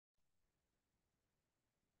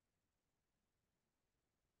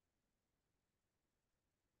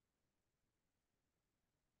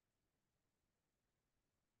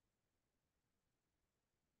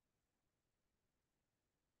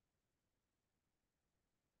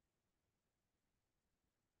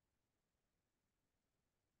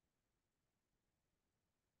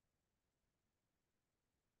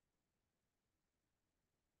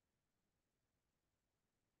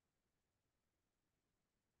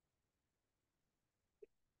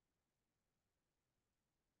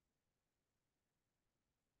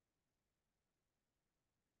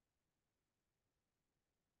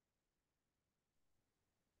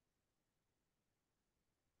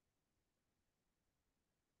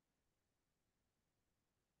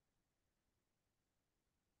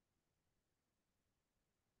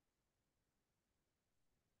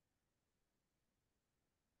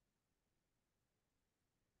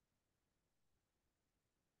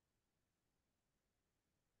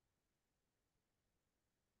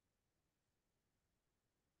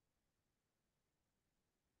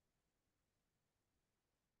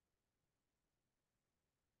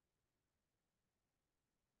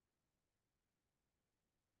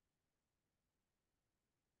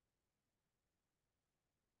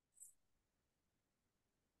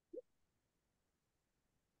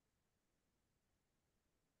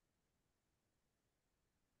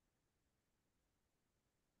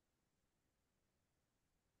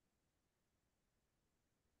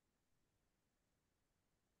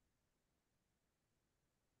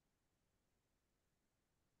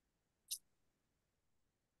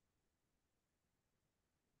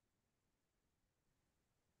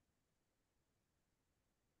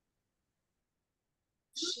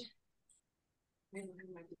I don't have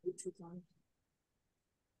my Bluetooth on.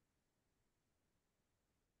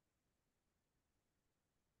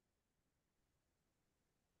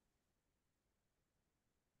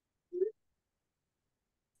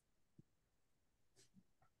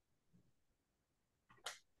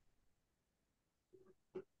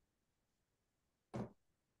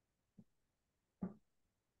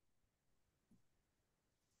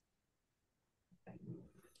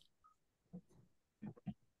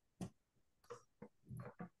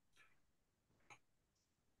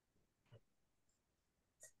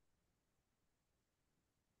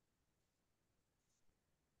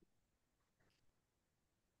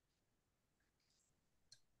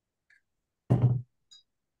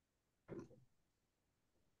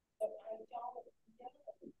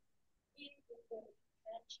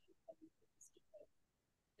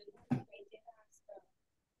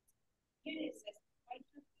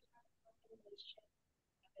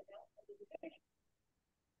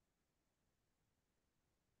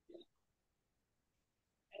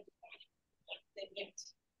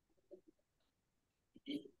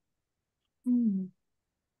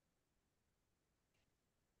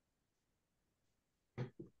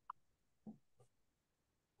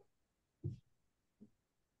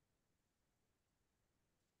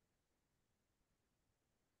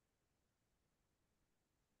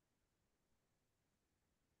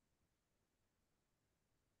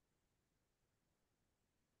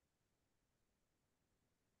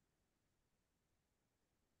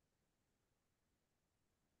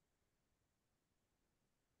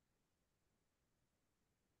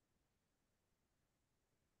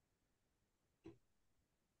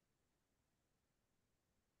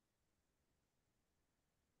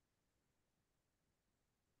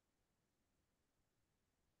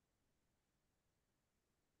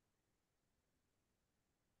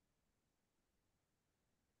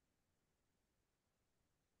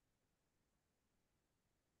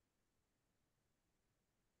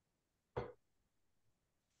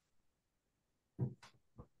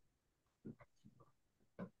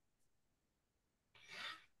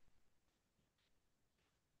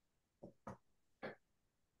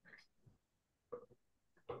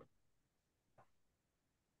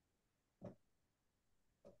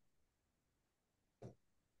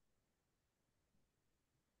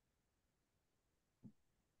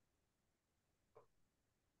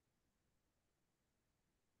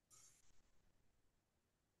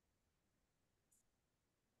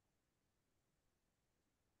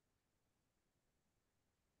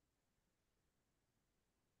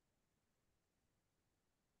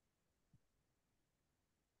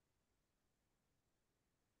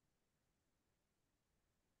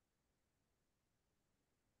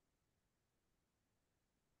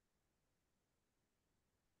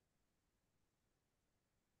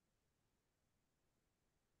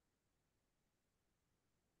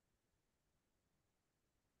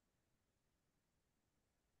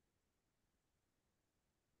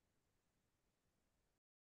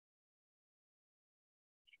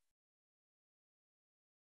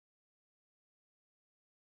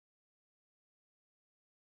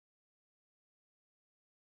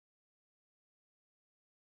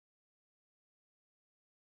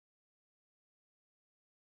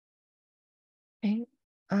 Okay.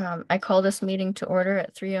 I call this meeting to order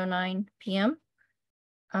at 3:09 p.m.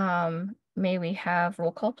 May we have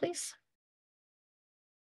roll call, please?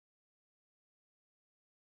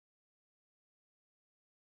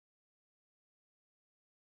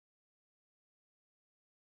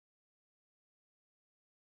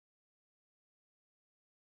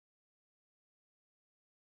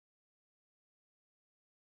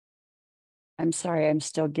 I'm sorry, I'm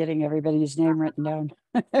still getting everybody's name written down.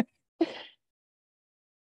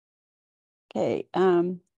 Okay,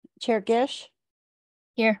 Chair Gish,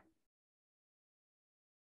 Here.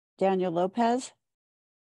 Daniel Lopez,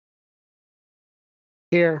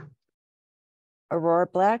 Here. Aurora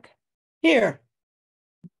Black, Here.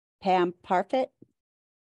 Pam Parfit,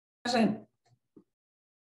 Present.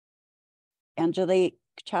 Angelique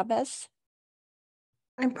Chavez,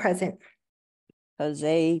 I'm present.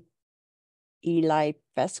 Jose Eli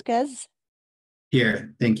Vasquez.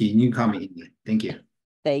 Here, thank you. You can call me Ingrid. Thank you.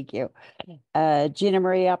 Thank you. Gina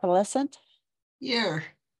Marie Apolescent, Here.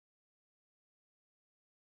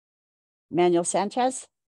 Manuel Sanchez,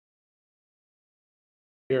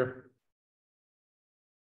 Here.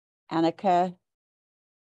 Annika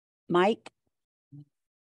Mike,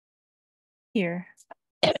 Here.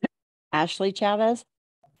 Ashley Chavez,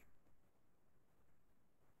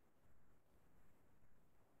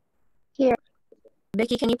 Here.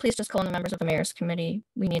 Vicky, can you please just call on the members of the mayor's committee?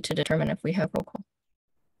 We need to determine if we have roll call,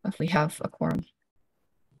 if we have a quorum.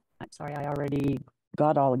 Sorry, I already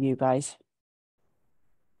got all of you guys.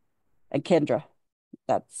 And Kendra,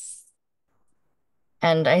 that's,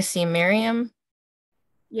 And I see Miriam.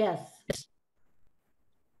 Yes.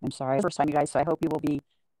 I'm sorry, first time you guys, so I hope you will be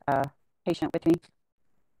patient with me.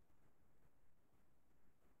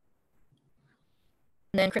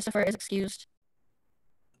 And then Christopher is excused.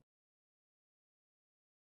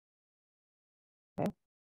 Okay.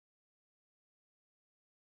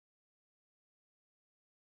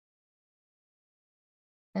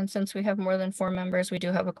 And since we have more than 4 members, we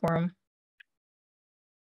do have a quorum.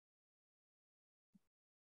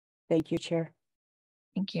 Thank you, Chair.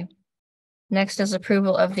 Thank you. Next is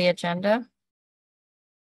approval of the agenda.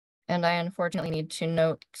 And I unfortunately need to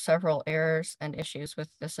note several errors and issues with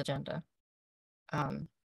this agenda. And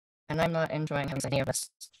I'm not enjoying having any of this.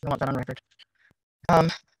 I want that on record.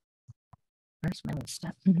 Where's my list?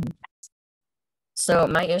 So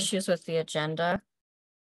my issues with the agenda,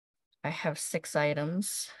 I have 6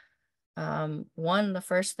 items. One, the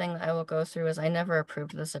first thing I will go through is I never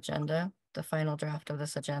approved this agenda, the final draft of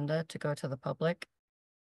this agenda to go to the public.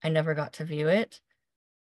 I never got to view it.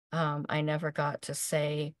 I never got to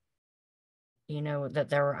say, you know, that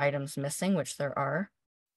there were items missing, which there are.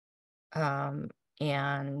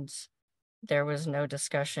 And there was no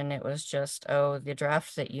discussion. It was just, oh, the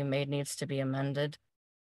draft that you made needs to be amended.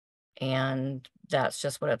 And that's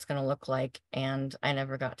just what it's going to look like. And I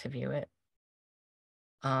never got to view it.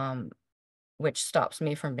 Which stops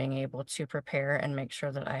me from being able to prepare and make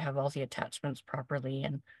sure that I have all the attachments properly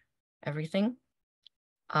and everything.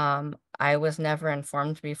 I was never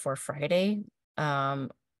informed before Friday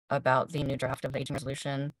about the new draft of the aging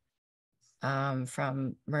resolution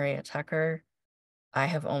from Maria Tucker. I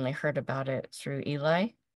have only heard about it through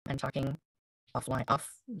Eli and talking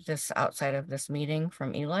outside of this meeting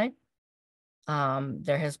from Eli.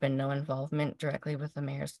 There has been no involvement directly with the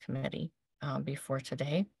mayor's committee before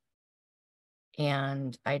today.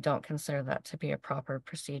 And I don't consider that to be a proper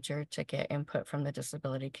procedure to get input from the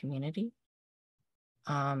disability community.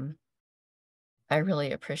 I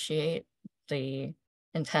really appreciate the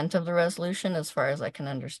intent of the resolution as far as I can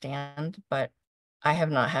understand, but I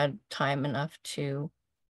have not had time enough to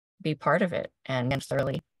be part of it and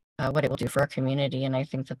thoroughly what it will do for our community. And I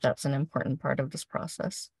think that that's an important part of this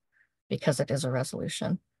process because it is a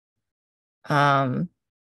resolution. There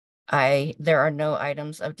are no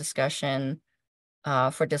items of discussion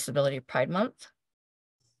for Disability Pride Month,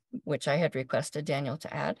 which I had requested Daniel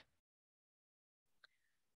to add.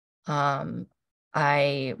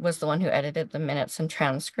 I was the one who edited the minutes and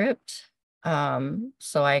transcript,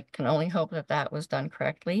 so I can only hope that that was done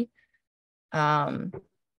correctly. I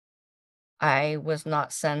was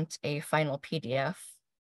not sent a final PDF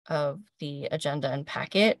of the agenda and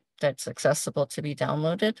packet that's accessible to be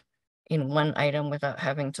downloaded in one item without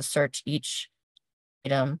having to search each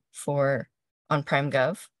item on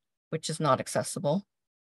PrimeGov, which is not accessible.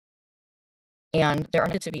 And there are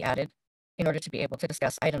needed to be added in order to be able to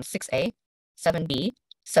discuss items 6A, 7B,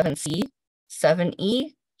 7C,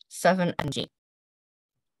 7E, 7, and G,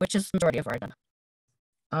 which is the majority of our agenda.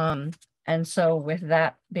 And so with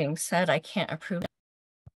that being said, I can't approve it.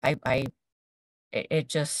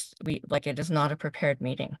 It is not a prepared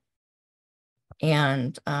meeting.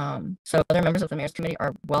 And so other members of the mayor's committee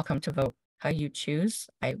are welcome to vote how you choose.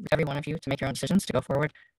 Every one of you to make your own decisions to go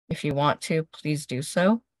forward. If you want to, please do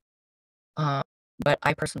so. But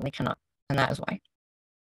I personally cannot, and that is why.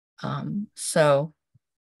 So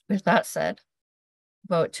with that said,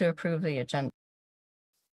 vote to approve the agenda.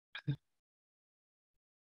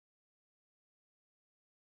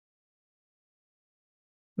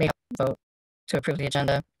 May I vote to approve the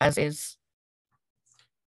agenda as is.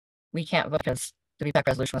 We can't vote because the VPAC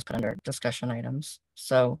resolution was put under discussion items.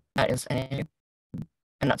 So that is an issue.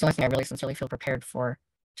 And that's the only thing I really sincerely feel prepared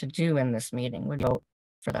to do in this meeting, would vote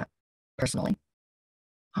for that personally.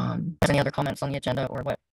 Any other comments on the agenda or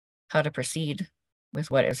how to proceed with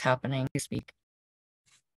what is happening? Please speak.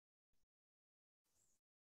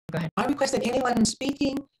 Go ahead. I request that anyone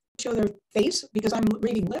speaking show their face because I'm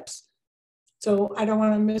reading lips. So I don't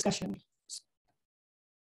want to miss discussion.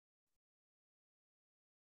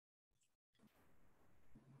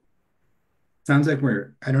 Sounds like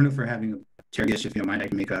I don't know if we're having a chair issue. If you don't mind, I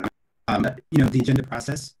can make the agenda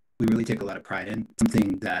process, we really take a lot of pride in.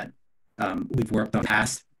 Something that we've worked on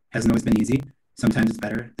past, hasn't always been easy. Sometimes it's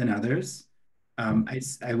better than others.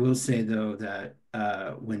 I will say though that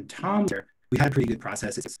when Tom was here, we had a pretty good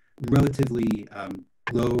process. It's relatively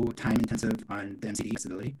low time intensive on the MCD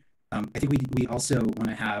disability. I think we also want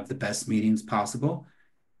to have the best meetings possible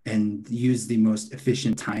and use the most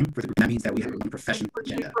efficient time for the group. That means that we have a professional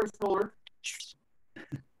agenda.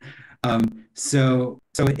 It's a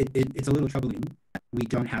little troubling. We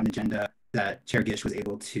don't have an agenda that Chair Gish was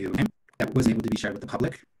able to, that wasn't able to be shared with the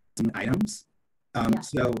public, some items.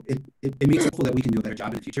 So it makes it hopeful that we can do a better job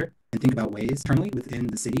in the future and think about ways internally within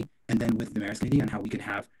the city and then with the mayor's committee on how we can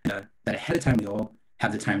have that ahead of time we all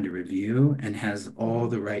have the time to review and has all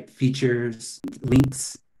the right features,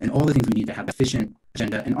 links, and all the things we need to have efficient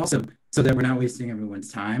agenda, and also so that we're not wasting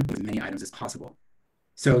everyone's time with as many items as possible.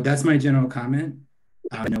 So that's my general comment.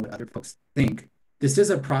 I know what other folks think. This is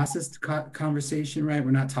a processed conversation, right?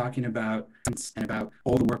 We're not talking about and about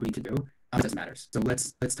all the work we need to do. It doesn't matter. So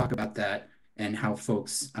let's talk about that and how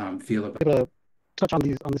folks feel about. Able to touch on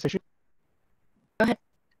this issue. Go ahead.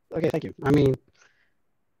 Okay, thank you. I mean,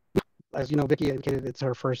 as you know, Vicky indicated it's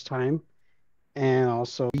her first time, and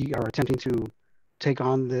also we are attempting to take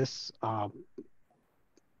on this.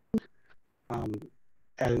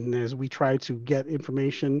 And as we try to get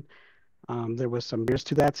information, there was some barriers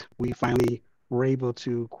to that. We finally were able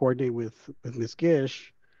to coordinate with Ms.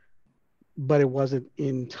 Gish, but it wasn't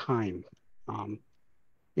in time.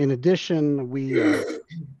 In addition, we had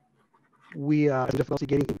difficulty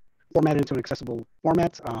getting formatted into an accessible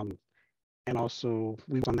format. And also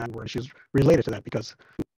we on that were issues related to that, because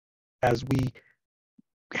as we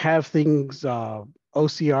have things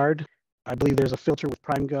OCR'd, I believe there's a filter with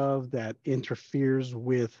PrimeGov that interferes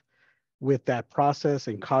with that process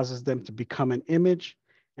and causes them to become an image.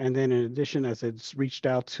 And then in addition, as it's reached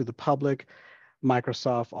out to the public,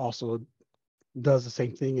 Microsoft also does the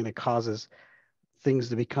same thing, and it causes things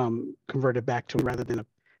to become converted back to, rather than a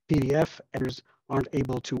PDF, others aren't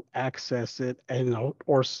able to access it in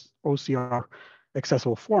or OCR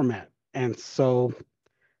accessible format. And so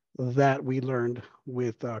that we learned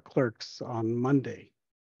with clerks on Monday.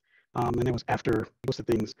 And it was after most of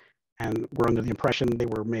things, and we're under the impression they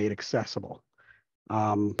were made accessible.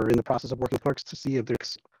 We're in the process of working with clerks to see if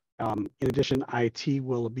there's, in addition, IT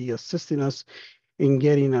will be assisting us in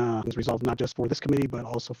getting things resolved, not just for this committee, but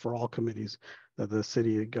also for all committees that the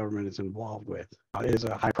city government is involved with. It is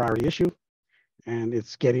a high priority issue, and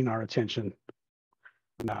it's getting our attention.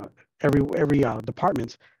 Now, every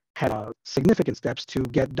department had significant steps to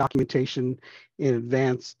get documentation in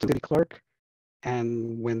advance to the city clerk.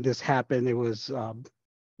 And when this happened, it was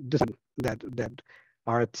that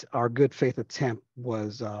our good faith attempt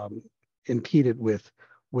was impeded with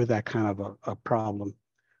that kind of a problem.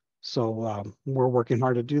 So we're working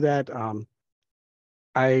hard to do that.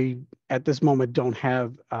 I, at this moment, don't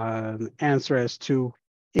have an answer as to,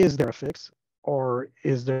 is there a fix, or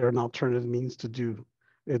is there an alternative means to do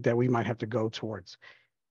it that we might have to go towards?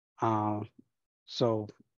 So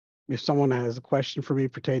if someone has a question for me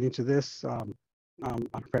pertaining to this, I'm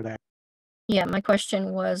prepared to ask. Yeah, my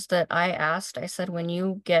question was that I said, when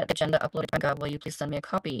you get the agenda uploaded to GovWill, will you please send me a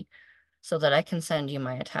copy so that I can send you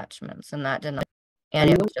my attachments? And that did not, and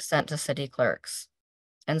it was just sent to city clerks.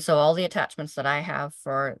 And so all the attachments that I have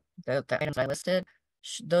for the items I listed,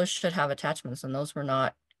 those should have attachments, and those were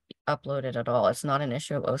not uploaded at all. It's not an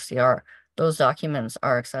issue of OCR. Those documents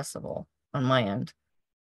are accessible on my end.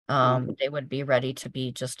 They would be ready to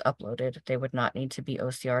be just uploaded. They would not need to be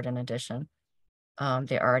OCR'd in addition.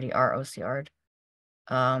 They already are OCR'd.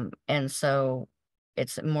 And so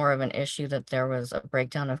it's more of an issue that there was a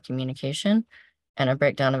breakdown of communication and a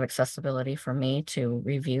breakdown of accessibility for me to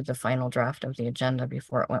review the final draft of the agenda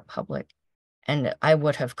before it went public. And I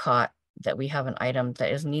would have caught that we have an item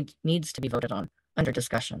that needs to be voted on under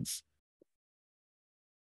discussions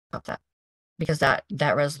about that, because that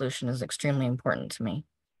resolution is extremely important to me.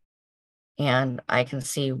 And I can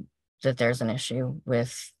see that there's an issue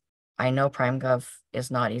with, I know PrimeGov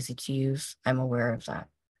is not easy to use. I'm aware of that.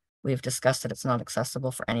 We've discussed that it's not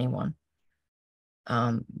accessible for anyone.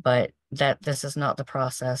 But that this is not the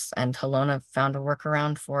process, and Helona found a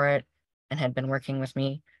workaround for it and had been working with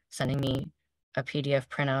me, sending me a PDF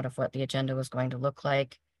printout of what the agenda was going to look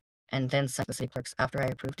like, and then sent the city clerks after I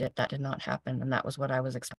approved it. That did not happen, and that was what I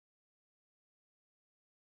was expecting.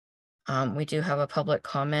 We do have a public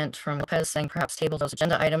comment from Lopez saying perhaps table those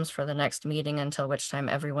agenda items for the next meeting, until which time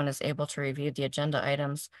everyone is able to review the agenda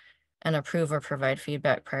items and approve or provide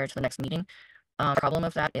feedback prior to the next meeting. The problem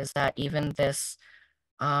of that is that even this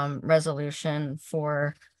resolution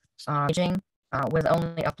for aging was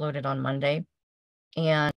only uploaded on Monday,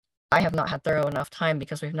 and I have not had thorough enough time,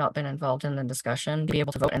 because we've not been involved in the discussion, to be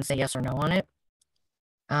able to vote and say yes or no on it.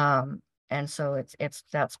 And so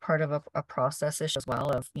that's part of a process issue as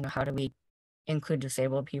well, of, you know, how do we include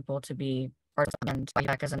disabled people to be part of, and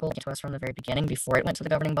feedback as important to us from the very beginning before it went to the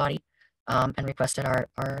governing body, and requested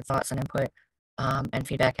our thoughts and input and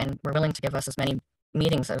feedback, and we're willing to give us as many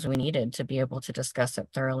meetings as we needed to be able to discuss it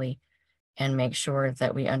thoroughly and make sure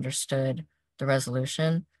that we understood the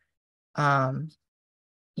resolution.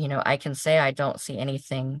 You know, I can say I don't see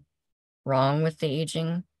anything wrong with the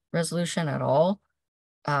aging resolution at all.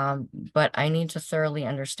 But I need to thoroughly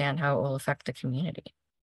understand how it will affect the community.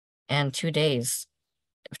 And 2 days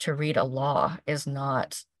to read a law is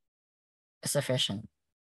not sufficient.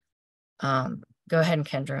 Go ahead,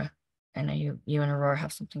 Kendra. I know you and Aurora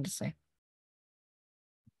have something to say.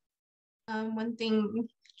 One thing,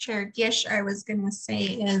 Chair Gish, I was gonna say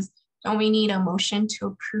is, don't we need a motion to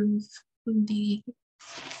approve the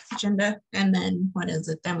agenda? And then what is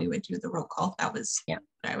it? Then we would do the roll call. That was Yeah.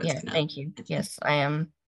 what I was Yeah, gonna. thank you. Yes, I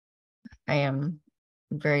am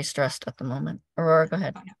very stressed at the moment. Aurora, go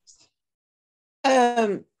ahead.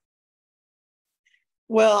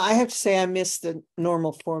 Well, I have to say I miss the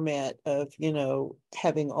normal format of, you know,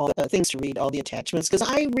 having all the things to read, all the attachments, because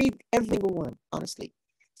I read every single one, honestly.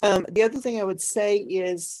 The other thing I would say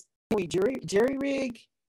is we jerry rig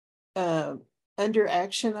under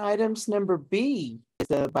action items, number B is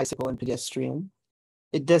the bicycle and pedestrian.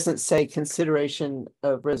 It doesn't say consideration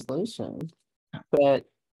of resolution, but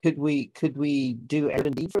could we do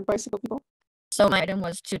R&D for bicycle people? So my item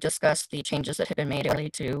was to discuss the changes that had been made early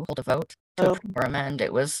to hold a vote to approve or amend.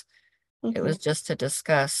 It was just to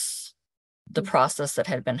discuss the process that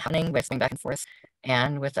had been happening with going back and forth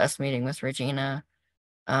and with us meeting with Regina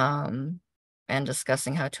and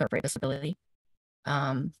discussing how to incorporate disability.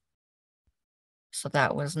 So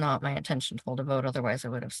that was not my intention to hold a vote. Otherwise I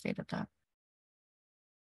would have stated that.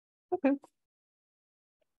 Okay.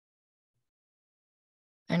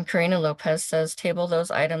 And Karina Lopez says, table those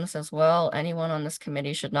items as well. Anyone on this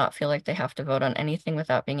committee should not feel like they have to vote on anything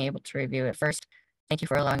without being able to review it first. Thank you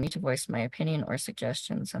for allowing me to voice my opinion or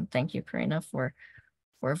suggestions. And thank you, Karina, for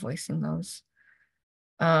voicing those.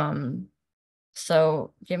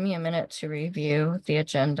 So give me a minute to review the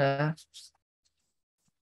agenda.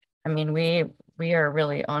 I mean, we are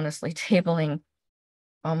really honestly tabling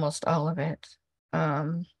almost all of it.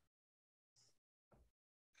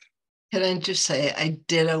 Can I just say, I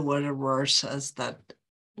ditto what Aurora says, that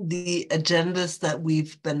the agendas that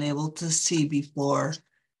we've been able to see before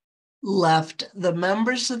left the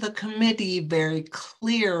members of the committee very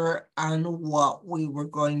clear on what we were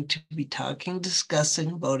going to be talking,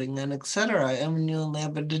 discussing, voting on, etc. And when you only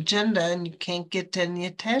have an agenda and you can't get to any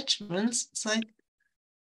attachments, it's like,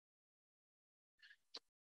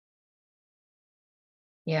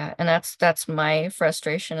 yeah, and that's my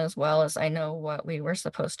frustration as well, as I know what we were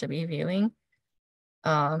supposed to be viewing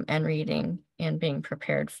and reading and being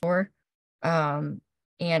prepared for. And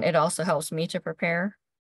it also helps me to prepare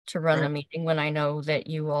to run the meeting when I know that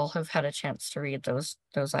you all have had a chance to read those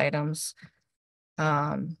items.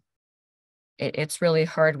 It's really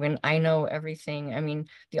hard when I know everything. I mean,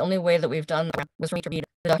 the only way that we've done that was for me to read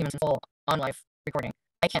the documents in full on live recording.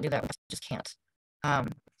 I can't do that. I just can't.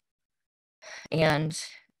 And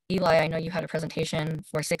Eli, I know you had a presentation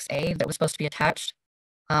for 6A that was supposed to be attached.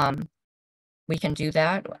 We can do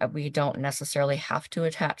that. We don't necessarily have to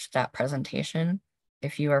attach that presentation.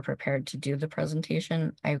 If you are prepared to do the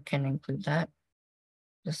presentation, I can include that.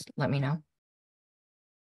 Just let me know.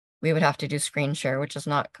 We would have to do screen share, which is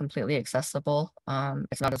not completely accessible.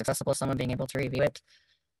 It's not as accessible as someone being able to review it.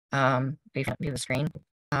 View the screen.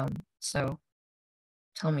 So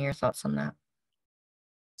tell me your thoughts on that.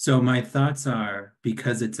 So my thoughts are,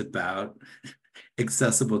 because it's about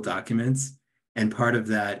accessible documents, and part of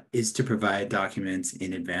that is to provide documents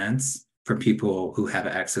in advance for people who have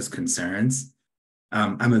access concerns.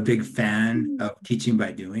 I'm a big fan of teaching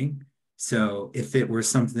by doing. So if it were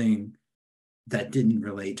something that didn't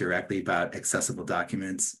relate directly about accessible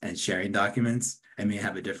documents and sharing documents, I may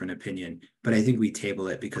have a different opinion, but I think we table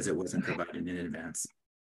it because it wasn't provided in advance.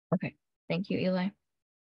 Okay, thank you, Eli.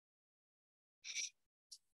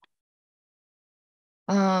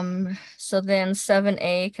 So then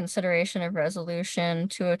 7A, consideration of resolution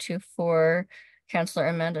 2024, Councilor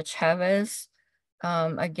Amanda Chavez.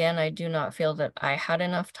 Again, I do not feel that I had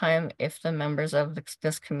enough time. If the members of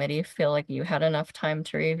this committee feel like you had enough time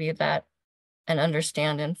to review that and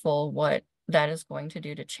understand in full what that is going to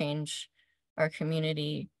do to change our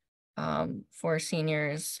community for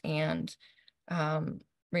seniors and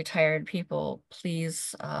retired people,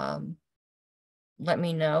 please let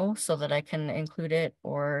me know so that I can include it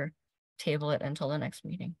or table it until the next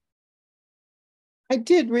meeting. I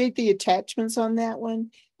did read the attachments on that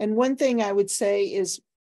one. And one thing I would say is,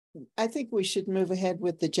 I think we should move ahead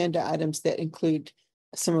with agenda items that include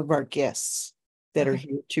some of our guests that are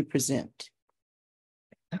here to present.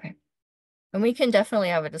 Okay. And we can definitely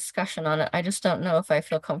have a discussion on it. I just don't know if I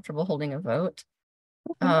feel comfortable holding a vote.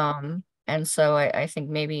 And so I think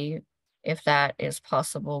maybe if that is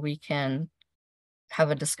possible, we can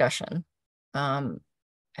have a discussion. I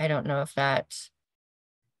don't know if that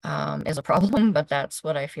is a problem, but that's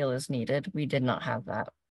what I feel is needed. We did not have that.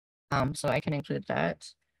 So I can include that.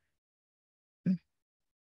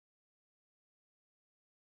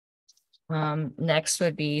 Next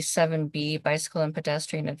would be 7B, Bicycle and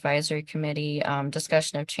Pedestrian Advisory Committee,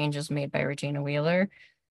 discussion of changes made by Regina Wheeler.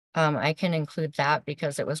 I can include that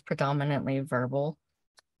because it was predominantly verbal.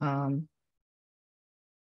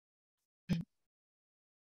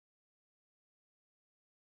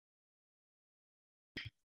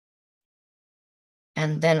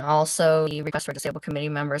 And then also the request for disabled committee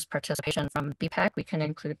members' participation from BPAC, we can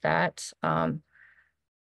include that.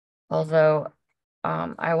 Although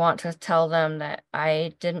I want to tell them that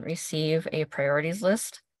I didn't receive a priorities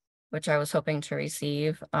list, which I was hoping to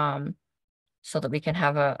receive, so that we can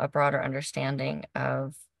have a broader understanding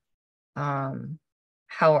of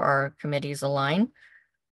how our committees align.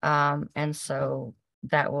 And so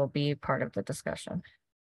that will be part of the discussion.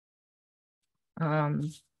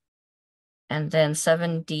 And then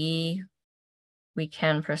 7D, we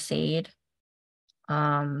can proceed.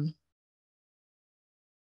 Thank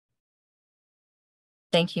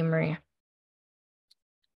you, Maria.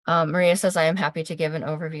 Maria says, I am happy to give an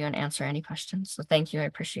overview and answer any questions. So thank you. I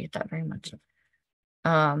appreciate that very much.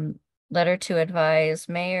 Letter to advise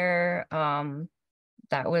mayor.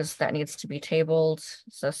 That needs to be tabled.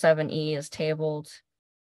 So 7E is tabled.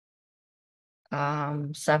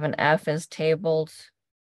 7F is tabled.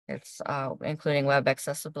 It's including web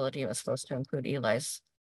accessibility. It was supposed to include Eli's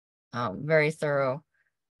very thorough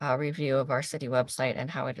review of our city website and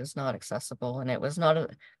how it is not accessible. And it was not a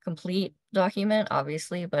complete document,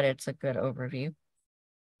 obviously, but it's a good overview.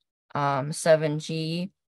 7G,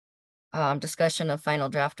 discussion of final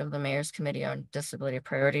draft of the Mayor's Committee on Disability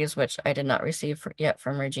Priorities, which I did not receive yet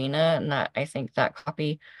from Regina. And that I think that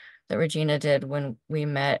copy that Regina did when we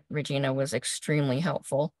met Regina was extremely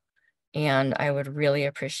helpful. And I would really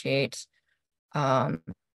appreciate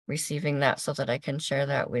receiving that so that I can share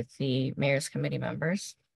that with the Mayor's Committee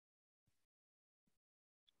members.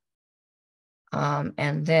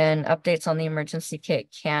 And then updates on the emergency kit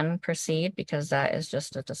can proceed because that is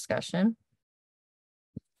just a discussion.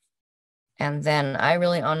 And then I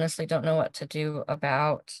really honestly don't know what to do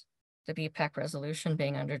about the BPAC resolution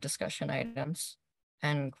being under discussion items.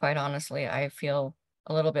 And quite honestly, I feel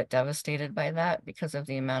a little bit devastated by that because of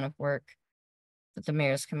the amount of work that the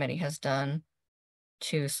Mayor's Committee has done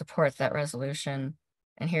to support that resolution.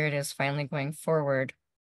 And here it is finally going forward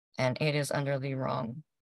and it is under the wrong,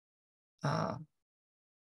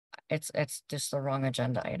 it's just the wrong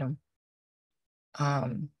agenda item.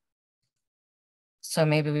 So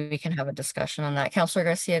maybe we can have a discussion on that. Councilor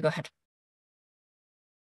Garcia, go ahead.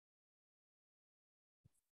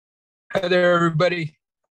 Hi there, everybody.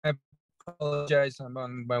 I apologize. I'm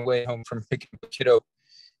on my way home from picking up a kiddo.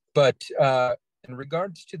 But in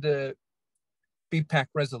regards to the BPAC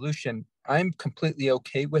resolution, I'm completely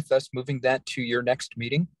okay with us moving that to your next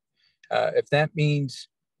meeting. If that means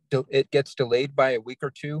it gets delayed by a week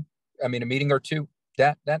or two, a meeting or two,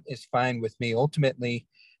 that is fine with me. Ultimately,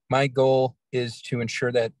 my goal is to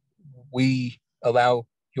ensure that we allow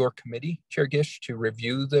your committee, Chair Gish, to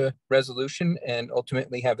review the resolution and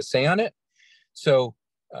ultimately have a say on it. So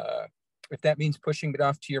if that means pushing it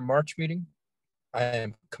off to your March meeting, I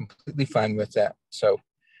am completely fine with that. So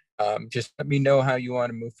just let me know how you want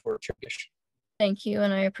to move forward, Chair Gish. Thank you,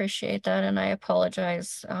 and I appreciate that, and I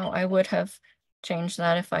apologize. I would have changed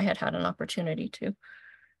that if I had had an opportunity to.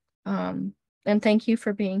 And thank you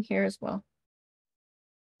for being here as well.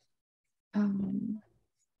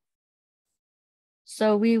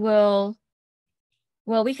 So we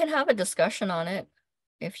can have a discussion on it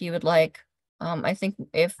if you would like. I think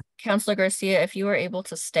if Councilor Garcia, if you are able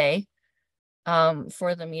to stay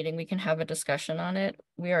for the meeting, we can have a discussion on it.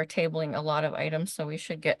 We are tabling a lot of items, so we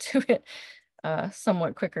should get to it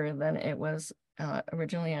somewhat quicker than it was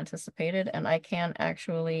originally anticipated. And I can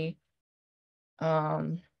actually,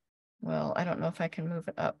 well, I don't know if I can move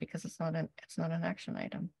it up because it's not an action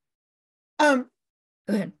item. Go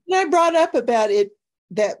ahead. I brought up about it,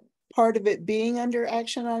 that part of it being under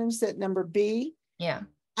action items, that number B. Yeah.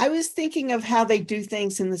 I was thinking of how they do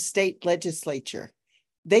things in the state legislature.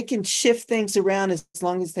 They can shift things around as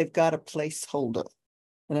long as they've got a placeholder.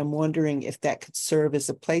 And I'm wondering if that could serve as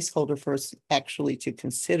a placeholder for us actually to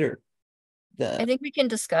consider the. I think we can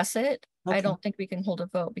discuss it. Okay. I don't think we can hold a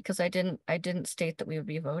vote because I didn't state that we would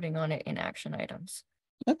be voting on it in action items.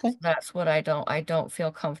 Okay. So that's what I don't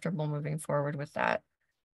feel comfortable moving forward with that.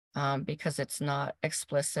 Because it's not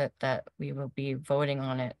explicit that we will be voting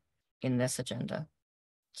on it in this agenda.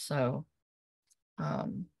 So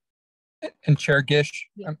And Chair Gish,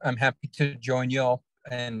 Yeah. I'm happy to join y'all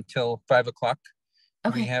until 5 o'clock. We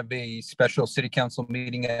Okay. have a special city council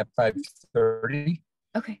meeting at 5:30.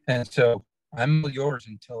 Okay. And so I'm all yours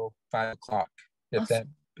until 5 o'clock. If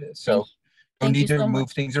Awesome. that, so don't Thank you need to so move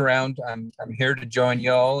much. things around. I'm here to join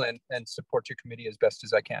y'all and support your committee as best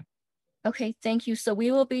as I can. Okay, thank you. So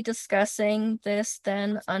we will be discussing this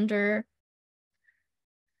then under,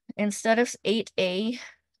 instead of 8A,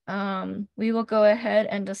 we will go ahead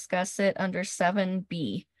and discuss it under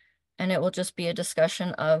 7B. And it will just be a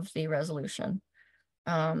discussion of the resolution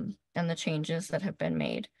and the changes that have been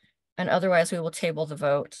made. And otherwise we will table the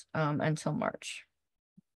vote until March.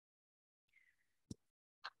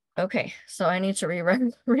 Okay, so I need to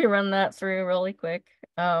rerun that through really quick.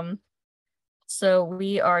 So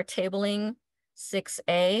we are tabling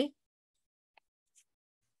 6A,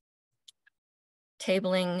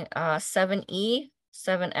 tabling 7E,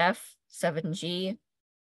 7F, 7G,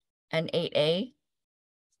 and 8A.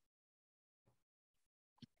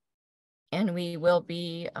 And we will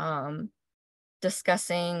be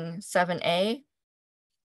discussing 7A,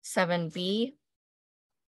 7B,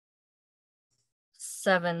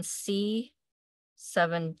 7C,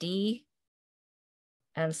 7D,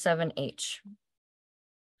 and 7H.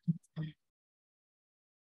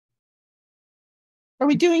 Are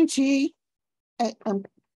we doing G?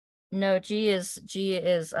 No, G is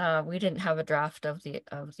we didn't have a draft of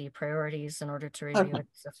the priorities in order to review Okay. it.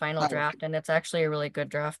 It's a final Got it. draft, and it's actually a really good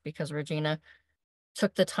draft because Regina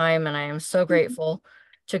took the time, and I am so grateful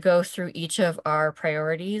to go through each of our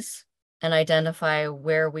priorities and identify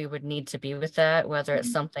where we would need to be with that, whether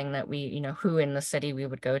it's something that we, you know, who in the city we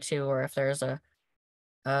would go to, or if there's a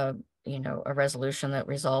you know, a resolution that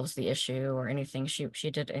resolves the issue or anything. She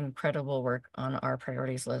did incredible work on our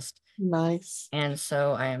priorities list. Nice. And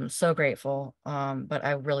so I am so grateful. But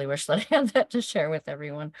I really wish that I had that to share with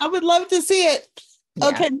everyone. I would love to see it. Yeah.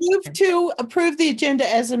 Okay, move to approve the agenda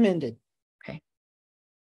as amended. Okay.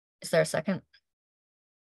 Is there a second?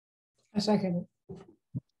 A second.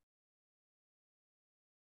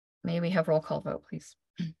 May we have roll call vote, please?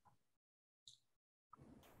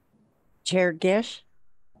 Chair Gish,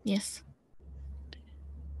 Yes.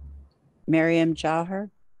 Miriam Jawher,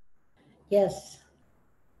 Yes.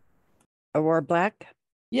 Aurora Black,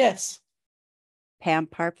 Yes. Pam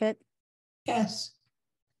Parfit, Yes.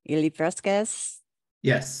 Eli Fresquez,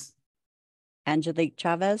 Yes. Angelique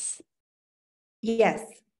Chavez, Yes.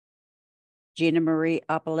 Gina Marie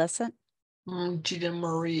Opalescent. Gina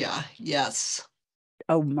Maria, yes.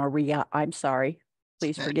 Oh, Maria, I'm sorry.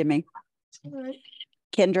 Please Okay. forgive me.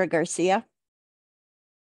 Kendra Garcia,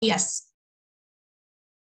 Yes.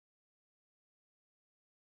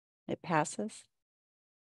 it passes.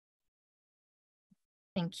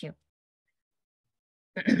 Thank you.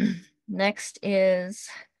 Next is,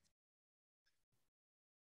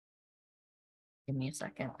 give me a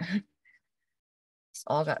second. It's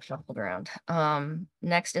all got shuffled around.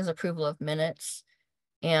 Next is approval of minutes,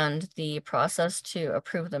 and the process to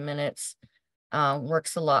approve the minutes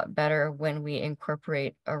works a lot better when we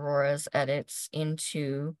incorporate Aurora's edits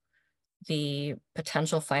into the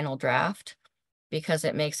potential final draft, because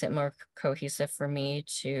it makes it more cohesive for me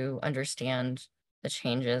to understand the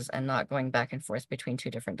changes and not going back and forth between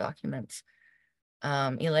two different documents.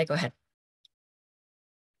 Eli, go ahead.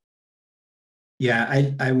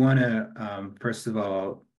 Yeah, I want to first of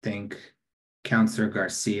all thank Councilor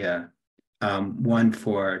Garcia, one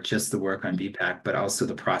for just the work on BPAC, but also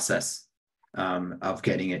the process of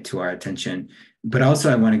getting it to our attention. But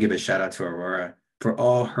also I want to give a shout out to Aurora for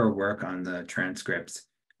all her work on the transcripts.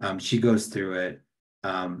 She goes through it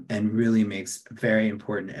and really makes very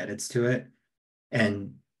important edits to it.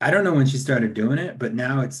 And I don't know when she started doing it, but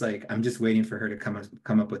now it's like I'm just waiting for her to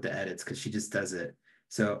come up with the edits because she just does it.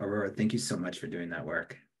 So Aurora, thank you so much for doing that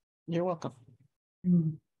work. You're welcome.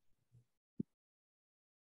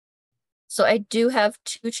 So I do have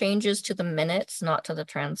two changes to the minutes, not to the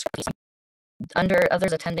transcripts. Under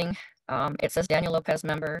others attending, it says Daniel Lopez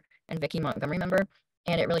member and Vicky Montgomery member,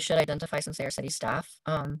 and it really should identify, since they are city staff,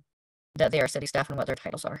 that they are city staff and what their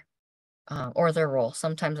titles are, or their role.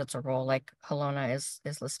 Sometimes it's a role, like Helona is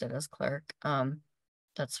listed as clerk.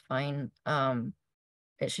 That's fine.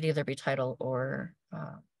 It should either be title or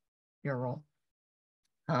your role.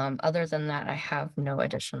 Other than that, I have no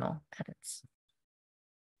additional edits.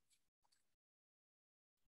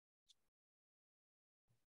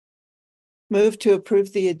 Move to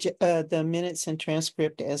approve the minutes and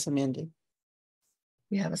transcript as amended.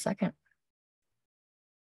 We have a second.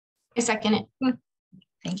 I second it.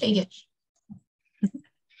 Thank Take you. it.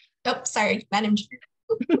 Oh, sorry, Madam Chair.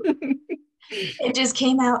 It just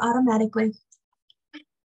came out automatically.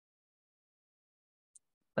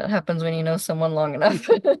 That happens when you know someone long enough.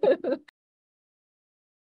 All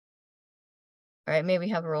right, maybe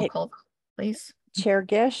have a roll Okay. call, please. Chair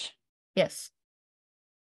Gish, Yes.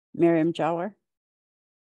 Miriam Jowler,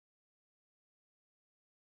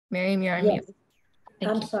 Miriam, you're on Yes. mute.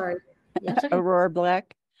 Thank I'm you. sorry. Yes. That's okay. Aurora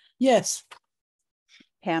Black, Yes.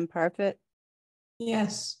 Pam Parfit,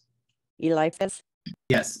 Yes. Eli Fisk,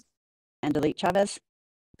 Yes. Angelique Chavez,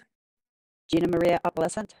 Gina Maria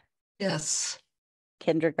Opalescent, Yes.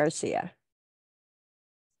 Kendra Garcia.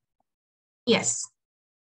 Yes.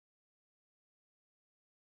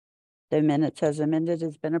 The minutes as amended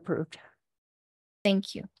has been approved.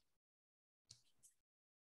 Thank you.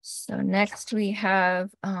 So next we have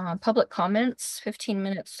public comments, 15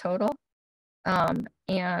 minutes total. We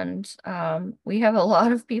have a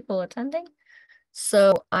lot of people attending.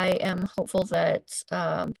 So I am hopeful that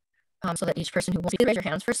so that each person who wants to raise your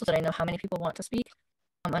hands first so that I know how many people want to speak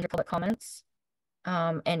under public comments.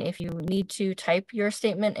 And if you need to type your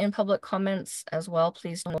statement in public comments as well,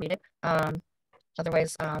 please don't read it.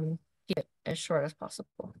 Otherwise, keep it as short as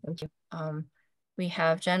possible. Thank you. We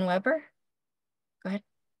have Jen Weber. Go ahead.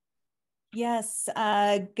 Yes,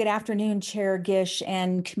 good afternoon, Chair Gish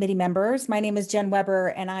and committee members. My name is Jen Weber,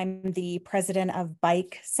 and I'm the president of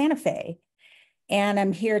Bike Santa Fe. And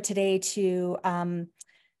I'm here today to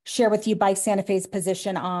share with you Bike Santa Fe's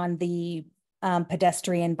position on the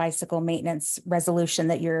pedestrian bicycle maintenance resolution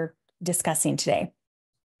that you're discussing today.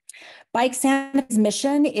 Bike Santa Fe's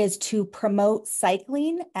mission is to promote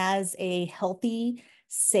cycling as a healthy,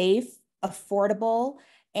 safe, affordable,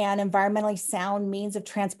 and environmentally sound means of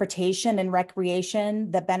transportation and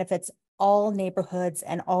recreation that benefits all neighborhoods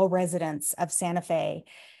and all residents of Santa Fe.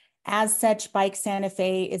 As such, Bike Santa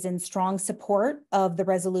Fe is in strong support of the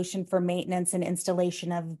resolution for maintenance and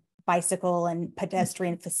installation of bicycle and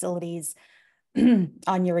pedestrian facilities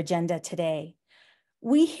on your agenda today.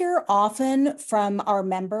 We hear often from our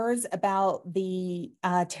members about the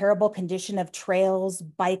terrible condition of trails,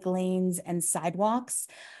 bike lanes, and sidewalks.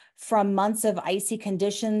 From months of icy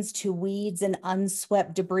conditions to weeds and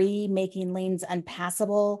unswept debris, making lanes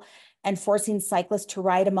unpassable and forcing cyclists to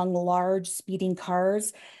ride among large speeding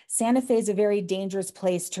cars, Santa Fe is a very dangerous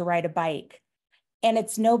place to ride a bike. And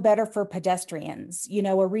it's no better for pedestrians. You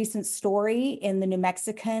know, a recent story in the New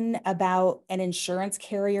Mexican about an insurance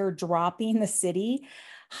carrier dropping the city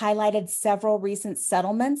highlighted several recent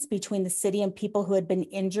settlements between the city and people who had been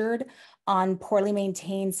injured on poorly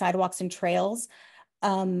maintained sidewalks and trails.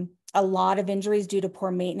 A lot of injuries due to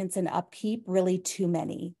poor maintenance and upkeep, really too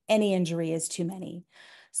many. Any injury is too many.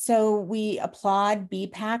 So we applaud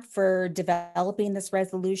BPAC for developing this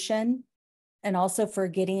resolution and also for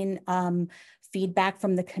getting feedback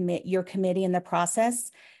from your committee in the process.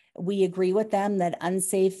 We agree with them that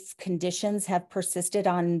unsafe conditions have persisted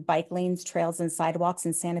on bike lanes, trails, and sidewalks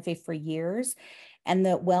in Santa Fe for years, and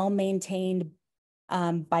that well-maintained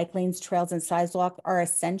bike lanes, trails, and sidewalks are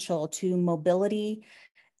essential to mobility,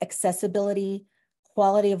 accessibility,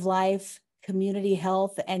 quality of life, community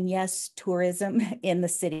health, and yes, tourism in the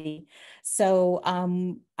city. So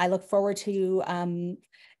I look forward to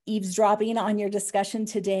eavesdropping on your discussion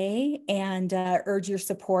today and urge your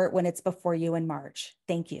support when it's before you in March.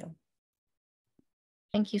 Thank you.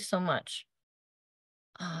 Thank you so much.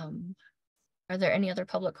 Are there any other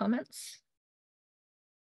public comments?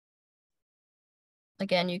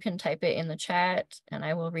 Again, you can type it in the chat and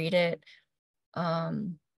I will read it.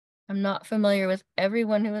 I'm not familiar with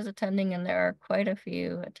everyone who is attending, and there are quite a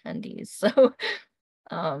few attendees. So,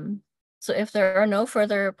 so if there are no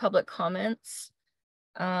further public comments,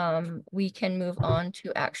 we can move on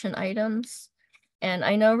to action items. And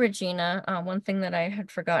I know, Regina, one thing that I had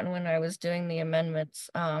forgotten when I was doing the amendments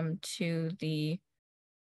to the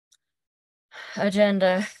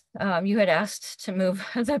agenda, you had asked to move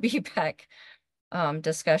the BPAC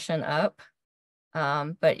discussion up.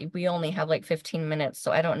 But we only have like 15 minutes,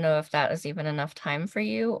 so I don't know if that is even enough time for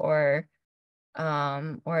you, or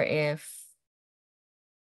if,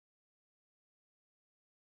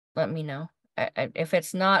 let me know. If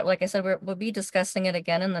it's not, like I said, we'll be discussing it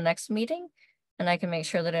again in the next meeting, and I can make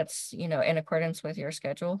sure that it's, you know, in accordance with your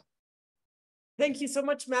schedule. Thank you so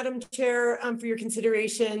much, Madam Chair, for your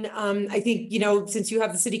consideration. I think, you know, since you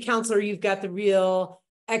have the city councilor, you've got the real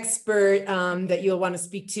expert that you'll want to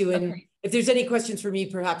speak to. And okay, if there's any questions for me,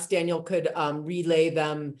 perhaps Daniel could relay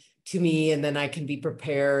them to me, and then I can be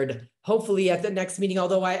prepared, hopefully at the next meeting,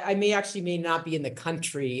 although I may not be in the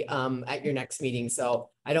country at your next meeting. So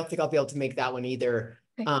I don't think I'll be able to make that one either.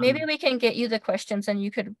 Okay. Maybe we can get you the questions and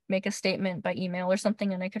you could make a statement by email or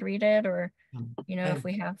something and I could read it, or, you know, if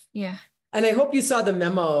we have, yeah. And I hope you saw the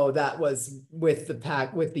memo that was with the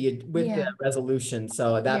Yeah. the resolution.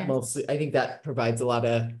 So that Yes. mostly, I think that provides a lot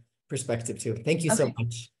of perspective too. Thank you so Okay.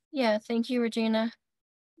 much. Yeah, thank you, Regina.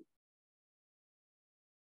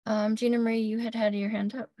 Gina Marie, you had your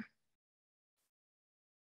hand up.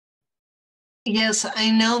 Yes,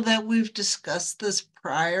 I know that we've discussed this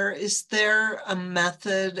prior. Is there a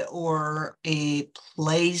method or a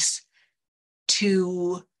place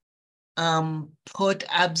to put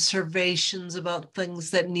observations about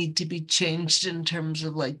things that need to be changed in terms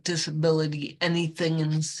of like disability, anything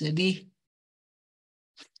in the city?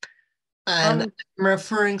 And I'm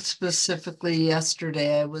referring specifically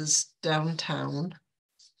yesterday, I was downtown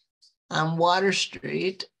on Water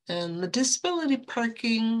Street, and the disability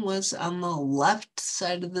parking was on the left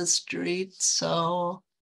side of the street. So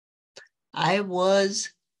I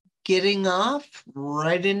was getting off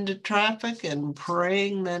right into traffic and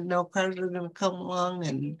praying that no cars are going to come along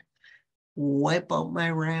and wipe out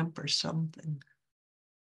my ramp or something.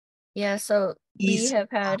 Yeah, so we have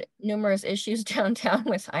had numerous issues downtown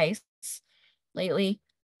with ice lately.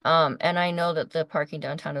 And I know that the parking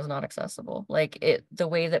downtown is not accessible. Like the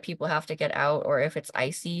way that people have to get out, or if it's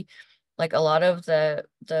icy, like a lot of the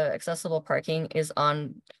accessible parking is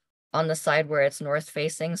on the side where it's north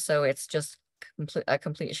facing, so it's just a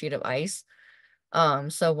complete sheet of ice.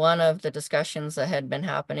 So one of the discussions that had been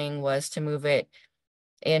happening was to move it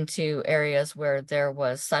into areas where there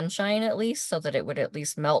was sunshine at least, so that it would at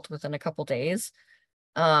least melt within a couple days.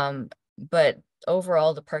 But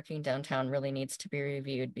overall, the parking downtown really needs to be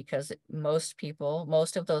reviewed, because most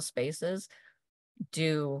of those spaces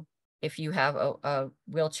do, if you have a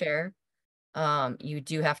wheelchair, you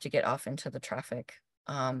do have to get off into the traffic.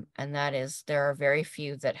 And there are very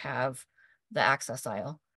few that have the access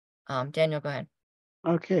aisle. Daniel, go ahead.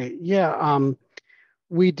 Okay, yeah,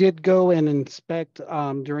 we did go and inspect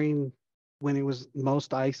during when it was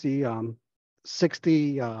most icy,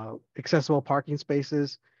 60 accessible parking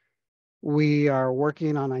spaces. We are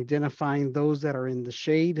working on identifying those that are in the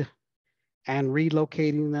shade and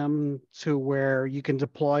relocating them to where you can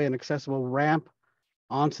deploy an accessible ramp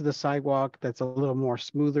onto the sidewalk that's a little more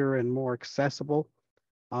smoother and more accessible.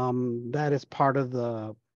 That is part of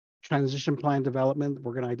the transition plan development.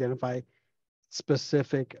 We're going to identify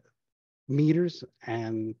specific meters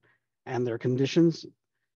and their conditions.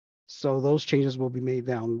 So those changes will be made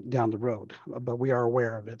down the road, but we are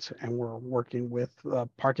aware of it, and we're working with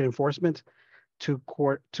parking enforcement to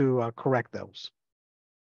correct those.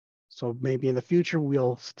 So maybe in the future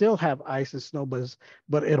we'll still have ice and snow,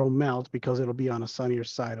 but it'll melt because it'll be on a sunnier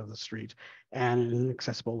side of the street and in an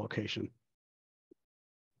accessible location.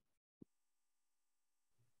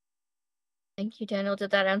 Thank you, Daniel.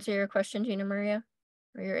 Did that answer your question, Gina Maria,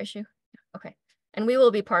 or your issue? Okay. And we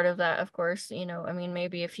will be part of that, of course. You know, I mean,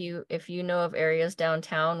 maybe if you know of areas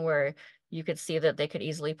downtown where you could see that they could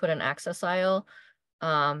easily put an access aisle,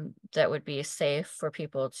 that would be safe for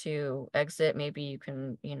people to exit. Maybe you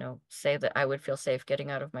can, say that I would feel safe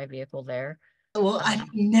getting out of my vehicle there. Well,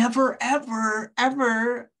 I've never, ever,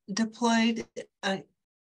 ever deployed a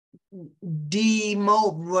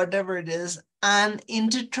demob, whatever it is,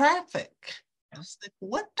 into traffic. I was like,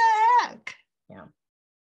 what the heck? Yeah.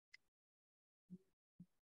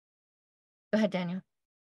 Go ahead, Daniel.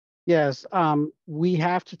 Yes, we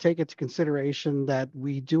have to take into consideration that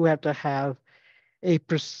we do have to have a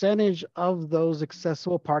percentage of those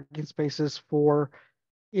accessible parking spaces for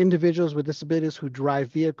individuals with disabilities who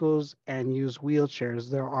drive vehicles and use wheelchairs.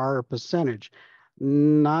 There are a percentage,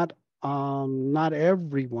 not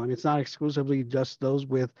everyone. It's not exclusively just those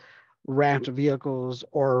with ramped vehicles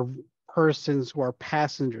or persons who are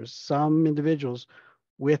passengers. Some individuals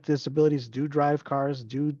with disabilities do drive cars,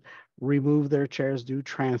 do remove their chairs, do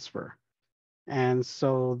transfer. And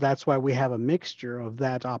so that's why we have a mixture of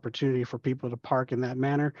that opportunity for people to park in that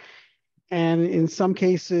manner. And in some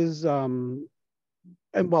cases, and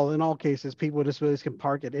well, in all cases, people with disabilities can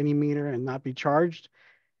park at any meter and not be charged.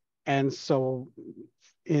 And so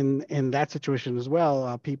in that situation as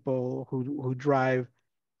well, people who drive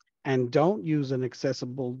and don't use an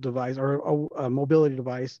accessible device or a mobility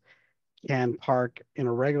device can park in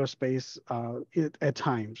a regular space at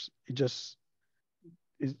times. It just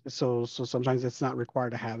so sometimes it's not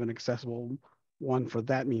required to have an accessible one for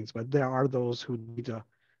that means, but there are those who need to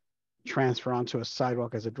transfer onto a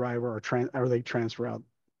sidewalk as a driver or they transfer out.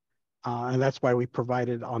 And that's why we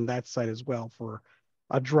provided on that side as well for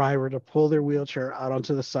a driver to pull their wheelchair out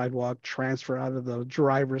onto the sidewalk, transfer out of the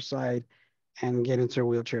driver's side, and get into a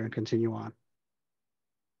wheelchair and continue on.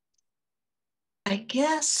 I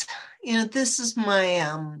guess, this is my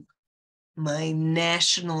my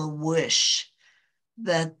national wish.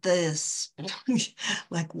 that this,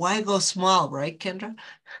 like, why go small, right, Kendra?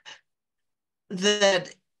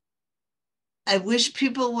 That I wish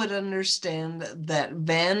people would understand that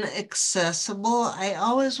van accessible. I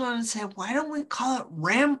always want to say, why don't we call it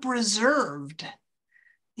ramp reserved?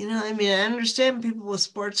 You know, I mean, I understand people with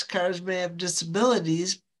sports cars may have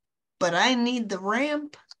disabilities, but I need the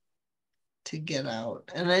ramp to get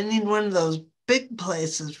out. And I need one of those big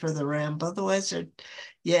places for the ramp. Otherwise,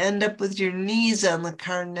 you end up with your knees on the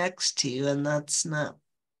car next to you, and that's not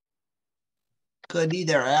good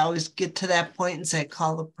either. I always get to that point and say,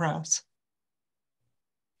 call the press.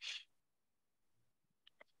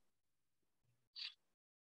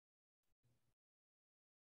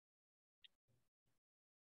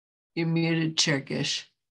 You're muted, Chair Gish.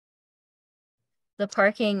 The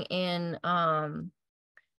parking in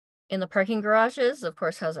the parking garages, of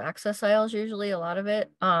course, has access aisles, usually a lot of it.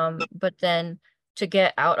 But then to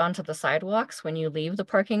get out onto the sidewalks when you leave the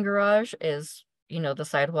parking garage is, you know, the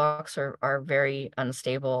sidewalks are very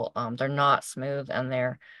unstable. They're not smooth,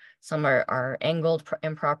 and some are angled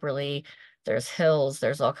improperly. There's hills,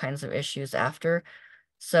 there's all kinds of issues after.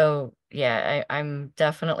 So yeah, I'm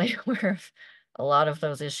definitely aware of a lot of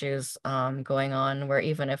those issues going on, where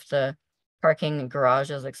even if the parking garage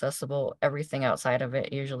is accessible, everything outside of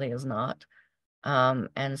it usually is not.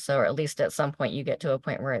 And so at least at some point you get to a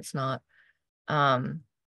point where it's not.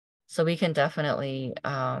 So we can definitely,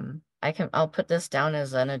 I'll put this down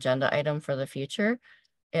as an agenda item for the future.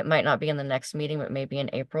 It might not be in the next meeting, but maybe in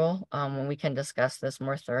April, when we can discuss this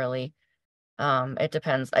more thoroughly. It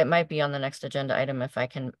depends. It might be on the next agenda item if I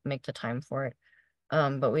can make the time for it.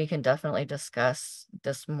 But we can definitely discuss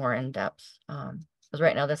this more in depth. Because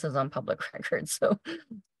right now this is on public record, so.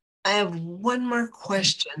 I have one more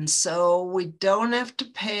question. So we don't have to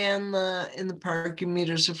pay in the parking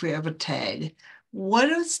meters if we have a tag. What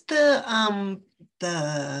is the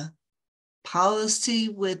policy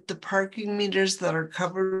with the parking meters that are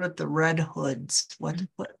covered with the red hoods? What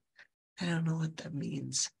I don't know what that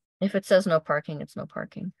means. If it says no parking, it's no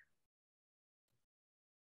parking.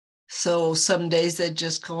 So some days they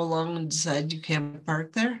just go along and decide you can't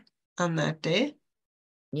park there on that day?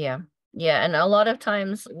 Yeah. Yeah. And a lot of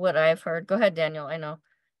times what I've heard, go ahead, Daniel. I know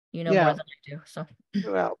you know more than I do. So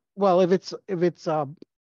well, if it's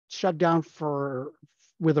shut down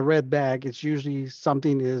with a red bag, it's usually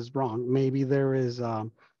something is wrong. Maybe there is a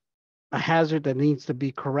hazard that needs to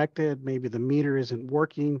be corrected. Maybe the meter isn't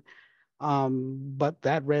working. But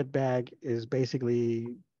that red bag is basically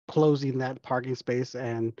closing that parking space,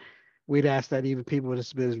 and we'd ask that even people with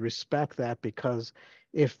disabilities respect that, because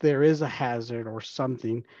if there is a hazard or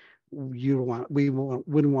something, we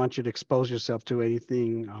wouldn't want you to expose yourself to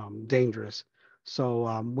anything dangerous.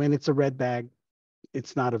 So when it's a red bag,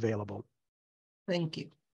 it's not available. Thank you.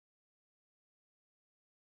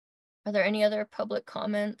 Are there any other public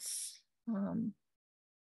comments? If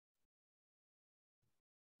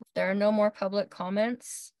there are no more public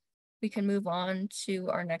comments, we can move on to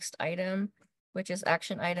our next item, which is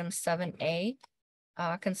action item 7A,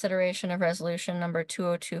 consideration of resolution number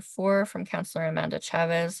 2024 from Councilor Amanda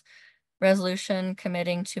Chavez, resolution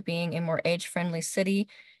committing to being a more age-friendly city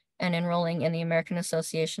and enrolling in the American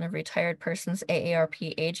Association of Retired Persons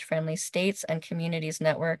AARP Age-Friendly States and Communities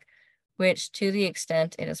Network, which, to the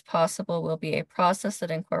extent it is possible, will be a process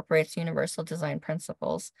that incorporates universal design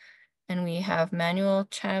principles. And we have Manuel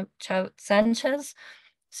Sanchez,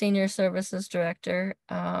 Senior Services Director,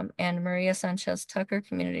 and Maria Sanchez Tucker,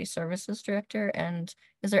 Community Services Director. And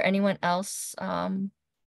is there anyone else going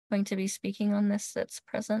to be speaking on this that's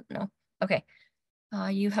present? No. Okay.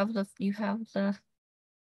 You have the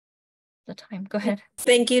time. Go ahead.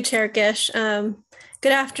 Thank you, Chair Gish. Good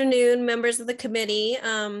afternoon, members of the committee.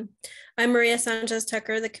 I'm Maria Sanchez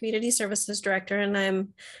Tucker, the Community Services Director, and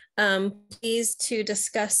I'm pleased to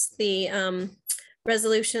discuss the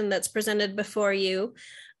resolution that's presented before you.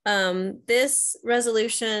 This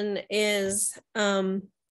resolution is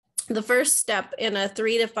the first step in a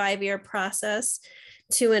 3 to 5 year process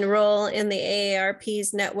to enroll in the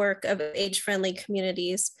AARP's network of age-friendly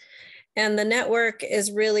communities. And the network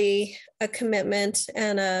is really a commitment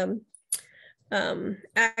and a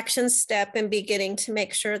action step in beginning to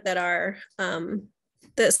make sure that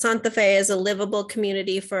that Santa Fe is a livable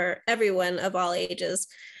community for everyone of all ages.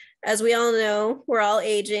 As we all know, we're all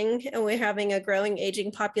aging and we're having a growing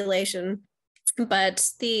aging population, but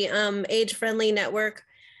the age-friendly network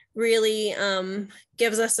really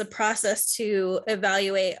gives us a process to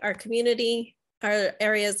evaluate our community, our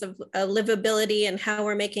areas of livability, and how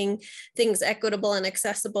we're making things equitable and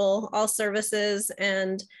accessible, all services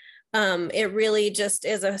and It really just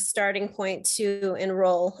is a starting point to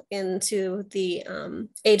enroll into the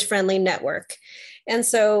age-friendly network. And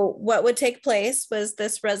so what would take place was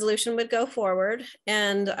this resolution would go forward,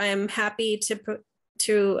 and I'm happy to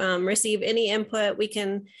receive any input. We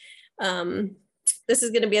can, this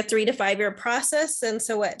is going to be a 3 to 5 year process. And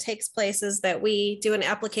so what takes place is that we do an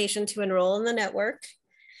application to enroll in the network.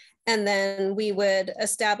 And then we would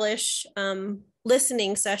establish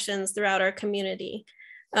listening sessions throughout our community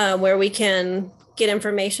where we can get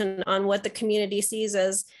information on what the community sees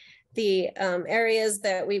as the areas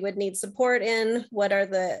that we would need support in, what are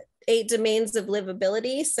the 8 domains of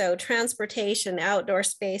livability. So transportation, outdoor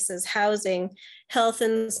spaces, housing, health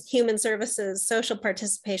and human services, social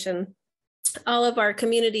participation, all of our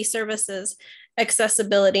community services,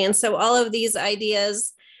 accessibility. And so all of these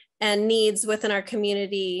ideas and needs within our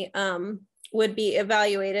community would be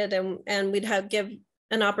evaluated, and we'd give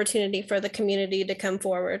an opportunity for the community to come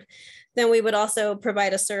forward. Then we would also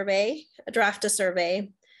provide a survey, draft a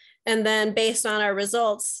survey, and then based on our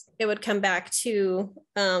results, it would come back to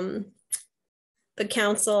the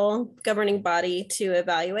council governing body to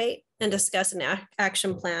evaluate and discuss an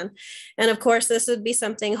action plan. And of course, this would be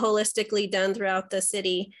something holistically done throughout the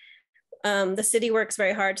city. The city works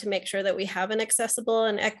very hard to make sure that we have an accessible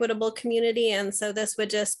and equitable community. And so this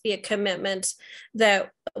would just be a commitment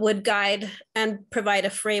that would guide and provide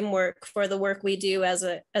a framework for the work we do as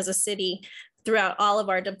a city throughout all of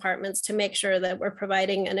our departments to make sure that we're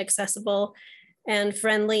providing an accessible and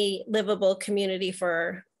friendly, livable community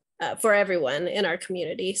for everyone in our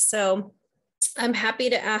community. So I'm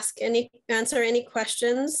happy to answer any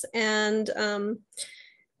questions, and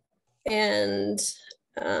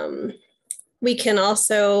we can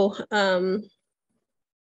also,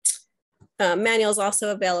 Manuel's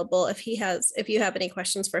also available if you have any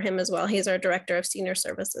questions for him as well. He's our Director of Senior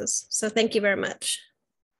Services. So thank you very much.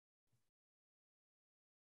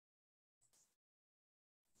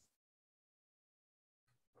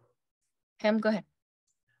 Pam, go ahead.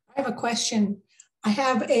 I have a question. I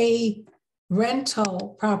have a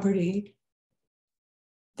rental property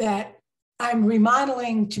that I'm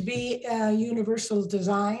remodeling to be a universal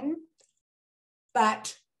design,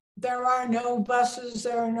 but there are no buses,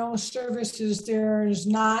 there are no services, there is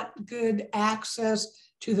not good access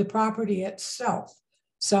to the property itself.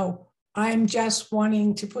 So I'm just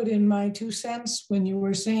wanting to put in my 2 cents when you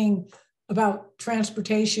were saying about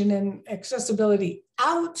transportation and accessibility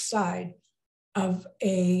outside of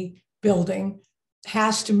a building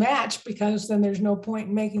has to match, because then there's no point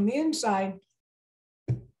in making the inside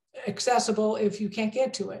accessible if you can't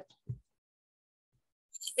get to it.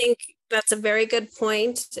 I think that's a very good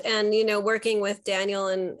point. And, you know, working with Daniel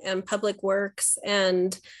and Public Works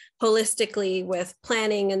and holistically with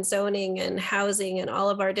planning and zoning and housing and all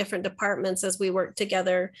of our different departments as we work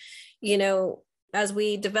together, you know, as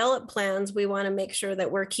we develop plans, we want to make sure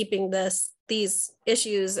that we're keeping these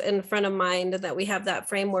issues in front of mind, that we have that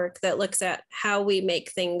framework that looks at how we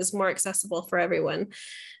make things more accessible for everyone.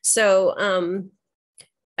 So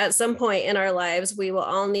at some point in our lives, we will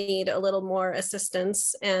all need a little more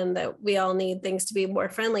assistance, and that we all need things to be more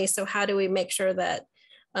friendly. So how do we make sure that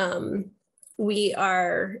we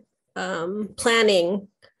are planning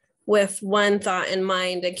with one thought in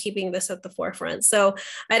mind and keeping this at the forefront? So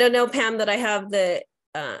I don't know, Pam, that I have the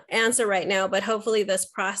answer right now, but hopefully this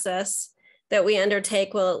process that we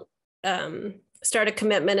undertake will start a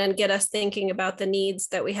commitment and get us thinking about the needs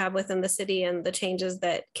that we have within the city and the changes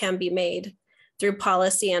that can be made through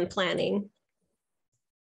policy and planning.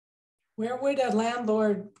 Where would a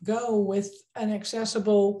landlord go with an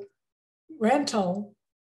accessible rental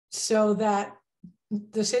so that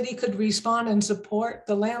the city could respond and support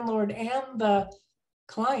the landlord and the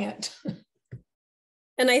client?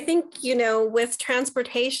 And I think, you know, with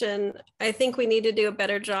transportation, I think we need to do a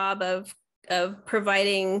better job of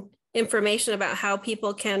providing information about how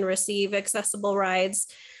people can receive accessible rides.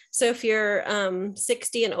 So if you're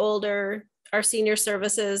 60 and older, our senior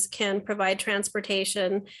services can provide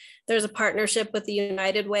transportation. There's a partnership with the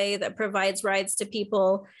United Way that provides rides to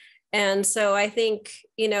people. And so I think,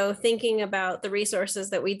 you know, thinking about the resources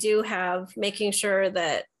that we do have, making sure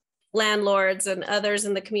that landlords and others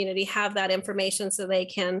in the community have that information so they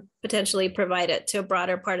can potentially provide it to a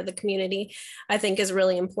broader part of the community, I think is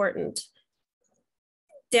really important.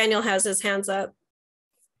 Daniel has his hands up.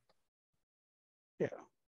 Yeah.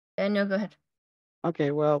 Daniel, go ahead.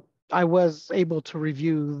 Okay, well, I was able to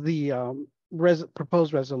review the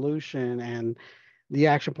proposed resolution and the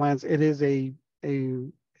action plans. It is a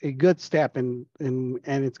good step and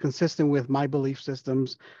it's consistent with my belief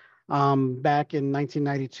systems. Back in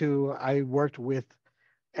 1992, I worked with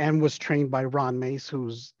and was trained by Ron Mace,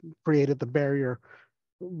 who's created the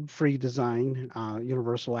barrier-free design,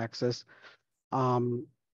 universal access. And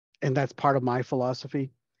that's part of my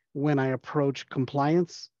philosophy. When I approach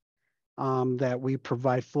compliance, that we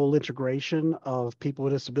provide full integration of people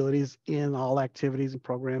with disabilities in all activities and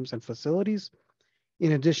programs and facilities.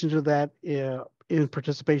 In addition to that, in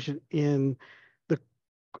participation in the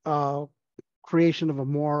creation of a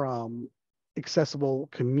more accessible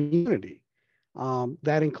community.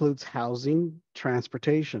 That includes housing,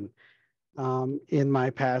 transportation. In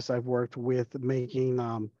my past, I've worked with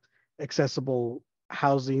making accessible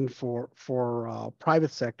housing for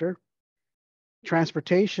private sector.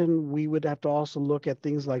 Transportation, we would have to also look at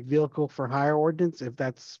things like vehicle for hire ordinance, if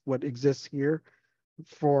that's what exists here,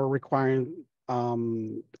 for requiring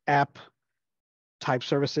app type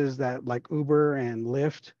services that like Uber and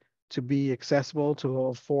Lyft to be accessible, to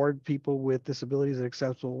afford people with disabilities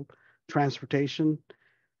accessible transportation.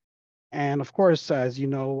 And of course, as you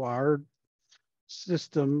know, our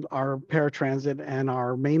system, our paratransit and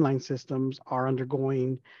our mainline systems are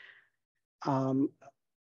undergoing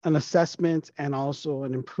an assessment and also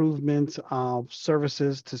an improvement of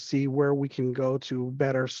services to see where we can go to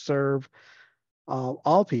better serve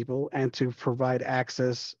all people and to provide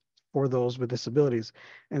access for those with disabilities.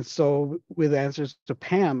 And so with answers to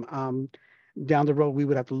Pam, down the road, we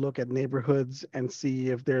would have to look at neighborhoods and see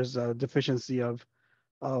if there's a deficiency of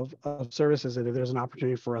services, and if there's an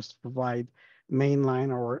opportunity for us to provide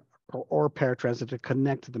mainline or paratransit to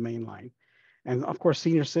connect to the mainline. And of course,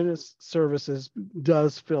 senior citizen services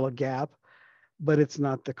does fill a gap, but it's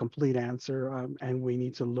not the complete answer. And we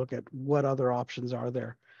need to look at what other options are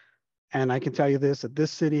there. And I can tell you this, that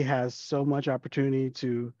this city has so much opportunity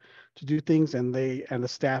to do things, and the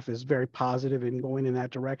staff is very positive in going in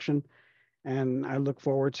that direction. And I look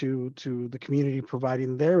forward to the community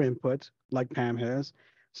providing their input, like Pam has,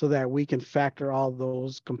 so that we can factor all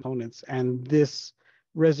those components. And this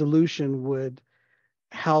resolution would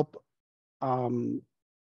help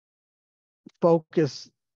focus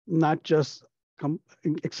not just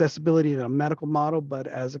accessibility in a medical model, but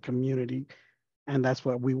as a community. And that's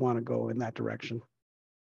what we want to go in that direction.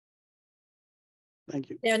 Thank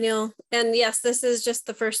you, Daniel. And yes, this is just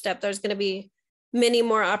the first step. There's going to be many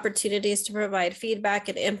more opportunities to provide feedback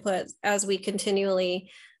and input as we continually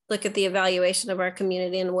look at the evaluation of our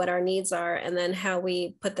community and what our needs are, and then how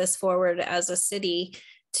we put this forward as a city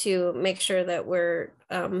to make sure that we're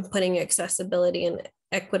putting accessibility and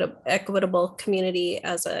equitable community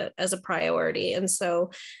as a priority. And so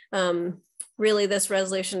really this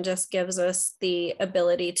resolution just gives us the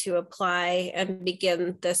ability to apply and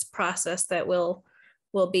begin this process that will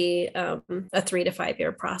be a 3 to 5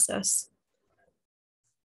 year process.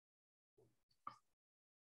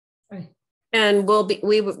 Right. And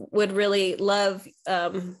we would really love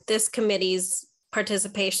this committee's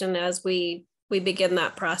participation as we begin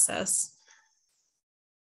that process.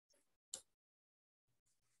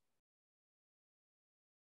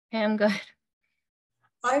 Pam, go ahead.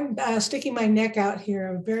 I'm sticking my neck out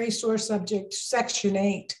here. A very sore subject. Section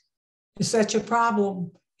 8 is such a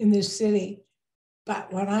problem in this city.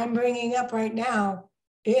 But what I'm bringing up right now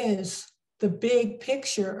is the big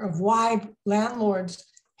picture of why landlords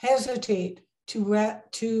hesitate to rent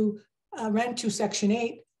to Section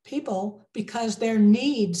 8 people, because their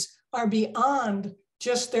needs are beyond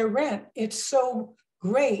just their rent. It's so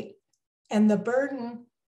great. And the burden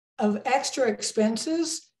of extra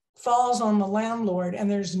expenses falls on the landlord, and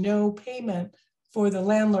there's no payment for the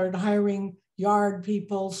landlord hiring yard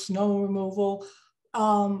people, snow removal,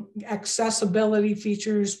 accessibility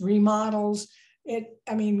features, remodels.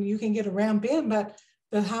 I mean, you can get a ramp in, but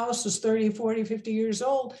the house is 30, 40, 50 years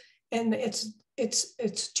old, and it's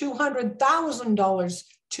 $200,000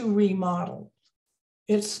 to remodel.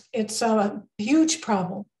 It's a huge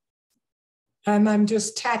problem. And I'm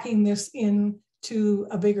just tacking this into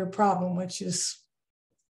a bigger problem, which is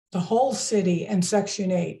the whole city and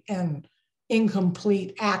Section 8 and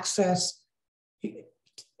incomplete access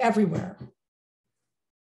everywhere.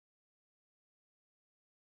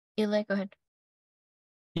 Eli, go ahead.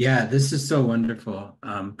 Yeah, this is so wonderful.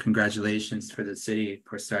 Congratulations for the city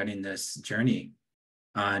for starting this journey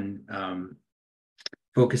on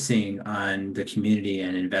focusing on the community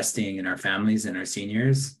and investing in our families and our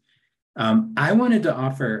seniors. I wanted to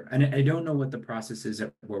offer, and I don't know what the process is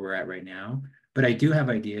where we're at right now, but I do have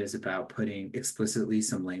ideas about putting explicitly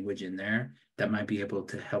some language in there that might be able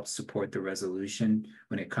to help support the resolution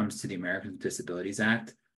when it comes to the Americans with Disabilities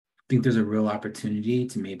Act. I think there's a real opportunity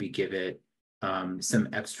to maybe give it some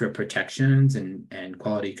extra protections and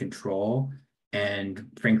quality control and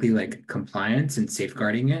frankly, like compliance and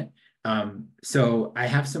safeguarding it So I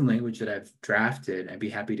have some language that I've drafted. I'd be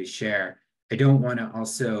happy to share. I don't want to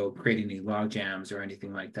also create any log jams or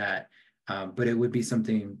anything like that, but it would be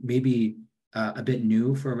something maybe a bit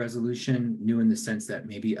new for a resolution, new in the sense that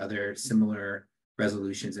maybe other similar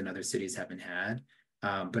resolutions in other cities haven't had.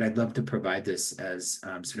 But I'd love to provide this as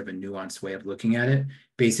sort of a nuanced way of looking at it.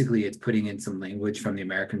 Basically, it's putting in some language from the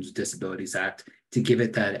Americans with Disabilities Act to give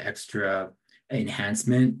it that extra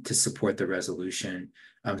enhancement to support the resolution.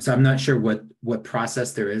 So I'm not sure what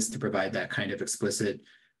process there is to provide that kind of explicit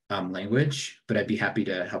language, but I'd be happy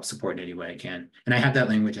to help support in any way I can. And I have that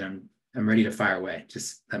language and I'm ready to fire away.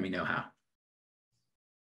 Just let me know how.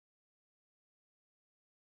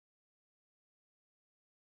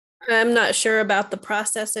 I'm not sure about the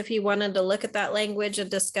process. If you wanted to look at that language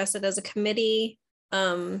and discuss it as a committee,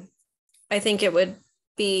 I think it would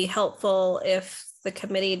be helpful if the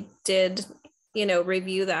committee did,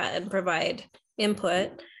 review that and provide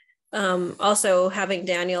input. Also, having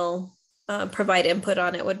Daniel provide input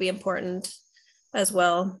on it would be important as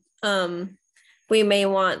well. We may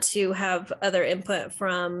want to have other input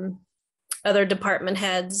from other department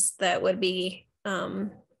heads that would be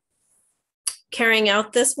carrying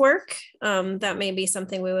out this work. That may be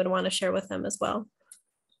something we would want to share with them as well.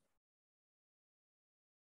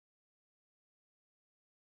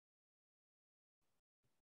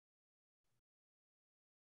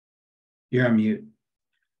 You're on mute.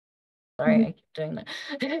 Sorry, I keep doing that.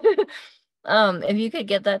 If you could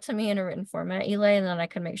get that to me in a written format, Eli, and then I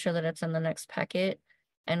can make sure that it's in the next packet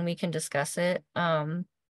and we can discuss it.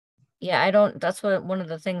 Yeah, that's one of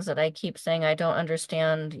the things that I keep saying, I don't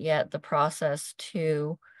understand yet the process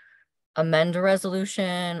to amend a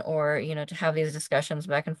resolution or, to have these discussions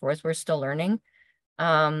back and forth. We're still learning.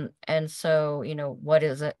 And so, what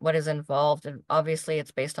is involved? And obviously it's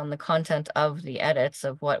based on the content of the edits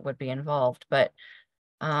of what would be involved, but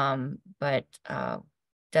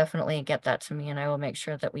definitely get that to me and I will make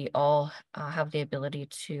sure that we all have the ability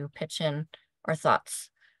to pitch in our thoughts.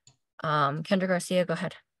 Kendra Garcia, go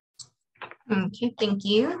ahead. Okay, thank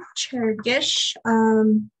you, Chair Gish.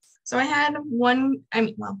 So I had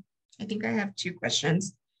I think I have two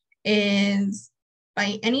questions. Is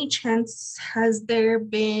by any chance, has there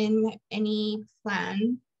been any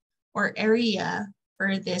plan or area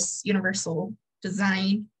for this universal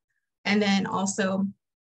design? And then also,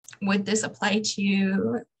 would this apply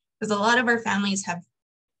to, because a lot of our families have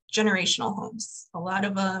generational homes, a lot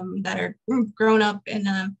of them that are grown up in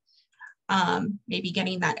maybe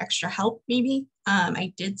getting that extra help maybe.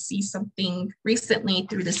 I did see something recently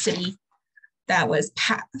through the city that was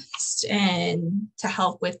passed and to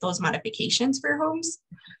help with those modifications for homes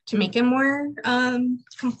to make it more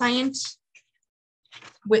compliant.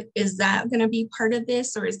 Is that going to be part of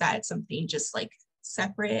this, or is that something just like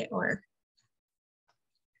separate? Or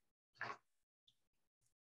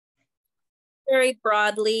very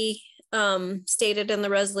broadly stated in the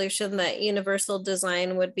resolution that universal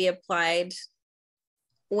design would be applied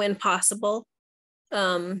when possible,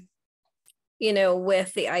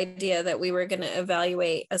 with the idea that we were going to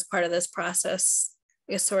evaluate as part of this process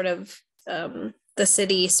is sort of the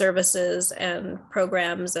city services and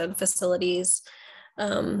programs and facilities,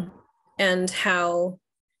 and how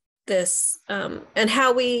this and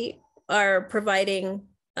how we are providing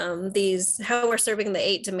how we're serving the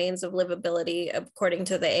 8 domains of livability according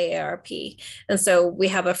to the AARP. And so we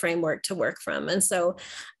have a framework to work from. And so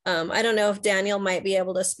I don't know if Daniel might be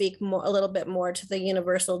able to speak a little bit more to the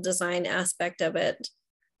universal design aspect of it.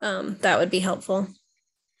 That would be helpful.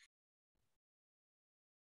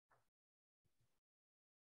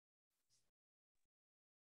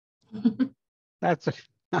 I'm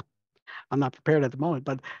not prepared at the moment,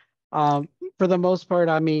 but for the most part,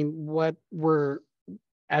 I mean,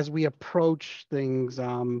 as we approach things,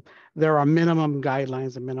 there are minimum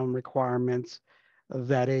guidelines and minimum requirements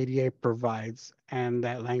that ADA provides, and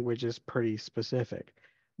that language is pretty specific.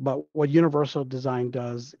 But what universal design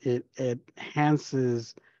does, it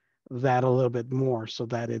enhances that a little bit more so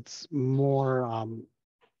that it's more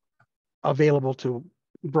available to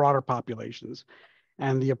broader populations.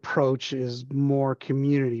 And the approach is more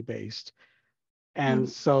community-based. And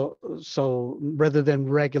so rather than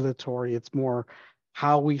regulatory, it's more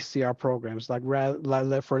how we see our programs. Like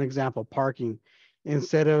for an example, parking.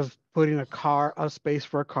 Instead of putting a space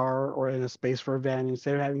for a car or in a space for a van,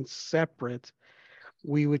 instead of having separate,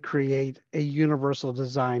 we would create a universal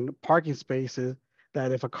design parking spaces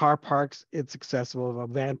that if a car parks, it's accessible. If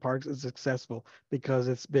a van parks, it's accessible because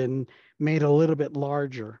it's been made a little bit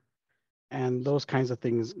larger. And those kinds of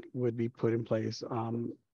things would be put in place.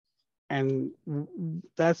 And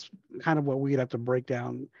that's kind of what we'd have to break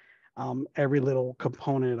down every little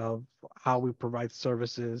component of how we provide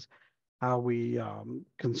services, how we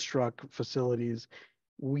construct facilities.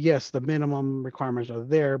 Yes, the minimum requirements are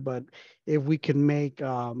there, but if we can make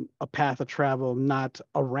a path of travel not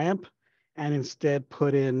a ramp, and instead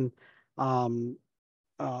put in a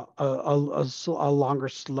longer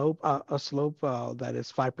slope, a slope that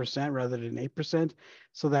is 5% rather than 8%,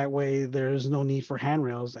 so that way there's no need for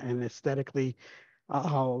handrails, and aesthetically,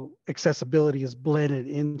 accessibility is blended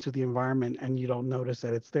into the environment, and you don't notice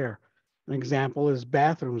that it's there. An example is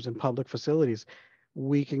bathrooms in public facilities.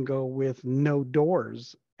 We can go with no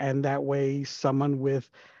doors, and that way someone with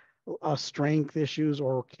strength issues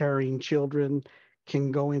or carrying children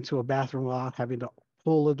can go into a bathroom without having to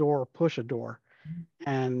pull a door or push a door,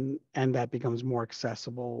 and that becomes more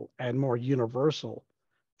accessible and more universal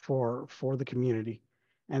for the community.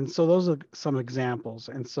 And so those are some examples.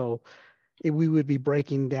 And so we would be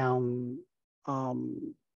breaking down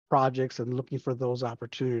projects and looking for those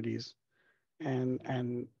opportunities,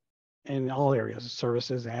 and in all areas,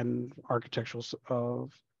 services and architectural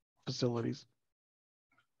facilities.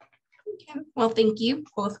 Okay. Well, thank you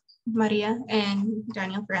both, Maria and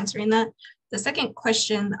Daniel, for answering that. The second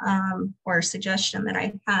question or suggestion that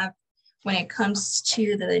I have when it comes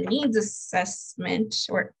to the needs assessment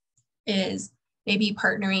is maybe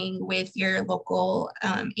partnering with your local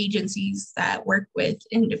agencies that work with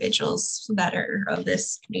individuals that are of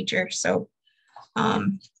this nature. So,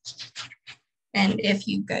 and if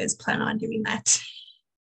you guys plan on doing that.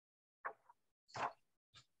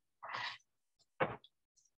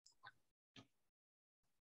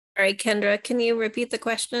 All right, Kendra, can you repeat the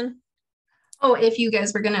question? Oh, if you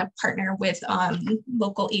guys were going to partner with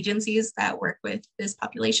local agencies that work with this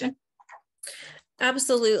population?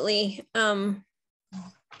 Absolutely.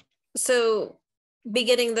 So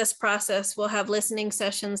beginning this process, we'll have listening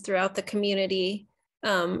sessions throughout the community.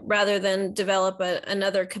 Rather than develop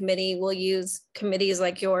another committee, we'll use committees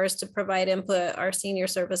like yours to provide input, our senior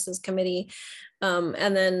services committee,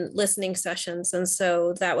 and then listening sessions. And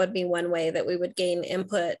so that would be one way that we would gain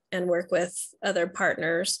input and work with other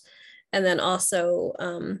partners. And then also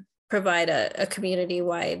provide a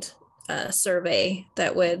community-wide survey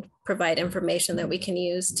that would provide information that we can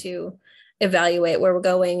use to evaluate where we're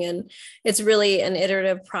going. And it's really an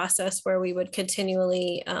iterative process where we would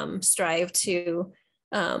continually strive to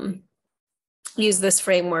use this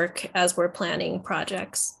framework as we're planning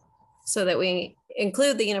projects, so that we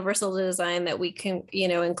include the universal design, that we can,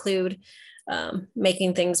 include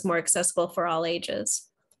making things more accessible for all ages.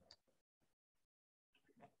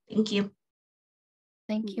 Thank you.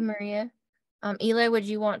 Thank you, Maria. Eli, would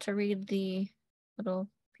you want to read the little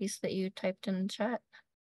piece that you typed in the chat?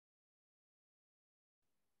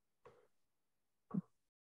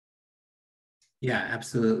 Yeah,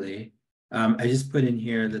 absolutely. I just put in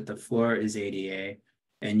here that the floor is ADA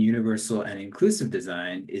and universal and inclusive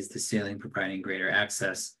design is the ceiling providing greater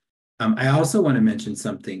access. I also want to mention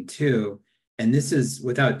something too, and this is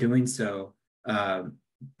without doing so,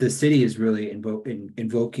 the city is really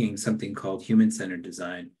invoking something called human-centered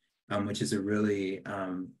design, which is a really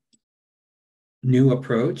new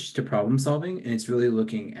approach to problem solving. And it's really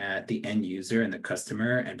looking at the end user and the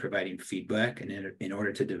customer and providing feedback in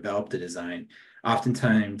order to develop the design.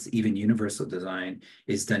 Oftentimes, even universal design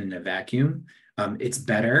is done in a vacuum. It's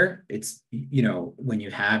better, when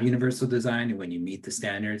you have universal design and when you meet the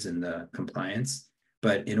standards and the compliance.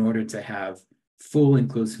 But in order to have full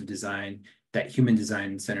inclusive design, that human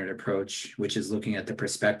design centered approach, which is looking at the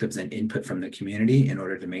perspectives and input from the community in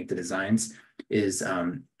order to make the designs, is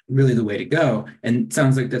really the way to go. And it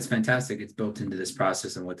sounds like that's fantastic. It's built into this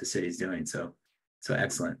process and what the city's doing. So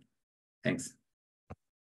excellent. Thanks.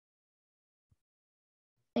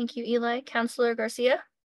 Thank you, Eli. Councilor Garcia.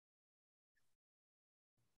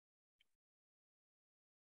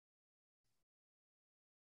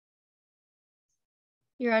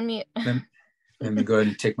 You're on mute. Let me go ahead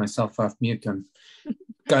and take myself off mute.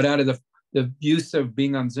 Got out of the use of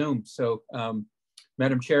being on Zoom. So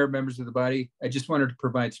Madam Chair, members of the body, I just wanted to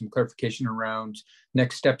provide some clarification around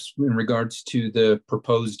next steps in regards to the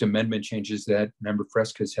proposed amendment changes that Member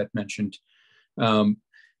Fresquez had mentioned.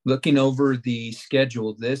 Looking over the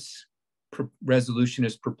schedule, this resolution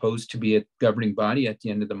is proposed to be a governing body at the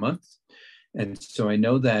end of the month. And so I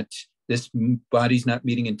know that this body's not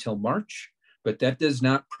meeting until March, but that does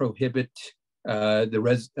not prohibit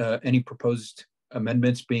any proposed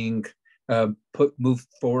amendments being moved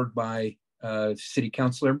forward by city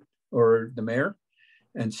councilor or the mayor.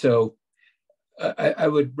 And so I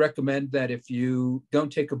would recommend that if you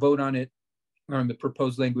don't take a vote on it, on the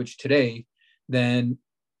proposed language today, then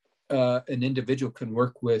an individual can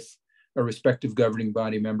work with a respective governing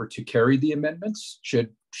body member to carry the amendments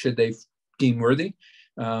should they deem worthy.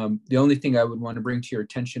 The only thing I would want to bring to your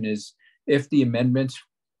attention is if the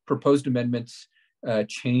proposed amendments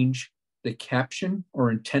change the caption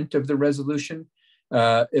or intent of the resolution,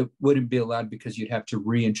 it wouldn't be allowed because you'd have to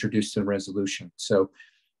reintroduce the resolution. So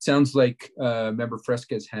sounds like Member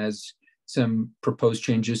Fresquez has some proposed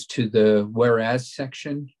changes to the whereas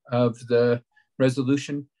section of the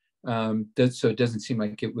resolution. So it doesn't seem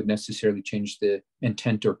like it would necessarily change the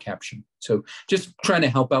intent or caption. So just trying to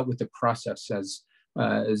help out with the process.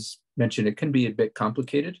 As mentioned, it can be a bit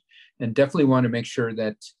complicated, and definitely want to make sure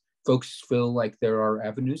that folks feel like there are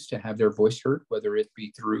avenues to have their voice heard, whether it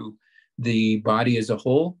be through the body as a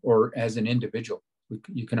whole or as an individual.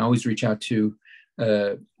 You can always reach out to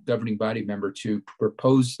a governing body member to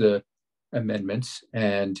propose the amendments,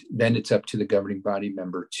 and then it's up to the governing body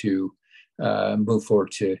member to move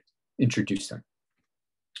forward to introduce them.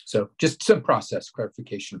 So just some process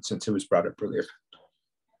clarification since it was brought up earlier.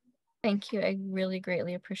 Thank you. I really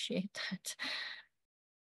greatly appreciate that.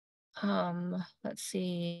 Let's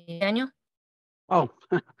see, Daniel. Oh,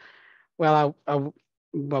 well,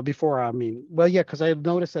 well, before, yeah, because I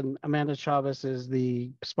noticed that Amanda Chavez is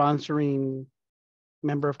the sponsoring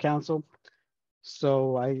member of council.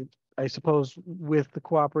 So I suppose with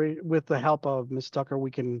the help of Ms. Tucker, we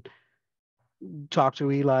can talk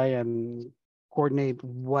to Eli and coordinate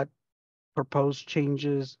what proposed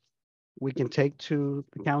changes we can take to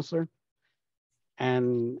the counselor.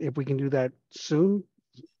 And if we can do that soon,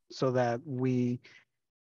 so that we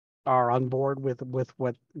are on board with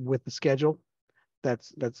the schedule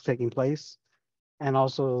that's taking place, and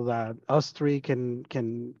also that us three can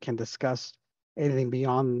discuss anything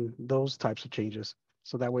beyond those types of changes.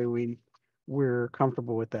 So that way we're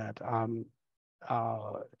comfortable with that.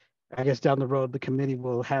 I guess down the road, the committee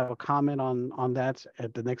will have a comment on that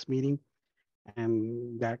at the next meeting,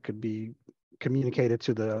 and that could be communicated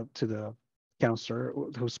to the counselor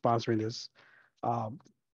who's sponsoring this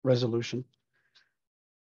resolution.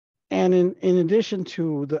 And in addition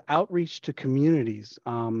to the outreach to communities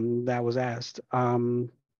that was asked, in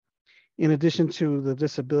addition to the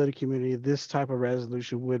disability community, this type of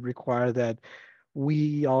resolution would require that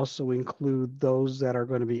we also include those that are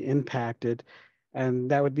going to be impacted.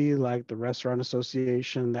 And that would be like the restaurant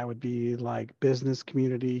association, that would be like business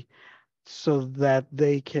community, so that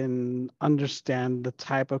they can understand the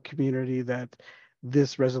type of community that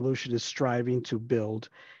this resolution is striving to build,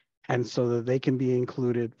 and so that they can be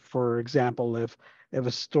included. For example, if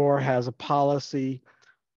a store has a policy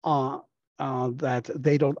that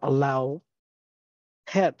they don't allow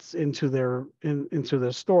pets into their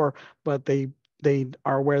store, but they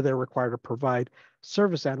are aware they're required to provide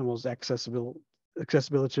service animals accessibility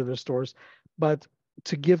to their stores, but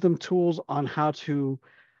to give them tools on how to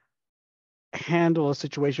handle a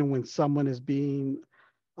situation when someone is being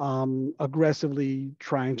aggressively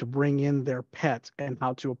trying to bring in their pet, and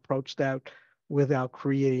how to approach that without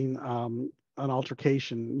creating an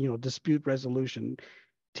altercation, dispute resolution,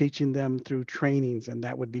 teaching them through trainings. And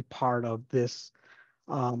that would be part of this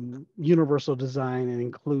universal design and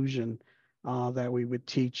inclusion, that we would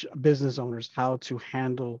teach business owners how to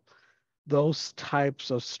handle those types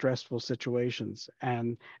of stressful situations.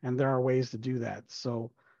 And there are ways to do that.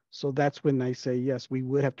 So that's when I say, yes, we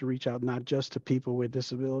would have to reach out not just to people with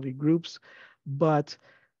disability groups, but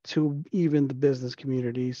to even the business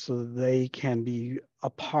community, so that they can be a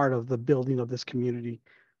part of the building of this community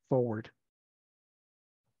forward.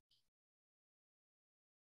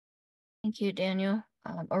 Thank you, Daniel.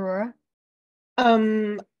 Aurora? I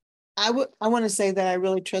want to say that I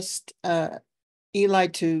really trust Eli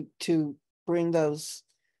to bring those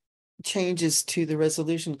changes to the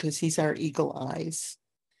resolution, because he's our legal eyes,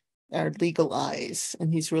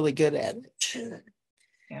 and he's really good at it.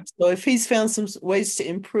 Yeah. So if he's found some ways to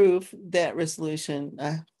improve that resolution,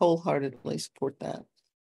 I wholeheartedly support that.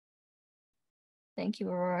 Thank you,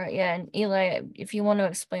 Aurora. Yeah, and Eli, if you want to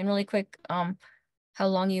explain really quick how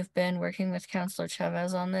long you've been working with Councilor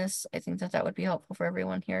Chavez on this, I think that would be helpful for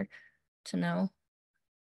everyone here to know.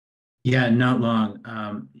 Yeah, not long.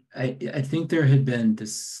 I think there had been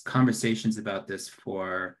conversations about this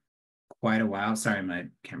for quite a while. Sorry, my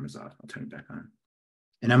camera's off. I'll turn it back on.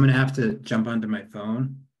 And I'm going to have to jump onto my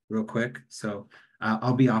phone real quick. So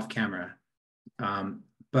I'll be off camera.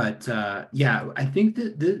 But yeah, I think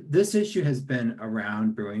that this issue has been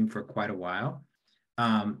around brewing for quite a while.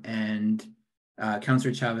 And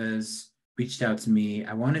Councilor Chavez reached out to me,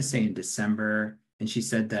 I want to say in December, and she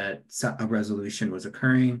said that a resolution was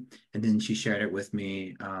occurring, and then she shared it with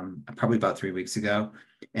me probably about 3 weeks ago,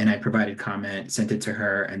 and I provided comment, sent it to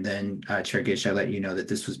her, and then Chair Gish, I let you know that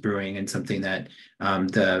this was brewing and something that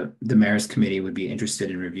the mayor's committee would be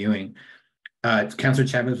interested in reviewing. Councilor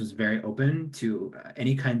Chavez was very open to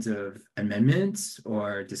any kinds of amendments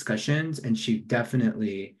or discussions, and she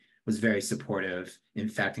definitely was very supportive, in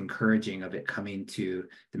fact, encouraging of it coming to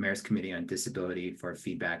the Mayor's Committee on Disability for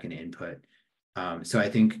feedback and input. So I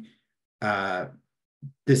think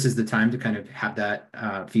this is the time to kind of have that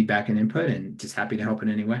feedback and input, and just happy to help in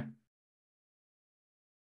any way.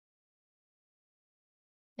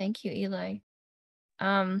 Thank you, Eli.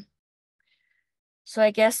 So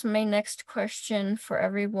I guess my next question for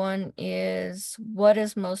everyone is, what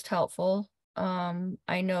is most helpful?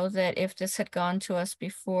 I know that if this had gone to us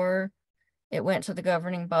before it went to the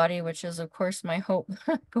governing body, which is of course my hope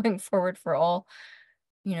going forward for all,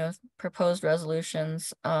 proposed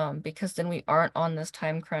resolutions, because then we aren't on this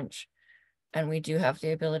time crunch, and we do have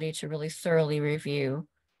the ability to really thoroughly review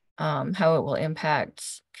how it will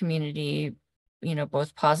impact community,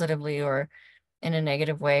 both positively or in a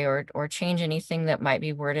negative way, or change anything that might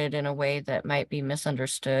be worded in a way that might be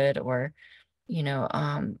misunderstood, or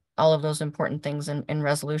all of those important things in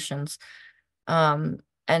resolutions. And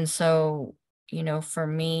so, for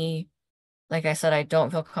me, like I said, I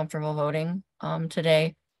don't feel comfortable voting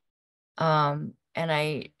today. And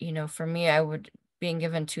for me, I would, being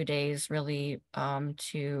given 2 days really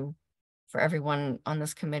for everyone on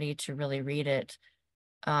this committee to really read it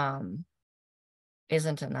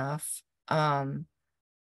isn't enough. And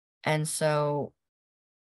so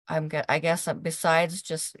I guess besides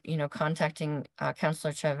just, contacting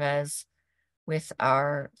Councilor Chavez with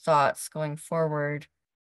our thoughts going forward,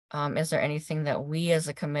 is there anything that we as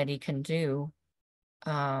a committee can do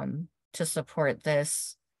to support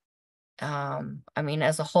this? I mean,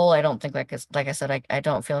 as a whole, I don't think, like I said, I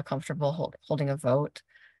don't feel comfortable holding a vote.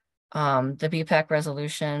 The BPAC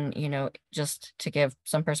resolution, just to give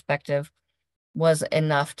some perspective, was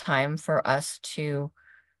enough time for us to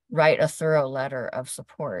write a thorough letter of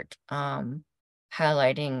support,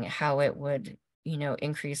 highlighting how it would,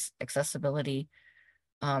 increase accessibility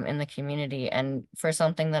in the community. And for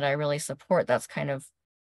something that I really support, that's kind of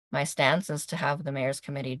my stance, is to have the Mayor's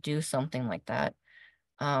Committee do something like that.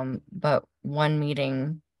 But one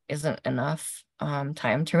meeting isn't enough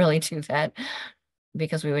time to really do that,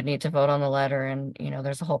 because we would need to vote on the letter, and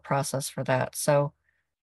there's a whole process for that. So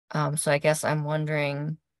I guess I'm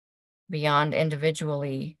wondering, beyond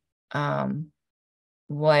individually,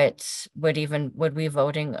 what would we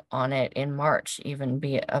voting on it in March even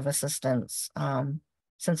be of assistance,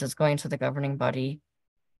 since it's going to the governing body?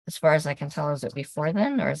 As far as I can tell, is it before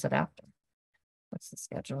then or is it after? What's the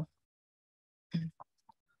schedule?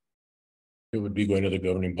 It would be going to the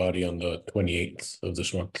governing body on the 28th of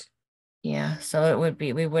this month. Yeah, so it would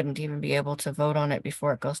be, we wouldn't even be able to vote on it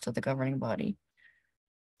before it goes to the governing body.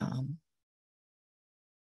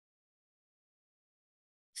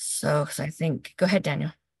 So, because I think, go ahead,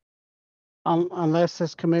 Daniel. Unless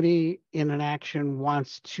this committee in an action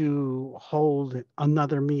wants to hold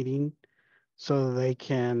another meeting so they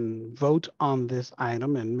can vote on this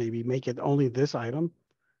item and maybe make it only this item.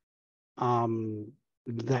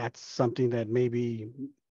 That's something that maybe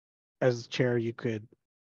as chair you could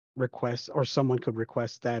request, or someone could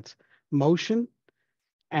request that motion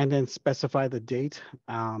and then specify the date.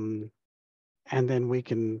 And then we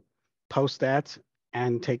can post that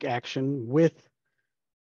and take action with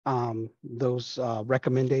those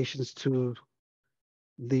recommendations to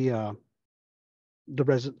the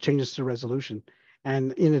changes to resolution.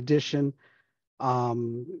 And in addition,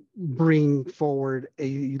 bring forward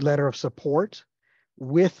a letter of support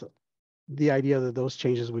with the idea that those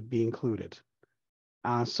changes would be included.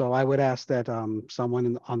 So I would ask that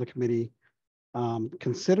someone on the committee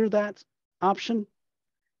consider that option.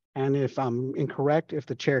 And if I'm incorrect, if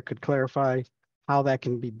the chair could clarify how that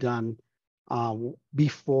can be done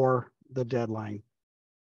before the deadline,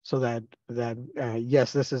 so that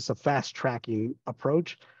yes, this is a fast tracking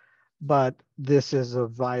approach, but this is a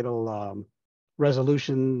vital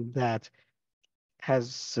resolution that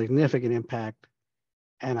has significant impact.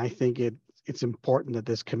 And I think it's important that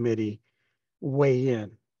this committee weigh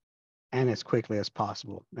in, and as quickly as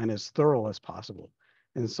possible and as thorough as possible.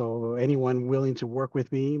 And so anyone willing to work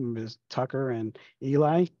with me, Ms. Tucker and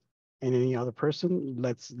Eli, and any other person,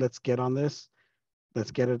 let's get on this.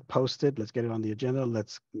 Let's get it posted. Let's get it on the agenda.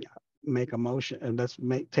 Let's make a motion and let's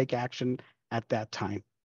take action at that time.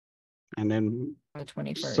 And then the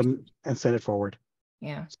 21st and send it forward.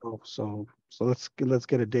 Yeah. So let's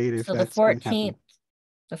get a date. If so that's the 14th,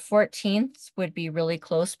 The 14th would be really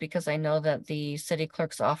close because I know that the city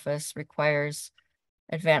clerk's office requires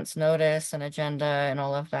advance notice and agenda and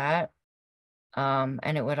all of that.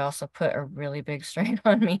 And it would also put a really big strain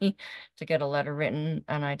on me to get a letter written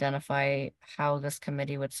and identify how this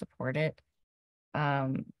committee would support it.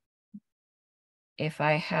 If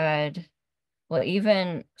I had, well,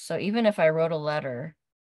 even if I wrote a letter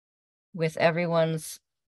with everyone's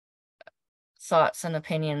thoughts and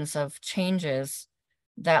opinions of changes,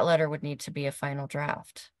 that letter would need to be a final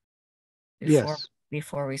draft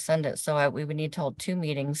before we send it. So we would need to hold 2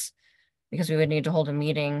 meetings, because we would need to hold a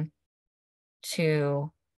meeting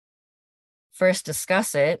to first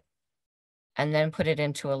discuss it and then put it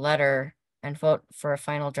into a letter and vote for a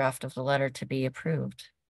final draft of the letter to be approved.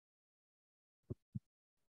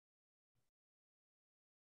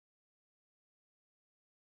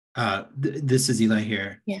 This is Eli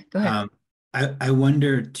here. Yeah, go ahead. I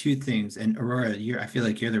wonder 2 things, and Aurora, I feel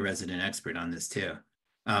like you're the resident expert on this too.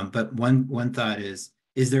 But one thought is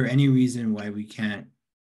there any reason why we can't,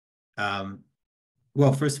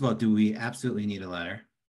 well, first of all, do we absolutely need a letter?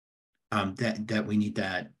 That we need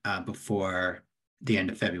that before the end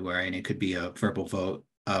of February, and it could be a verbal vote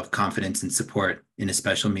of confidence and support in a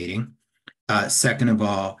special meeting. Second of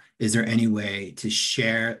all, is there any way to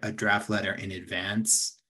share a draft letter in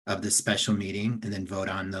advance of the special meeting and then vote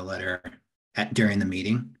on the letter during the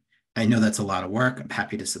meeting? I know that's a lot of work. I'm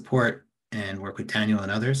happy to support and work with Daniel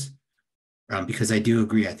and others, because I do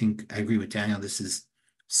agree. I think I agree with Daniel. This is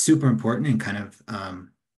super important and kind of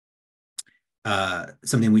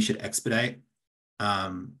something we should expedite.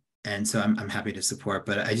 And so I'm happy to support,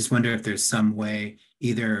 but I just wonder if there's some way,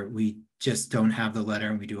 either we just don't have the letter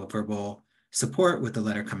and we do a verbal support with the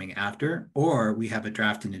letter coming after, or we have a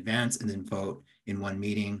draft in advance and then vote in one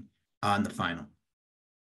meeting on the final.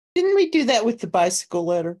 Didn't we do that with the bicycle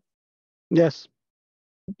letter? Yes.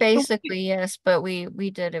 Basically, yes, but we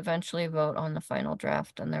did eventually vote on the final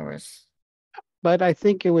draft, and there was. But I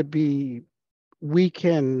think it would be, we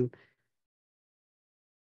can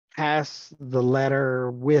pass the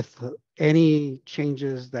letter with any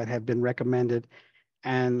changes that have been recommended,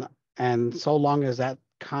 and so long as that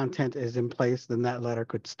content is in place, then that letter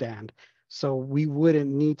could stand. So we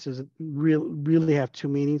wouldn't need to really have 2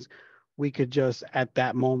 meetings. We could just, at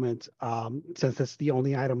that moment, since it's the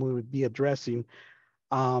only item we would be addressing,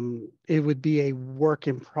 it would be a work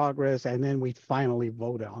in progress, and then we finally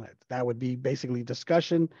vote on it. That would be basically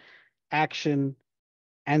discussion, action,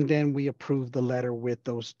 and then we approve the letter with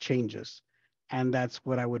those changes. And that's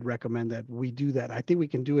what I would recommend, that we do that. I think we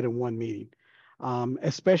can do it in one meeting,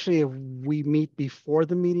 especially if we meet before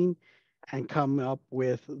the meeting and come up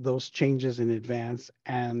with those changes in advance,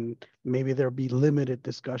 and maybe there'll be limited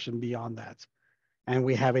discussion beyond that. And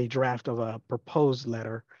we have a draft of a proposed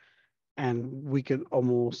letter, and we can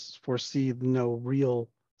almost foresee no real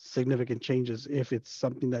significant changes if it's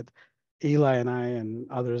something that Eli and I and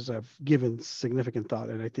others have given significant thought.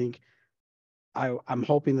 And I think I'm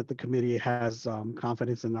hoping that the committee has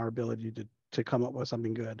confidence in our ability to come up with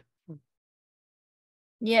something good.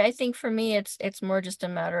 Yeah, I think for me, it's more just a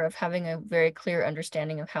matter of having a very clear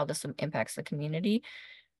understanding of how this impacts the community.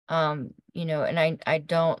 You know, and I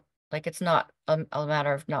don't, like, it's not a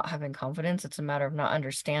matter of not having confidence. It's a matter of not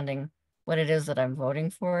understanding what it is that I'm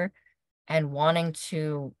voting for, and wanting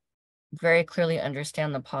to very clearly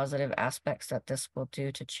understand the positive aspects that this will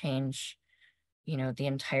do to change, you know, the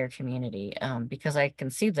entire community. Because I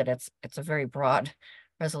can see that it's a very broad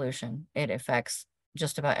resolution. It affects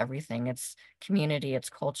just about everything. It's community, it's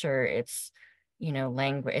culture, it's, you know,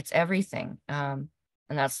 language, it's everything. And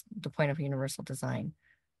that's the point of universal design.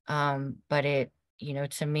 But it, you know,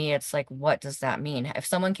 to me, it's like, what does that mean? If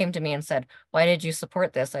someone came to me and said, why did you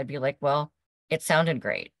support this? I'd be like, well, it sounded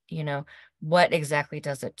great. You know, what exactly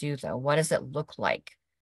does it do though? What does it look like?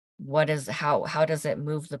 How does it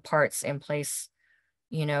move the parts in place?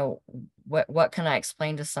 You know, what can I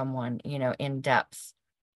explain to someone, you know, in depth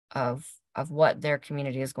of what their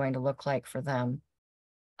community is going to look like for them?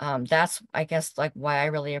 That's, I guess, like why I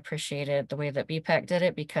really appreciated the way that BPAC did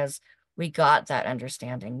it, because we got that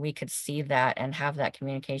understanding. We could see that and have that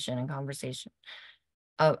communication and conversation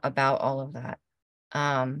about all of that.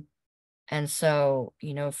 And so,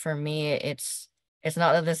 you know, for me, it's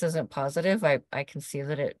not that this isn't positive. I can see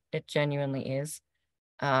that it genuinely is.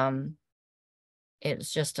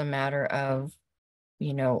 It's just a matter of,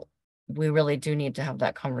 you know, we really do need to have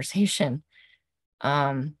that conversation,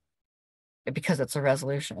 because it's a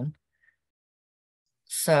resolution.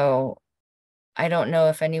 So I don't know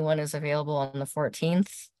if anyone is available on the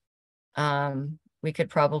 14th. We could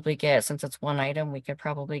probably get, since it's one item, we could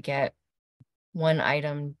probably get one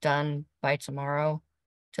item done by tomorrow.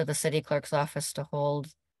 to the city clerk's office to hold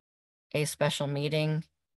a special meeting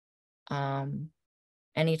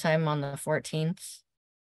anytime on the 14th.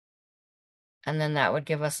 And then that would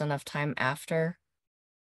give us enough time after.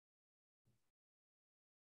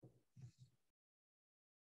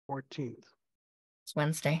 14th. It's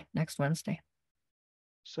Wednesday, next Wednesday.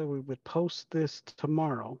 So we would post this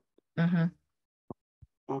tomorrow. Mm-hmm.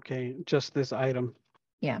 Okay, just this item.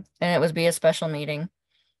 Yeah, and it would be a special meeting.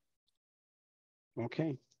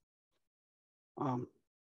 Okay.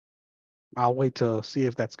 I'll wait to see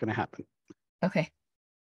if that's going to happen. Okay.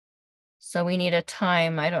 So we need a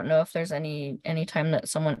time. I don't know if there's any time that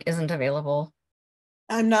someone isn't available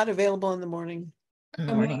I'm not available in the morning. in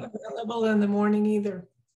the I'm morning. not available in the morning either.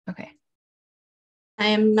 Okay. I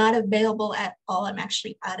am not available at all. I'm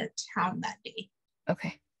actually out of town that day.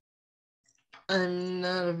 Okay. I'm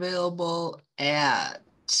not available at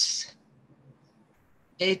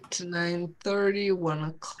 8 to 9:30, 1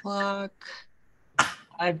 o'clock,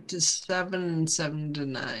 5 to 7, and 7 to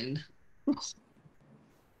 9.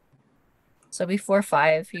 So before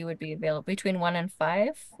 5, you would be available between 1 and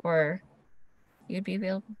 5, or you'd be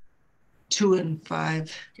available 2 and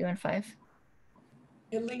 5. 2 and 5.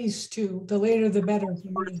 At least 2. The later the better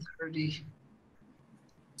for me. 4:30.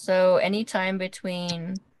 So anytime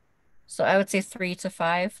between, so I would say 3 to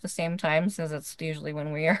 5, the same time, since it's usually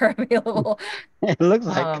when we are available. It looks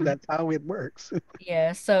like that's how it works.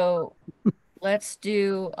 Yeah, so let's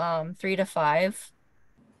do 3 to 5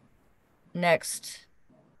 next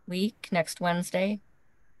week, next Wednesday.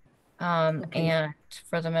 Okay. And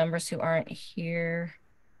for the members who aren't here,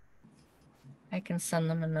 I can send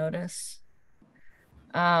them a notice.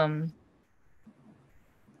 And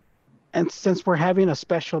since we're having a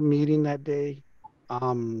special meeting that day,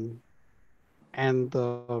 and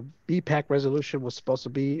the BPAC resolution was supposed to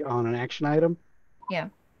be on an action item, Yeah,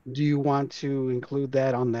 do you want to include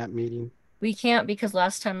that on that meeting? we can't because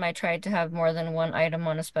last time I tried to have more than one item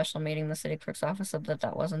on a special meeting, the city clerk's office said that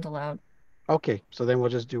that wasn't allowed. Okay, so then we'll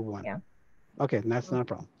just do one. Yeah. Okay, and that's not a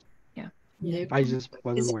problem. Yeah. I just Is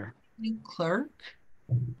wasn't it aware. new clerk?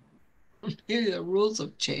 Maybe the rules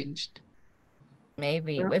have changed.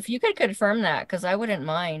 Maybe if you could confirm that, because I wouldn't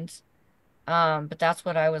mind. But that's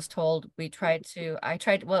what I was told. I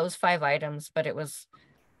tried, well, it was 5 items, but it was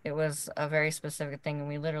a very specific thing and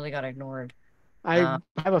we literally got ignored. I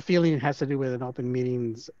have a feeling it has to do with an Open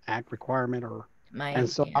Meetings Act requirement, and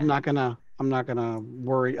so yeah. I'm not gonna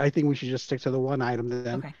worry. I think we should just stick to the one item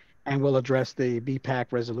then, Okay. and we'll address the BPAC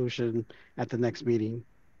resolution at the next meeting.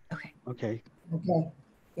 Okay. Okay. Okay,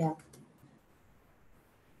 yeah.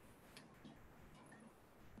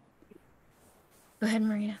 Go ahead,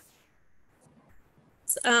 Maria.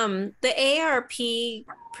 The ARP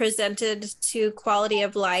presented to Quality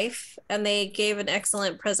of Life, and they gave an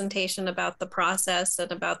excellent presentation about the process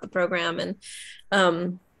and about the program and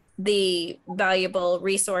the valuable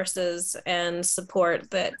resources and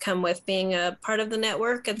support that come with being a part of the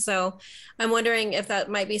network. And so I'm wondering if that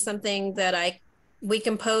might be something that we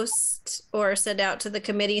can post or send out to the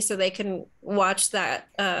committee so they can watch that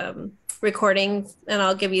recording, and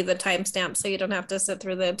I'll give you the timestamp so you don't have to sit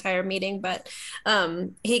through the entire meeting. But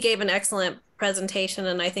he gave an excellent presentation,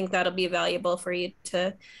 and I think that'll be valuable for you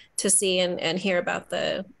to see and hear about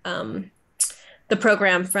the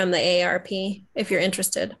program from the ARP if you're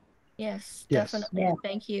interested. Yes, Yes. definitely. Yeah.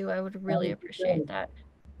 Thank you. I would really appreciate that.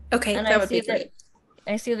 Okay, And that I would be see that great.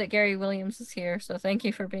 I see that Gary Williams is here, so thank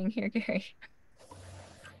you for being here, Gary.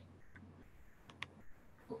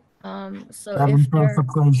 So Madam if Chair, it's there, a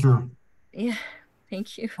pleasure. yeah,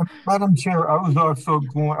 thank you. Madam Chair, I was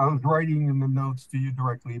writing in the notes to you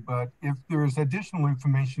directly, but if there's additional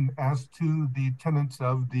information as to the tenets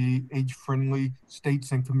of the Age-Friendly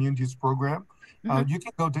States and Communities Program, you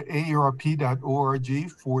can go to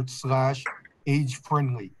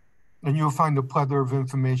aarp.org/age-friendly, and you'll find a plethora of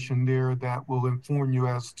information there that will inform you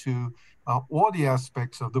as to all the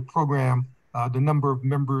aspects of the program, the number of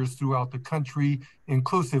members throughout the country,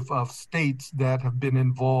 inclusive of states that have been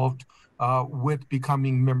involved with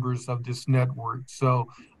becoming members of this network. So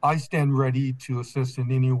I stand ready to assist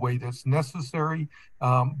in any way that's necessary,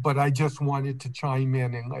 but I just wanted to chime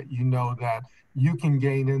in and let you know that you can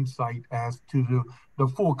gain insight as to the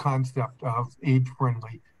full concept of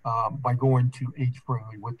age-friendly by going to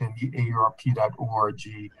age-friendly within the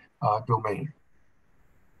aarp.org domain.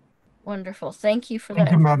 Wonderful. Thank you for Thank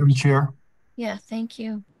that. you, Madam Chair. Yeah, thank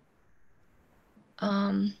you.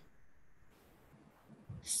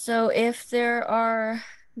 So if there are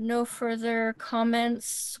no further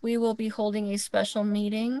comments, we will be holding a special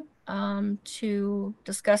meeting to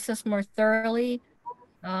discuss this more thoroughly.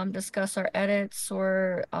 discuss our edits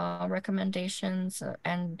or recommendations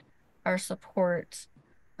and our support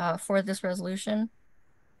for this resolution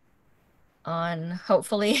on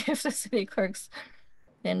hopefully if the city clerks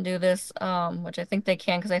can do this, which I think they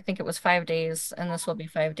can because I think it was 5 days and this will be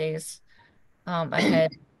 5 days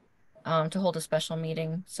ahead to hold a special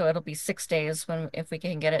meeting. So it'll be 6 days if we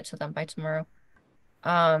can get it to them by tomorrow.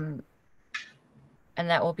 And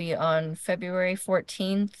that will be on February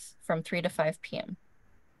 14th from 3 to 5 p.m.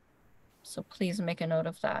 So please make a note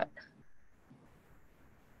of that.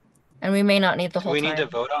 And we may not need the whole time. Do we need to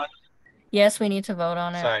vote on it? Yes, we need to vote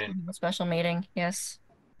on it. Sorry. A special meeting, yes.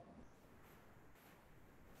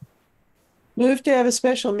 Move to have a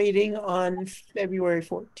special meeting on February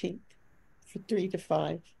 14th for 3 to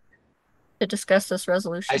 5. To discuss this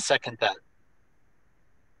resolution. I second that.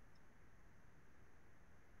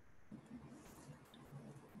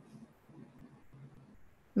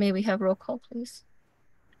 May we have roll call, please?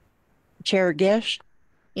 Chair Gish,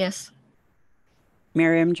 Yes.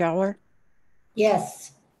 Miriam Jower,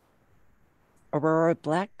 Yes. Aurora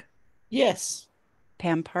Black, Yes.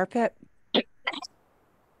 Pam Parpet,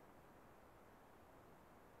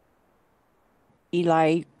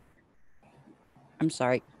 Eli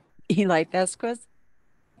Vasquez.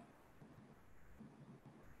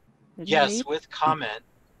 Did he Yes, leave? with comment.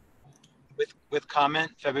 With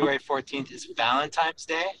comment, February 14th is Valentine's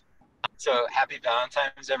Day. So happy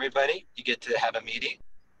Valentine's, everybody. You get to have a meeting.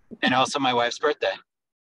 And also my wife's birthday.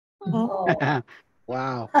 Oh.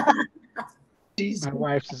 Wow. My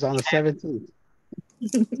wife's is on the 17th.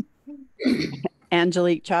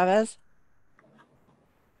 Angelique Chavez,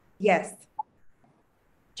 Yes.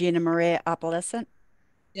 Gina Maria Opalescent,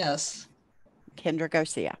 Yes. Kendra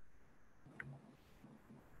Garcia.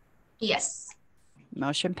 Yes.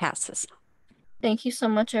 Motion passes. Thank you so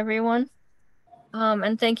much, everyone.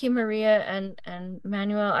 And thank you, Maria and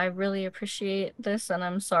Manuel. I really appreciate this, and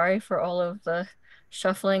I'm sorry for all of the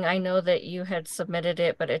shuffling. I know that you had submitted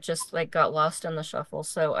it, but it just like got lost in the shuffle.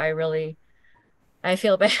 So I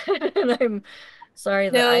feel bad, and I'm sorry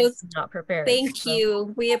that No, I'm not prepared. Thank So,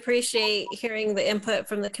 you. We appreciate hearing the input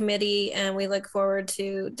from the committee and we look forward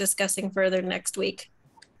to discussing further next week.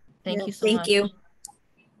 thank you so Thank much. you.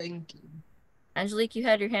 Thank you. Angelique, you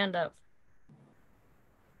had your hand up.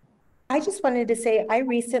 I just wanted to say I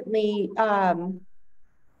recently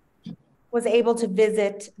was able to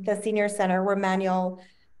visit the senior center where Manuel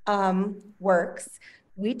works.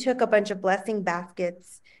 We took a bunch of blessing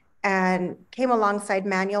baskets and came alongside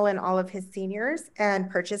Manuel and all of his seniors and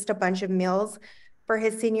purchased a bunch of meals for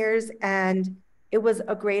his seniors. And it was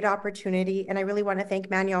a great opportunity. And I really want to thank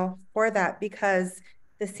Manuel for that because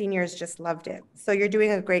the seniors just loved it. So you're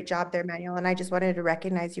doing a great job there, Manuel. And I just wanted to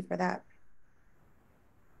recognize you for that.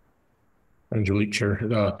 Angelique, Chair,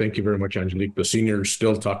 thank you very much, Angelique. The seniors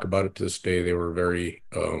still talk about it to this day. They were very,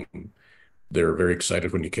 they're very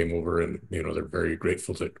excited when you came over, and they're very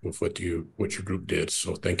grateful with what your group did.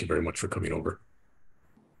 So thank you very much for coming over.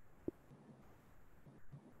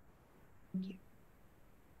 Thank you.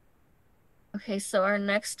 Okay, so our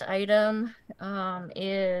next item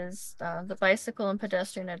is the Bicycle and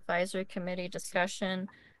Pedestrian Advisory Committee discussion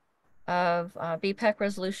of BPAC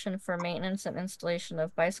resolution for maintenance and installation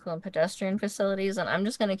of bicycle and pedestrian facilities. And I'm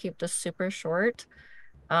just going to keep this super short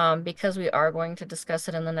because we are going to discuss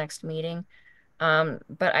it in the next meeting.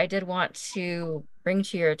 But I did want to bring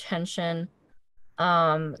to your attention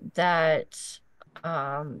that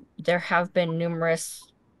there have been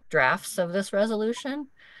numerous drafts of this resolution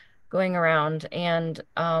going around, and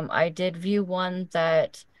I did view one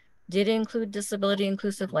that did include disability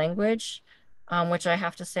inclusive language, which I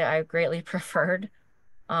have to say I greatly preferred.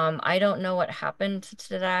 I don't know what happened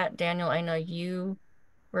to that. Daniel, I know you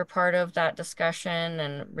were part of that discussion,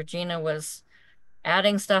 and Regina was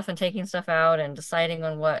adding stuff and taking stuff out and deciding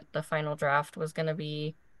on what the final draft was going to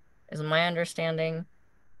be, is my understanding.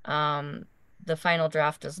 The final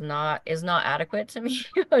draft is not adequate to me.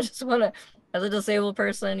 I just want to, as a disabled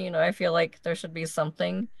person, I feel like there should be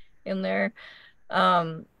something in there.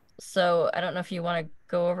 So I don't know if you want to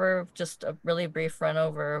go over just a really brief run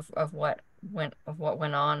over of what went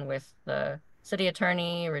on with the city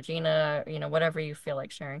attorney, Regina, whatever you feel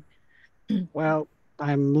like sharing. Well,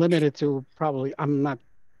 I'm limited to I'm not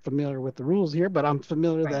familiar with the rules here, but I'm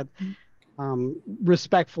familiar Right. that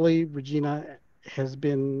respectfully, Regina has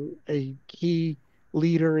been a key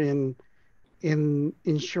leader in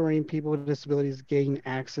ensuring people with disabilities gain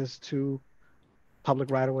access to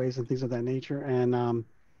public right-of-ways and things of that nature.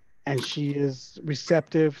 And she is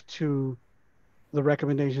receptive to the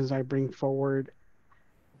recommendations I bring forward.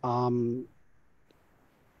 As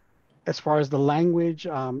far as the language,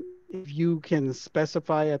 if you can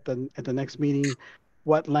specify at the next meeting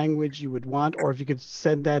what language you would want, or if you could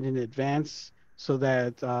send that in advance so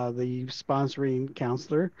that the sponsoring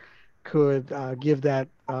counselor could give that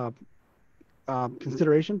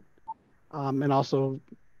consideration, and also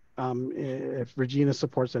if Regina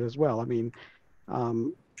supports it as well. I mean,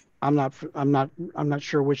 I'm not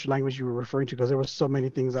sure which language you were referring to, because there was so many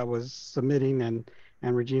things I was submitting, and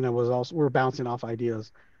Regina was also, we're bouncing off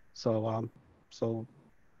ideas. So so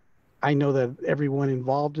I know that everyone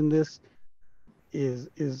involved in this is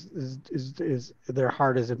their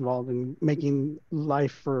heart is involved in making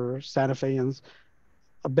life for Santa Feans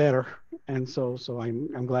better, and so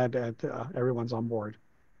I'm glad that everyone's on board.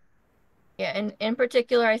 Yeah, and in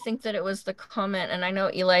particular, I think that it was the comment, and I know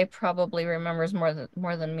Eli probably remembers more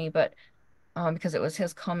than me, but because it was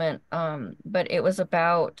his comment, but it was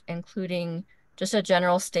about including just a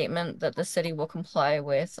general statement that the city will comply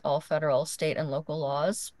with all federal, state, and local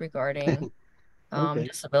laws regarding Okay.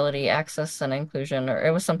 disability access and inclusion, or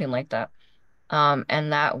it was something like that.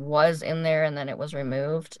 And that was in there, and then it was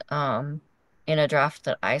removed in a draft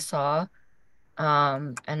that I saw.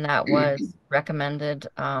 And that was recommended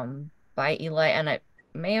by Eli, and it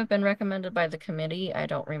may have been recommended by the committee. I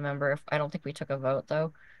don't remember. I don't think we took a vote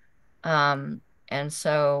though. And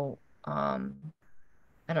so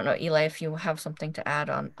I don't know, Eli, if you have something to add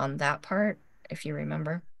on that part, if you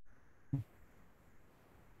remember.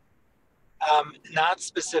 Not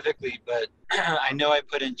specifically, but I know I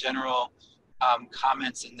put in general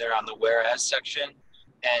comments in there on the whereas section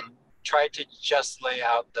and tried to just lay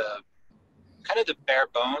out the kind of the bare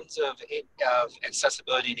bones of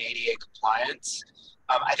accessibility and ADA compliance.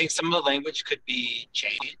 I think some of the language could be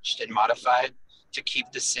changed and modified to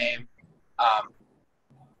keep the same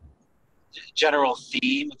general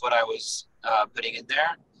theme of what I was putting in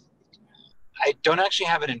there. I don't actually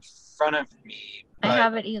have it in front of me. But, I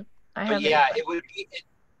have it. It would be.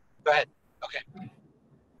 Go ahead. Okay.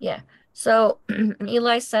 Yeah. So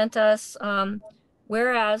Eli sent us,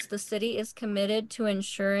 whereas the city is committed to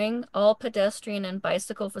ensuring all pedestrian and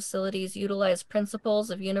bicycle facilities utilize principles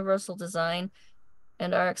of universal design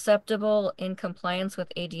and are acceptable in compliance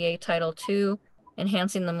with ADA Title II,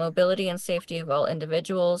 enhancing the mobility and safety of all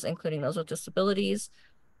individuals, including those with disabilities.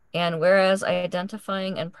 And whereas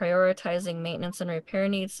identifying and prioritizing maintenance and repair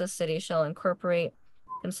needs, the city shall incorporate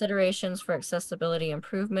considerations for accessibility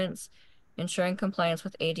improvements, ensuring compliance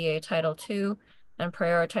with ADA Title II, and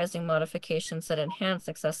prioritizing modifications that enhance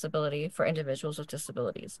accessibility for individuals with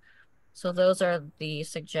disabilities. So those are the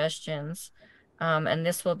suggestions. And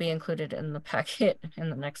this will be included in the packet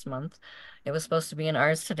in the next month. It was supposed to be in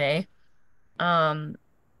ours today. And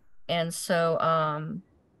so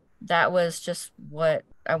that was just what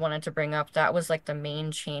I wanted to bring up. That was like the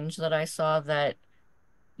main change that I saw that,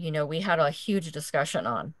 you know, we had a huge discussion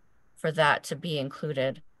on for that to be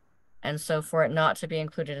included. And so for it not to be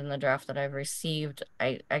included in the draft that I've received,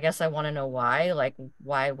 I guess I want to know why, like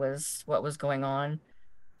what was going on?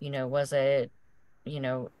 You know, was it, you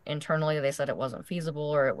know, internally they said it wasn't feasible,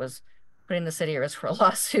 or it was putting the city at risk for a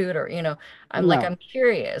lawsuit, or, you know, I'm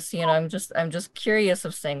curious, you know, I'm just curious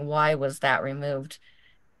of saying, why was that removed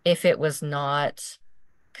if it was not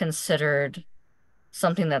considered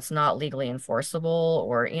something that's not legally enforceable,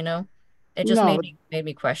 or, you know, it just No, made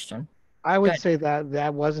me question. I would Good. say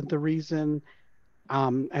that wasn't the reason.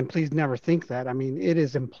 And please never think that. I mean, it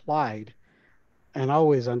is implied and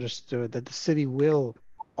always understood that the city will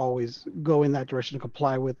always go in that direction to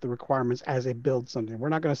comply with the requirements as they build something. We're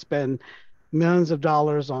not going to spend millions of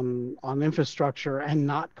dollars on infrastructure and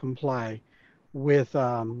not comply with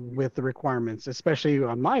the requirements, especially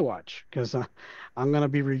on my watch, because I'm going to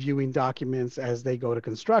be reviewing documents as they go to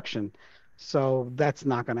construction. So that's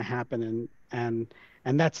not going to happen, and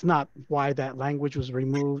that's not why that language was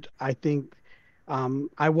removed. I think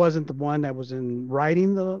I wasn't the one that was in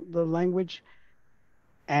writing the language,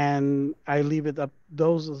 and I leave it up.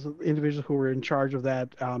 Those individuals who were in charge of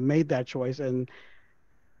that made that choice, and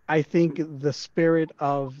I think the spirit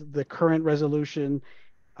of the current resolution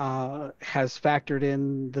has factored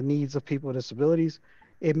in the needs of people with disabilities.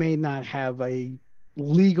 It may not have a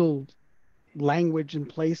legal language in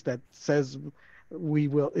place that says we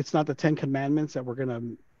will. It's not the 10 Commandments that we're going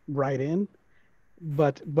to write in,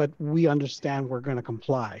 but we understand we're going to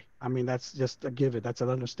comply. I mean, that's just a given. That's an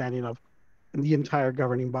understanding of the entire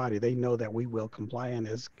governing body. They know that we will comply, and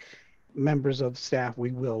as members of staff,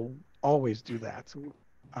 we will always do that.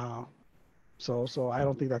 So I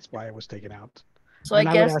don't think that's why it was taken out. So And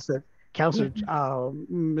I I would guess, ask that Councilor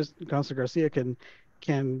Councilor Garcia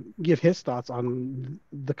can give his thoughts on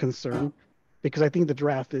the concern, because I think the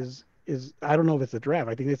draft is I don't know if it's a draft.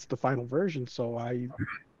 I think it's the final version. So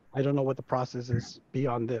I don't know what the process is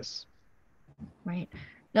beyond this. Right.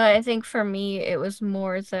 No, I think for me, it was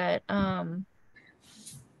more that,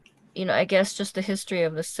 you know, I guess just the history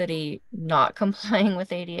of the city not complying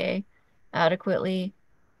with ADA adequately.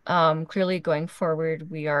 Clearly going forward,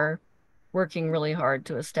 we are working really hard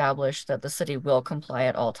to establish that the city will comply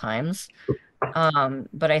at all times.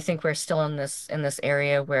 But I think we're still in this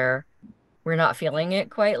area where we're not feeling it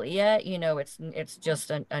quite yet. You know, it's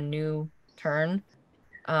just a new turn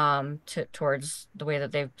towards the way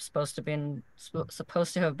that they've supposed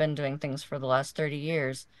to have been doing things for the last 30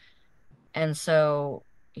 years. And so,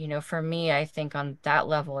 you know, for me, I think on that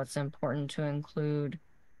level, it's important to include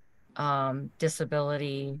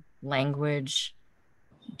disability language,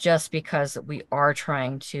 just because we are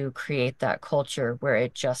trying to create that culture where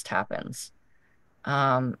it just happens.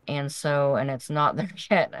 And it's not there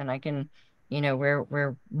yet, and I can, you know,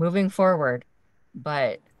 we're moving forward,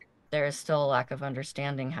 but there is still a lack of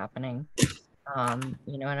understanding happening,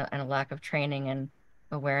 you know, and a lack of training and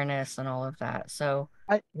awareness and all of that. So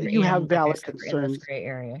you have valid concerns. In this gray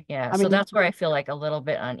area. Yeah. I So mean, that's where I feel like a little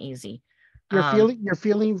bit uneasy. Your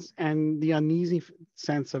feelings and the uneasy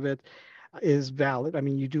sense of it is valid. I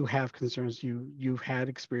mean, you do have concerns. You've had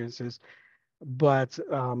experiences, but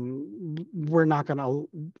we're not going to.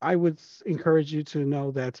 I would encourage you to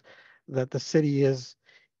know that the city is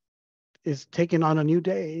taking on a new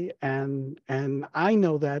day, and I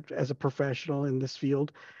know that as a professional in this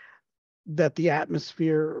field, that the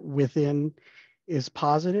atmosphere within is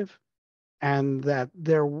positive, and that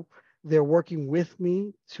they're working with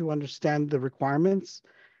me to understand the requirements.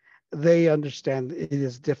 They understand it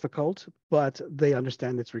is difficult, but they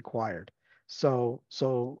understand it's required. So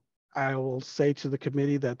I will say to the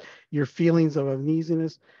committee that your feelings of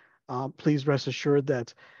uneasiness, please rest assured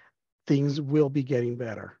that things will be getting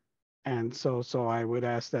better. And so I would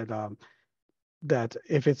ask that that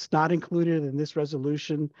if it's not included in this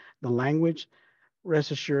resolution, the language,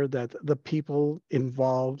 rest assured that the people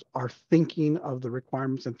involved are thinking of the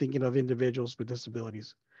requirements and thinking of individuals with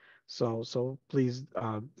disabilities. So please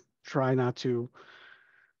try not to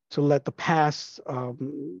let the past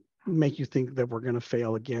make you think that we're going to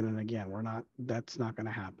fail again and again. We're not. That's not going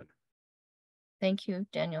to happen. Thank you,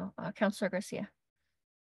 Daniel. Councilor Garcia.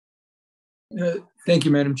 Thank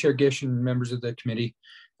you, Madam Chair Gish and members of the committee.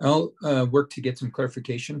 I'll work to get some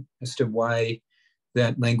clarification as to why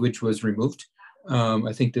that language was removed.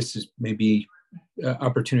 I think this is maybe an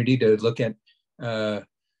opportunity to look at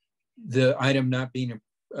the item not being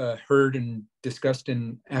heard and discussed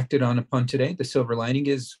and acted on upon today. The silver lining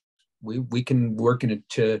is we can work in it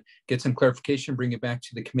to get some clarification, bring it back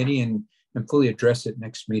to the committee and fully address it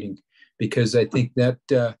next meeting, because I think that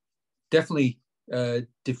definitely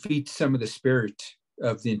defeats some of the spirit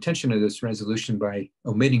of the intention of this resolution by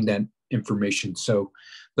omitting that information. So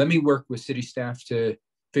let me work with city staff to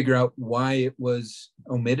figure out why it was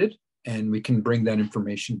omitted, and we can bring that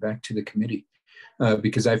information back to the committee,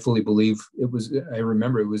 because I fully believe it was. I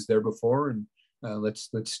remember it was there before, and let's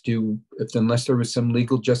do, unless there was some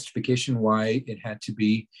legal justification why it had to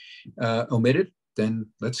be omitted, then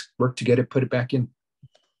let's work to get it, put it back in.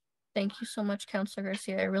 Thank you so much, Councilor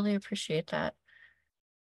Garcia. I really appreciate that.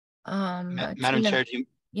 Madam Chair,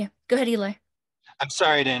 yeah, go ahead, Eli. I'm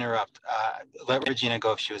sorry to interrupt. Let Regina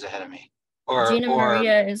go if she was ahead of me. Or Gina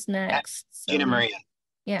Maria is next. So Gina Maria.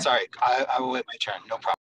 Yeah. Sorry, I will wait my turn. No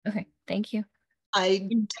problem. Okay, thank you. I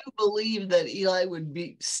do believe that Eli would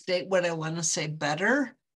state what I want to say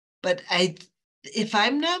better, but if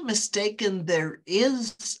I'm not mistaken, there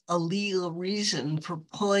is a legal reason for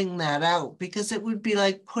pulling that out, because it would be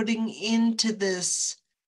like putting into this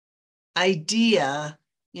idea,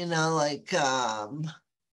 you know, like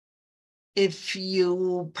if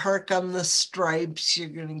you park on the stripes, you're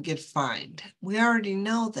going to get fined. We already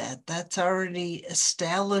know that. That's already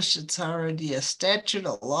established. It's already a statute,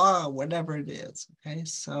 a law, whatever it is. Okay,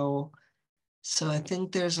 so I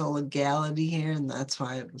think there's a legality here, and that's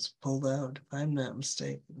why it was pulled out, if I'm not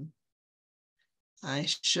mistaken. I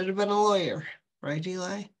should have been a lawyer, right,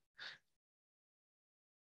 Eli?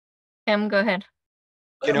 Em, go ahead.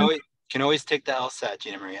 Can always take the LSAT,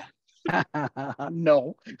 Gina Maria.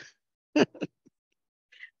 No.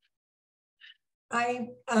 I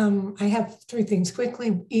have three things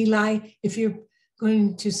quickly. Eli, if you're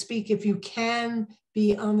going to speak, if you can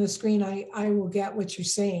be on the screen, I will get what you're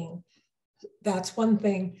saying. That's one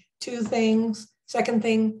thing. Two things. Second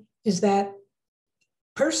thing is that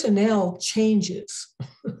personnel changes.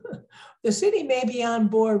 The city may be on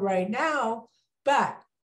board right now, but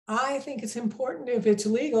I think it's important, if it's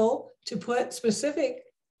legal, to put specific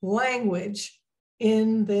language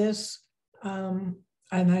in this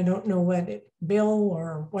and I don't know what it, bill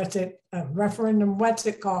or what's it, a referendum, what's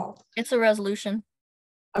it called? It's a resolution.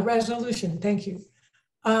 A resolution, thank you.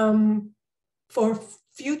 For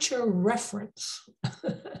future reference,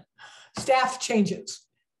 staff changes.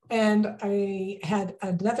 And I had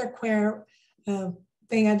another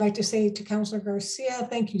thing I'd like to say to Councilor Garcia.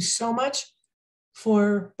 Thank you so much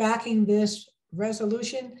for backing this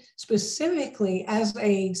resolution. Specifically as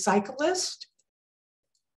a cyclist,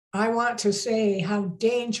 I want to say how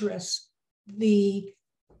dangerous the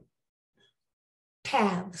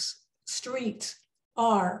paths, streets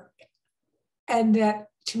are. And that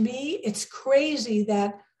to me, it's crazy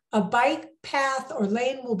that a bike path or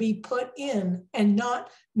lane will be put in and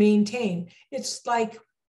not maintained. It's like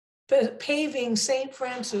paving St.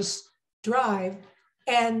 Francis Drive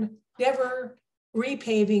and never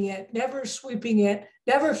repaving it, never sweeping it,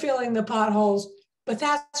 never filling the potholes. But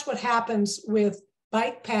that's what happens with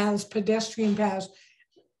bike paths, pedestrian paths.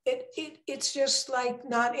 It's just like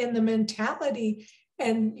not in the mentality,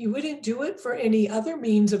 and you wouldn't do it for any other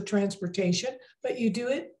means of transportation, but you do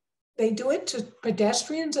it, they do it to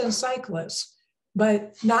pedestrians and cyclists,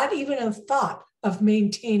 but not even a thought of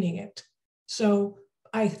maintaining it. So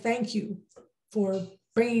I thank you for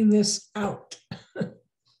bringing this out.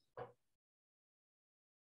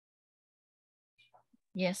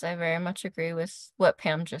 Yes, I very much agree with what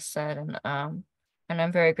Pam just said, and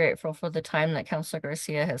I'm very grateful for the time that Councilor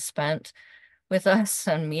Garcia has spent with us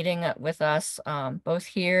and meeting with us, both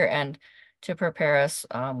here and to prepare us.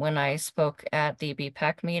 When I spoke at the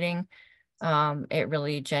BPAC meeting, it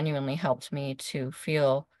really genuinely helped me to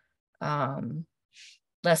feel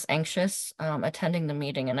less anxious attending the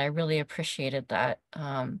meeting, and I really appreciated that.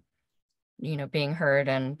 You know, being heard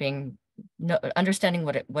and being understanding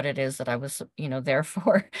what it is that I was, you know, there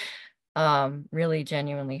for, really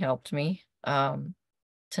genuinely helped me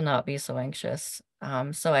to not be so anxious.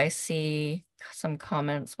 So I see some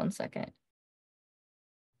comments. One second.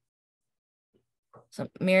 So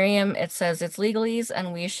Miriam, it says it's legalese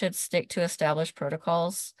and we should stick to established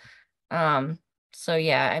protocols. So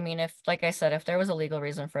yeah, I mean, if, like I said, if there was a legal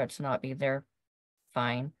reason for it to not be there,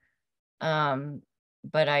 fine.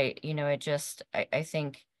 But you know, I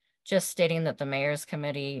think just stating that the Mayor's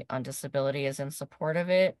Committee on Disability is in support of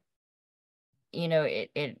it, you know,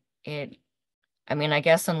 I mean, I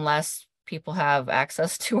guess unless people have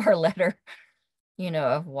access to our letter, you know,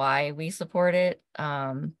 of why we support it,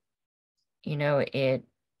 you know,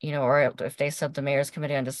 or if they said the Mayor's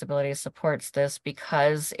Committee on Disability supports this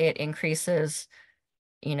because it increases,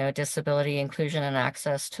 you know, disability inclusion and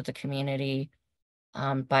access to the community,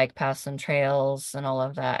 bike paths and trails and all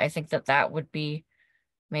of that. I think that would be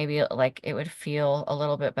maybe like, it would feel a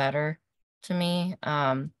little bit better to me.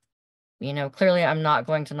 You know, clearly I'm not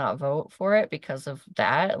going to not vote for it because of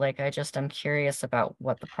that. Like, I'm curious about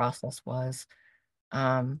what the process was,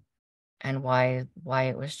 and why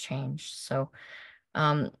it was changed. So,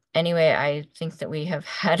 anyway, I think that we have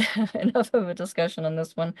had enough of a discussion on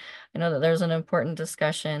this one. I know that there's an important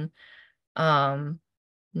discussion,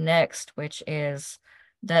 next, which is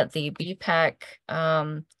that the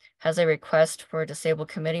BPAC, has a request for disabled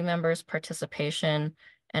committee members' participation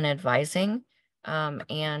and advising.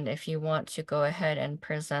 And if you want to go ahead and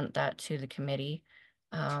present that to the committee,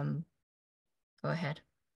 go ahead.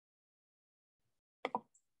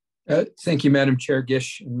 Thank you, Madam Chair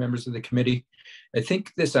Gish and members of the committee. I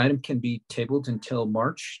think this item can be tabled until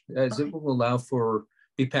March, as it will allow for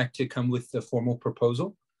BPAC to come with the formal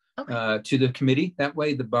proposal to the committee. That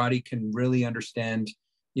way the body can really understand,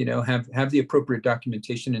 you know, have the appropriate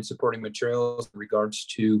documentation and supporting materials in regards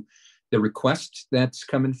to the request that's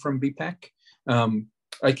coming from BPAC.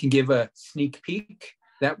 I can give a sneak peek.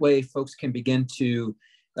 That way folks can begin to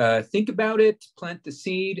think about it, plant the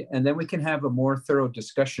seed, and then we can have a more thorough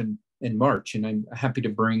discussion in March. And I'm happy to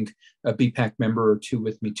bring a BPAC member or two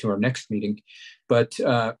with me to our next meeting. But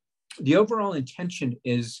the overall intention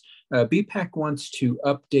is BPAC wants to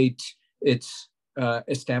update its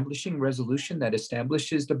establishing resolution that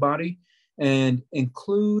establishes the body and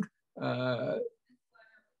include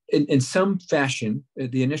in some fashion.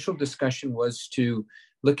 The initial discussion was to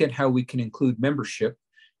look at how we can include membership,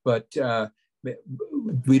 but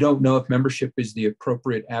we don't know if membership is the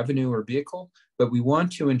appropriate avenue or vehicle, but we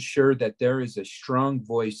want to ensure that there is a strong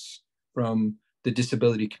voice from the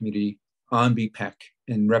disability community on BPAC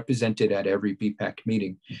and represented at every BPAC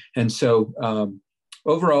meeting. And so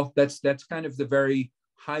overall, that's kind of the very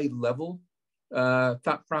high level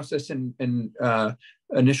thought process and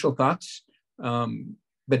initial thoughts.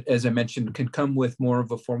 But as I mentioned, can come with more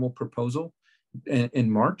of a formal proposal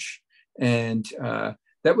in March. And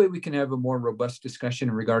that way we can have a more robust discussion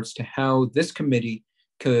in regards to how this committee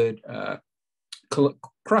could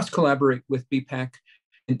cross collaborate with BPAC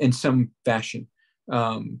in some fashion.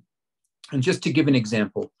 And just to give an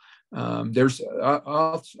example, there's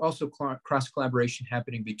also cross collaboration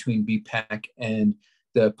happening between BPAC and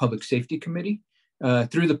the Public Safety Committee.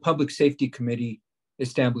 Through the Public Safety Committee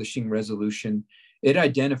establishing resolution, it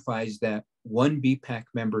identifies that one BPAC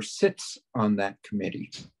member sits on that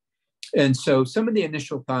committee. And so some of the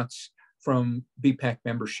initial thoughts from BPAC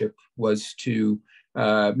membership was to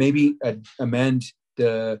maybe amend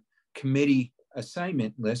the committee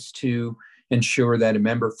assignment list to ensure that a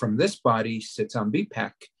member from this body sits on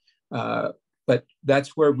BPAC. But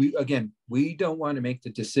that's where we don't want to make the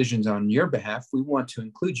decisions on your behalf. We want to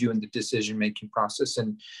include you in the decision-making process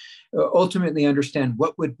and ultimately understand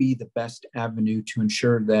what would be the best avenue to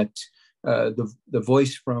ensure that the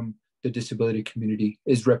voice from the disability community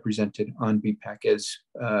is represented on BPAC as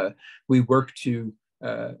we work to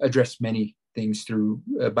address many things through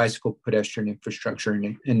bicycle pedestrian infrastructure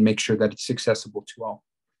and make sure that it's accessible to all.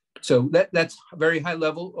 So that's a very high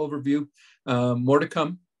level overview. More to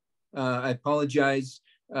come. I apologize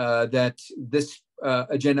that this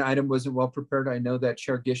agenda item wasn't well prepared. I know that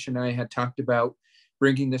Chair Gish and I had talked about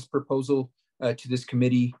bringing this proposal to this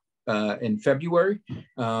committee in February,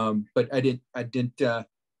 but I didn't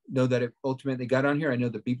know that it ultimately got on here. I know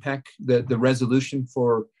the BPAC, the resolution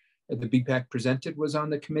for the BPAC presented was on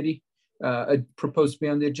the committee, proposed to be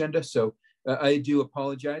on the agenda. So I do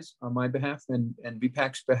apologize on my behalf and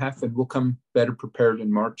BPAC's behalf, and we'll come better prepared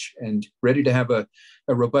in March and ready to have a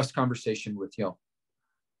robust conversation with y'all.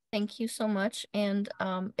 Thank you so much. And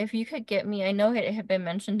if you could get me, I know it had been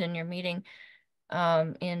mentioned in your meeting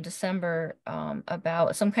in December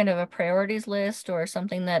about some kind of a priorities list or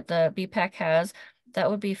something that the BPAC has, that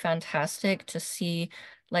would be fantastic to see,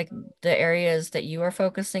 like the areas that you are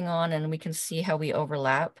focusing on, and we can see how we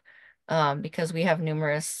overlap. Because we have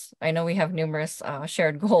numerous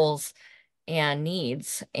shared goals and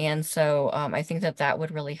needs. And so I think that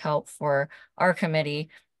would really help for our committee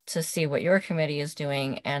to see what your committee is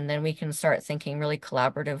doing. And then we can start thinking really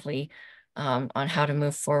collaboratively on how to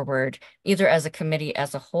move forward, either as a committee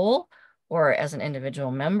as a whole or as an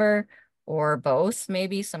individual member or both,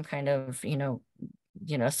 maybe some kind of,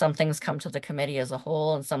 some things come to the committee as a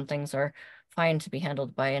whole and some things are fine to be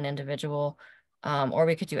handled by an individual. Or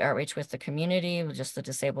we could do outreach with the community, with just the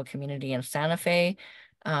disabled community in Santa Fe.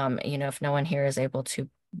 If no one here is able to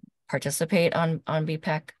participate on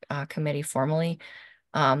BPAC committee formally,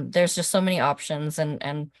 there's just so many options,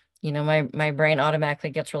 and my brain automatically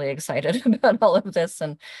gets really excited about all of this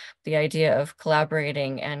and the idea of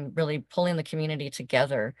collaborating and really pulling the community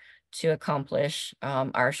together to accomplish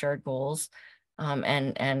our shared goals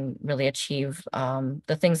and really achieve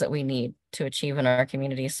the things that we need to achieve in our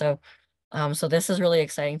community. So this is really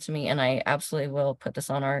exciting to me, and I absolutely will put this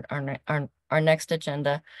on our next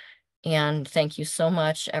agenda. And thank you so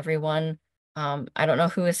much, everyone. I don't know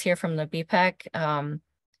who is here from the BPAC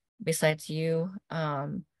besides you,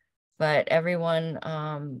 but everyone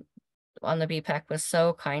on the BPAC was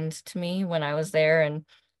so kind to me when I was there, and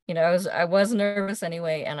I was nervous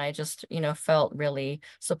anyway, and I just felt really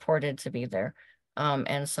supported to be there,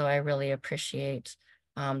 and so I really appreciate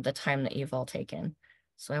the time that you've all taken.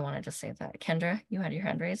 So I wanted to say that. Kendra, you had your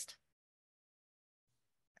hand raised.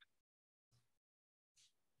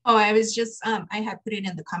 Oh, I was just, I had put it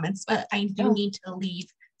in the comments, but I do need to leave.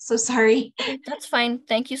 So sorry. That's fine.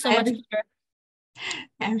 Thank you so much.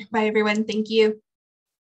 Bye, everyone. Thank you.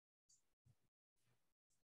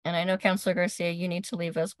 And I know Councilor Garcia, you need to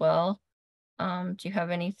leave as well. Do you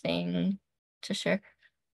have anything to share?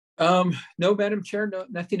 No, Madam Chair, no,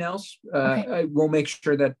 nothing else. Okay. I will make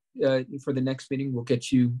sure that for the next meeting, we'll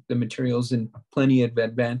get you the materials in plenty of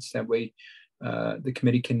advance. That way the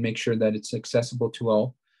committee can make sure that it's accessible to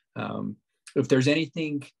all. If there's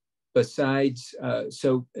anything besides, I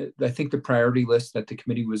think the priority list that the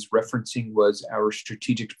committee was referencing was our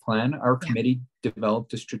strategic plan. Our committee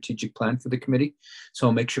developed a strategic plan for the committee. So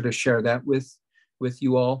I'll make sure to share that with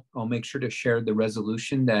you all. I'll make sure to share the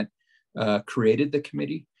resolution that created the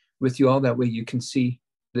committee with you all. That way you can see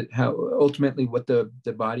that how ultimately what the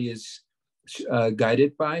body is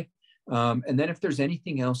guided by. And then if there's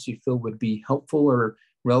anything else you feel would be helpful or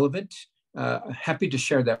relevant, happy to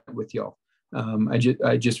share that with y'all.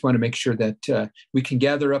 I just want to make sure that we can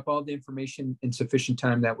gather up all the information in sufficient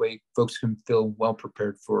time. That way folks can feel well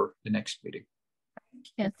prepared for the next meeting.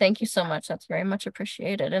 Yeah, thank you so much. That's very much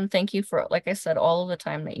appreciated. And thank you for, like I said, all of the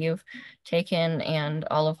time that you've taken and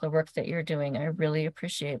all of the work that you're doing. I really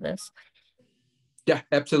appreciate this. Yeah,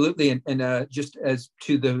 absolutely. And just as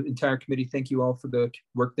to the entire committee, thank you all for the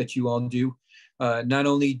work that you all do. not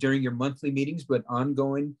only during your monthly meetings, but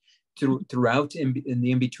ongoing throughout in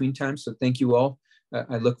the in-between time. So thank you all.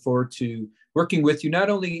 I look forward to working with you, not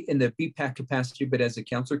only in the BPAC capacity, but as a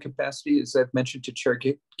counselor capacity. As I've mentioned to Chair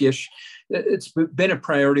Gish, it's been a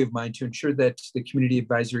priority of mine to ensure that the community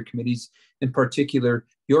advisory committees, in particular,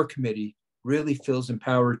 your committee, really feels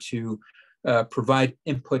empowered to provide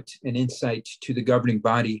input and insight to the governing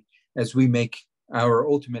body as we make our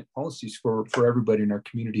ultimate policies for everybody in our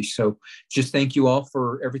community. So just thank you all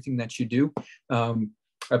for everything that you do. I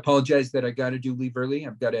apologize that I got to leave early.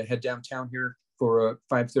 I've got to head downtown here for a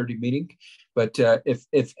 5:30 meeting. But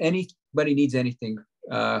if anybody needs anything,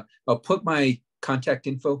 I'll put my contact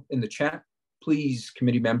info in the chat. Please,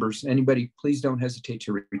 committee members, anybody, please don't hesitate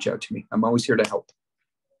to reach out to me. I'm always here to help.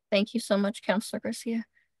 Thank you so much, Councilor Garcia.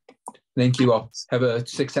 Thank you all. Have a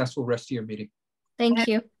successful rest of your meeting. Thank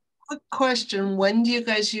you. Quick question, when do you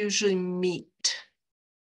guys usually meet?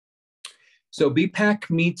 So BPAC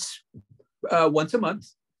meets once a month.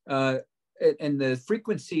 And the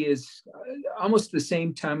frequency is almost the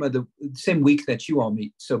same time of the same week that you all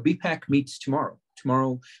meet. So BPAC meets tomorrow.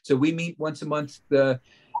 So we meet once a month.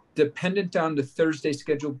 Dependent on the Thursday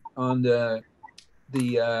schedule on the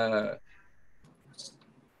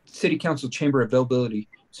City Council chamber availability.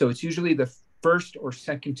 So it's usually the first or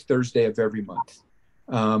second Thursday of every month.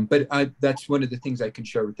 But that's one of the things I can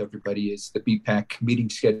share with everybody is the BPAC meeting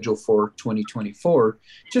schedule for 2024,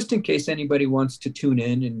 just in case anybody wants to tune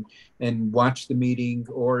in and watch the meeting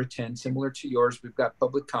or attend. Similar to yours, we've got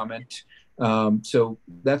public comment. So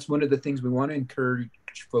that's one of the things we want to encourage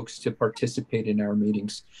folks to participate in our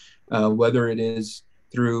meetings, whether it is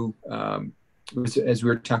through, as we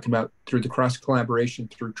were talking about, through the cross collaboration,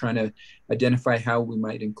 through trying to identify how we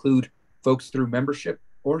might include folks through membership,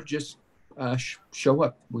 or just show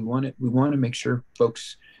up. We want to make sure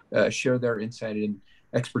folks share their insight and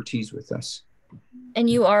expertise with us. And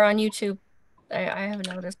you are on YouTube. I have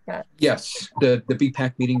noticed that. Yes, the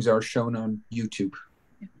BPAC meetings are shown on YouTube.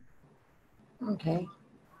 Okay.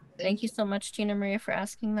 Thank you so much, Gina Maria, for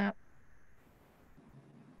asking that.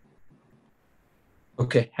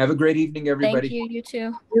 Okay, have a great evening, everybody. Thank you, you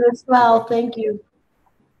too. You as well. Thank you.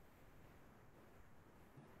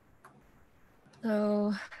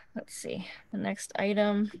 So let's see, the next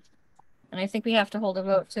item, and I think we have to hold a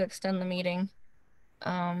vote to extend the meeting.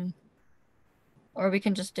 Or we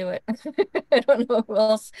can just do it. I don't know who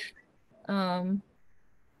else. You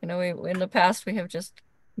know, in the past we have just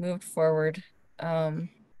moved forward.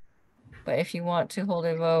 But if you want to hold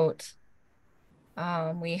a vote,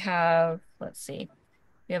 we have, let's see,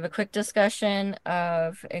 we have a quick discussion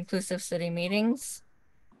of inclusive city meetings.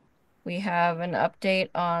 We have an update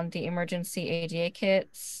on the emergency ADA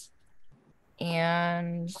kits,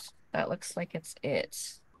 and that looks like it's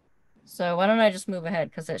it. So why don't I just move ahead,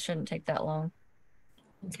 because it shouldn't take that long.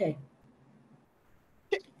 Okay.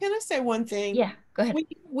 Can I say one thing? Yeah, go ahead.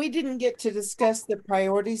 We didn't get to discuss the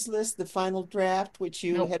priorities list, the final draft, which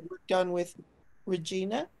you had worked on with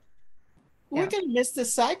Regina. We're going to miss the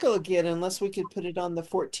cycle again unless we could put it on the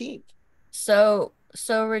 14th. So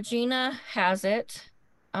Regina has it.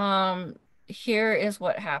 Here is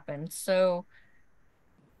what happened. So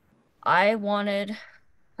I wanted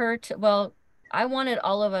her to, well, I wanted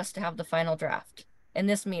all of us to have the final draft in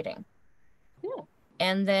this meeting. Yeah.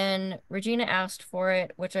 And then Regina asked for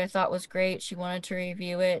it, which I thought was great. She wanted to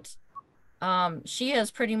review it. She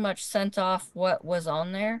has pretty much sent off what was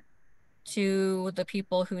on there to the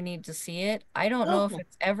people who need to see it. I don't know if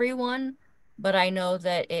it's everyone, but I know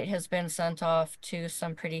that it has been sent off to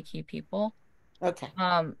some pretty key people. Okay.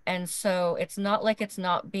 And so it's not like it's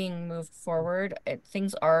not being moved forward.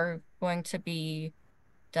 Things are going to be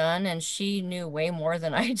done, and she knew way more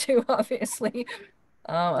than I do, obviously,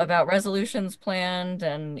 about resolutions planned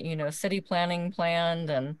and, you know, city planning planned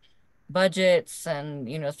and budgets and,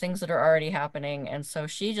 you know, things that are already happening. And so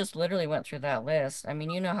she just literally went through that list. I mean,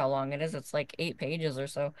 you know how long it is. It's like 8 pages or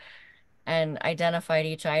so, and identified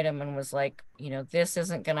each item and was like, you know, this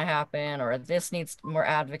isn't going to happen, or this needs more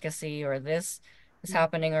advocacy, or this is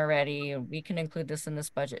happening already. We can include this in this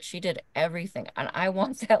budget. She did everything, and I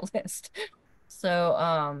want that list. So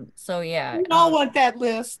yeah. We all want that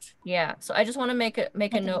list. Yeah. So I just want to make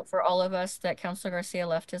a note for all of us that Councilor Garcia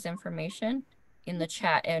left his information in the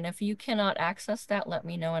chat. And if you cannot access that, let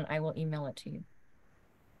me know and I will email it to you.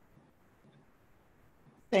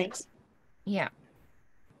 Thanks. Yeah.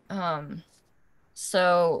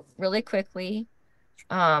 So really quickly,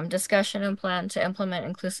 discussion and plan to implement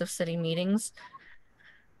inclusive city meetings.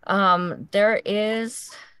 There is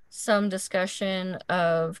some discussion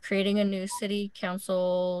of creating a new city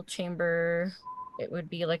council chamber. It would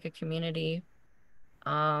be like a community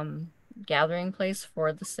gathering place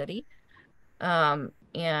for the city. And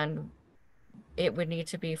it would need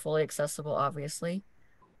to be fully accessible, obviously.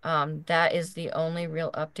 That is the only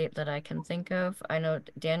real update that I can think of. I know,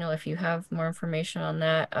 Daniel, if you have more information on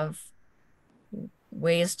that, of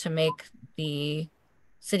ways to make the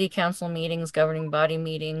city council meetings, governing body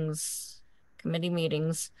meetings, committee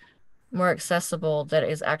meetings more accessible, that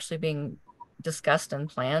is actually being discussed and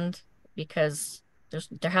planned, because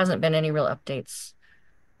there hasn't been any real updates.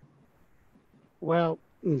 Well,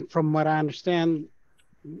 from what I understand,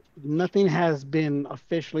 nothing has been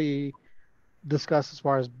officially discussed as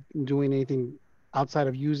far as doing anything outside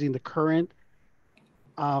of using the current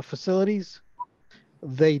facilities.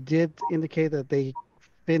 They did indicate that they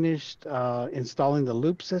finished installing the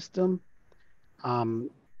loop system.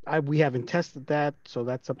 We haven't tested that, so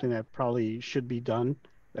that's something that probably should be done,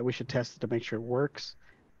 that we should test it to make sure it works.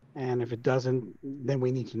 And if it doesn't, then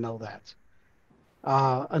we need to know that.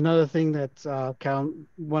 Another thing that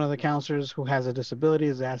one of the counselors who has a disability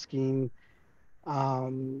is asking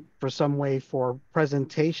for some way for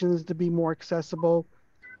presentations to be more accessible.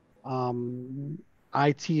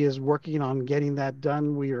 IT is working on getting that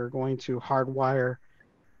done. We are going to hardwire,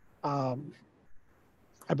 I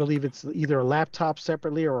believe it's either a laptop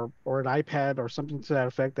separately or an iPad or something to that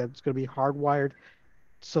effect, that's going to be hardwired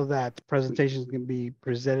so that presentations can be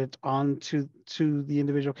presented onto the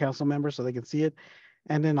individual council members so they can see it,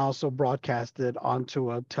 and then also broadcasted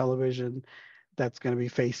onto a television that's going to be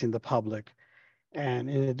facing the public. And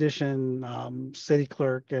in addition, City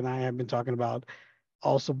Clerk and I have been talking about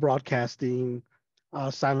also broadcasting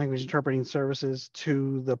sign language interpreting services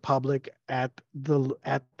to the public at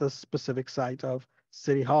the specific site of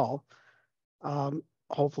City Hall.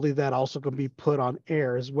 Hopefully that also can be put on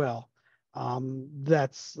air as well.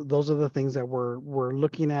 Those are the things that we're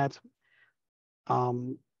looking at.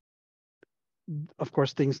 Of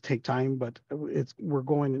course, things take time, but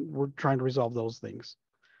we're trying to resolve those things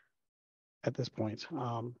at this point.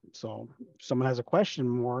 So if someone has a question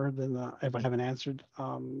more than if I haven't answered,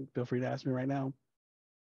 feel free to ask me right now.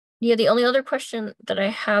 Yeah, the only other question that I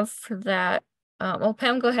have for that, well,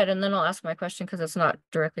 Pam, go ahead, and then I'll ask my question because it's not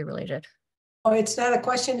directly related. Oh, it's not a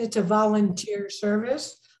question, it's a volunteer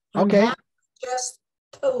service. Okay. Just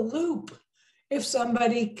the loop. If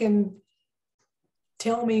somebody can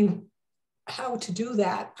tell me how to do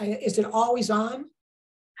that, is it always on?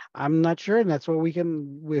 I'm not sure, and that's what we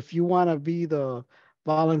can, if you want to be the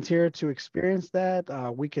volunteer to experience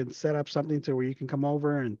that, we can set up something to where you can come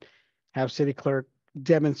over and have City Clerk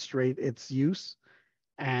demonstrate its use.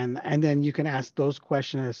 And then you can ask those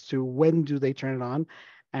questions as to when do they turn it on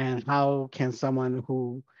and how can someone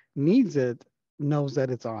who needs it knows that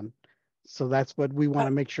it's on. So that's what we want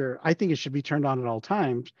to make sure. I think it should be turned on at all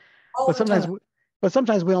times. But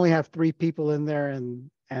sometimes we only have 3 people in there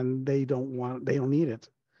and they don't need it.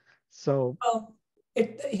 So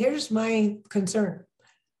here's my concern.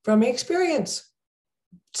 From experience,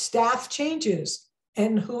 staff changes,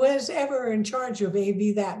 and who is ever in charge of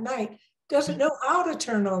AV that night doesn't know how to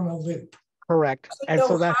turn on the loop. Correct. And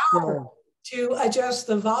so that's how to adjust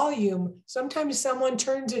the volume. Sometimes someone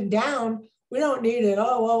turns it down. We don't need it.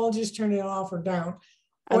 Oh, well, we'll just turn it off or down.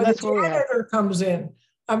 Or the janitor comes in.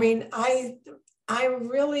 I mean, I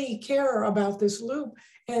really care about this loop,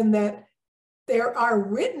 and that there are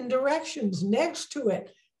written directions next to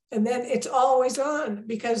it, and then it's always on,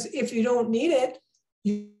 because if you don't need it,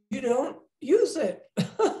 you don't use it.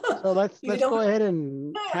 So let's go ahead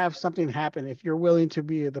and have something happen. If you're willing to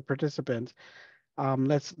be the participant,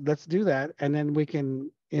 let's do that, and then we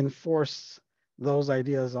can enforce those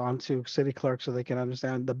ideas onto City Clerk so they can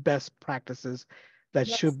understand the best practices that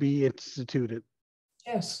should be instituted.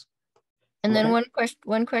 Yes. And then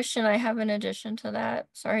one question I have in addition to that.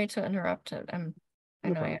 Sorry to interrupt.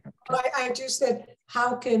 I just said,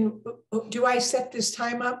 do I set this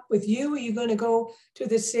time up with you? Are you going to go to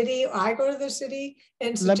the city, or I go to the city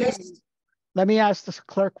and suggest? Let me ask the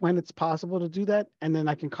clerk when it's possible to do that, and then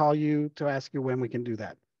I can call you to ask you when we can do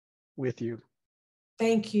that with you.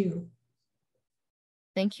 Thank you.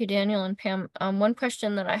 Thank you, Daniel and Pam. One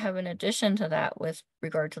question that I have in addition to that with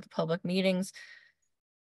regard to the public meetings,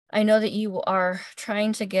 I know that you are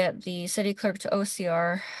trying to get the city clerk to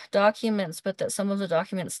OCR documents, but that some of the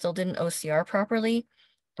documents still didn't OCR properly.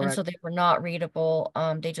 Correct. And so they were not readable.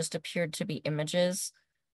 They just appeared to be images.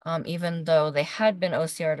 Even though they had been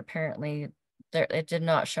OCR'd, apparently it did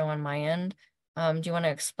not show on my end. Do you want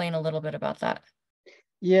to explain a little bit about that?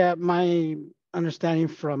 Yeah, my understanding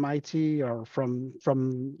from IT or from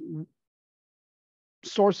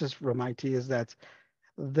sources from IT is that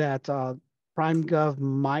PrimeGov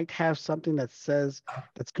might have something that says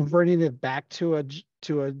that's converting it back to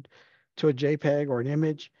to a JPEG or an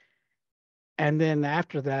image. And then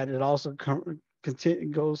after that, it also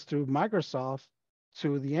goes through Microsoft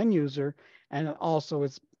to the end user, and also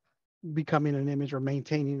it's becoming an image or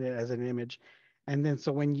maintaining it as an image. And then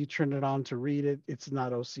so when you turn it on to read it, it's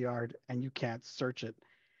not OCR'd and you can't search it.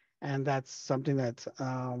 And that's something that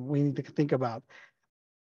we need to think about.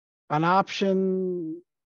 An option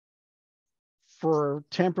for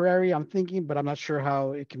temporary, I'm thinking, but I'm not sure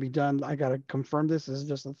how it can be done. I got to confirm this. This is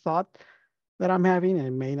just a thought that I'm having, and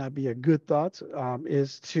it may not be a good thought,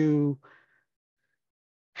 is to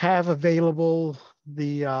have available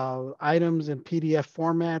the items in PDF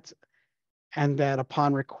format, and that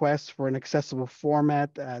upon request for an accessible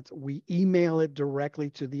format, that we email it directly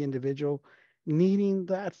to the individual needing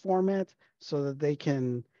that format so that they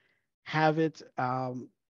can have it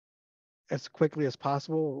as quickly as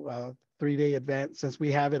possible, 3-day advance. Since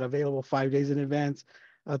we have it available 5 days in advance,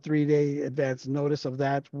 a 3-day advance notice of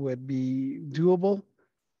that would be doable.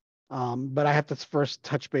 But I have to first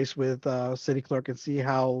touch base with city clerk and see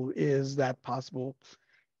how is that possible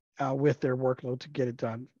with their workload to get it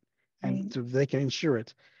done, and so they can ensure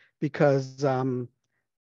it, because that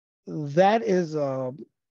is a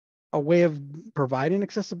way of providing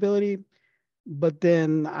accessibility. But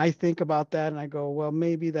then I think about that and I go, well,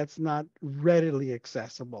 maybe that's not readily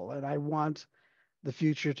accessible, and I want the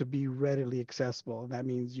future to be readily accessible. And that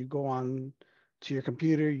means you go on to your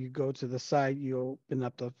computer, you go to the site, you open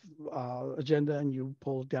up the agenda and you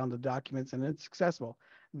pull down the documents and it's accessible.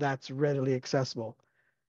 That's readily accessible.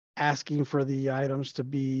 Asking for the items to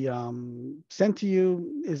be sent to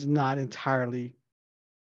you is not entirely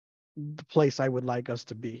the place I would like us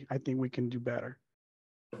to be. I think we can do better.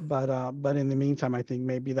 But in the meantime, I think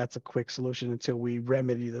maybe that's a quick solution until we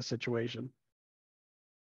remedy the situation.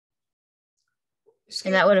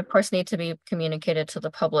 And that would, of course, need to be communicated to the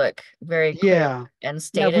public very clearly and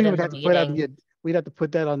stated in the meeting. We'd have to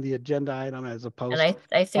put that on the agenda item as opposed and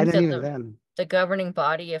I think that then the governing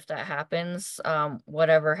body, if that happens,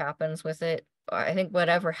 whatever happens with it, I think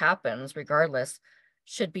whatever happens, regardless,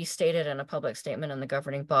 should be stated in a public statement in the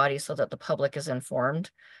governing body so that the public is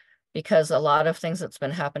informed. Because a lot of things that's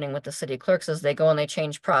been happening with the city clerks is they go and they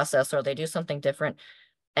change process or they do something different,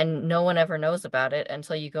 and no one ever knows about it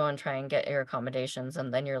until you go and try and get your accommodations.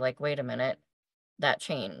 And then you're like, wait a minute, that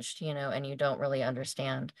changed, you know, and you don't really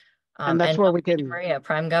understand. And that's where we can, Maria,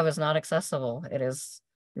 PrimeGov is not accessible. It is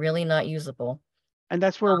really not usable. And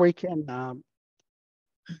that's where we can,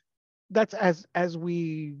 that's as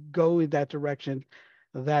we go in that direction,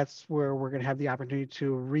 that's where we're going to have the opportunity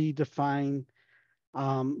to redefine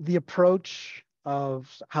the approach of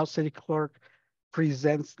how city clerk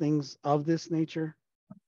presents things of this nature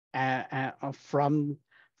from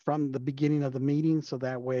the beginning of the meeting, so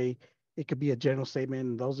that way it could be a general statement.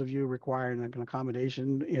 And those of you requiring an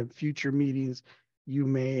accommodation in future meetings, you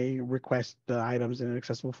may request the items in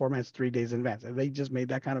accessible formats 3 days in advance. If they just made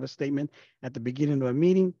that kind of a statement at the beginning of a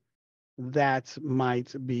meeting, that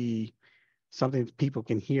might be something people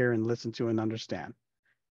can hear and listen to and understand.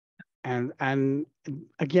 And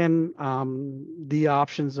again, the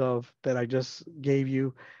options of that I just gave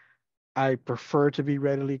you, I prefer to be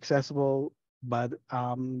readily accessible, but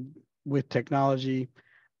with technology,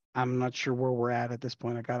 I'm not sure where we're at this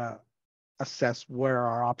point. I gotta assess where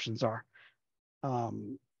our options are,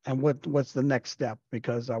 and what's the next step,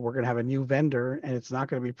 because we're gonna have a new vendor and it's not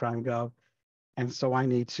gonna be PrimeGov, and so I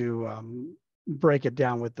need to break it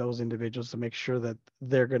down with those individuals to make sure that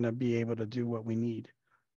they're gonna be able to do what we need.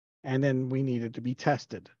 And then we need it to be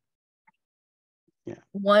tested. Yeah.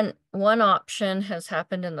 One option has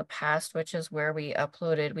happened in the past, which is where we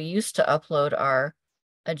used to upload our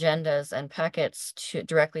agendas and packets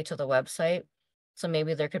directly to the website. So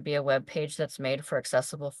maybe there could be a web page that's made for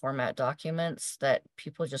accessible format documents that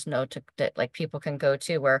people just know that like people can go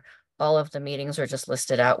to, where all of the meetings are just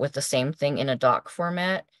listed out with the same thing in a doc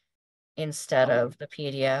format instead of the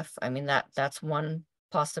PDF. I mean, that's one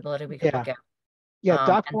possibility we could look at. Yeah,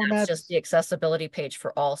 doc and formats. That's just the accessibility page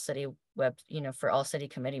for all city for all city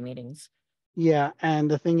committee meetings. Yeah,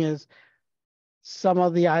 and the thing is, some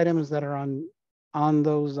of the items that are on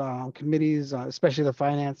those committees, especially the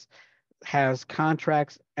finance, has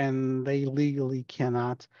contracts, and they legally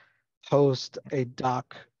cannot post a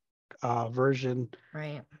doc version,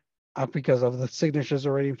 right? Because of the signatures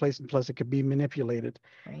already in place, and plus it could be manipulated,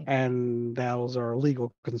 right. And those are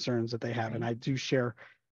legal concerns that they have, right. And I do share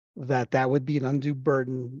that would be an undue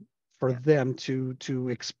burden for them to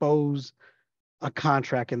expose a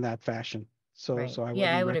contract in that fashion. So, right. so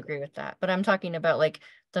I would agree with that. But I'm talking about like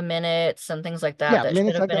the minutes and things like that, that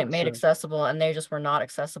minutes should have been made sure. accessible, and they just were not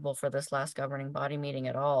accessible for this last governing body meeting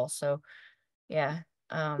at all. So, yeah.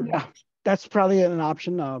 That's probably an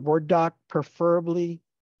option. Word doc, preferably,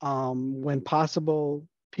 when possible,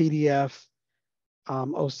 PDF,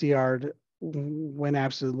 OCR when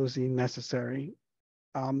absolutely necessary,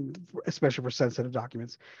 especially for sensitive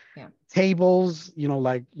documents. Yeah. Tables,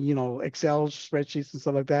 like, Excel spreadsheets and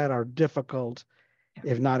stuff like that are difficult,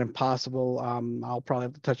 if not impossible. I'll probably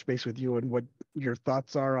have to touch base with you and what your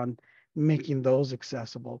thoughts are on making those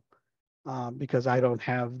accessible, because I don't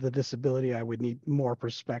have the disability. I would need more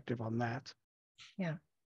perspective on that. Yeah.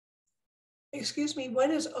 Excuse me, what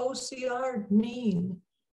does OCR mean?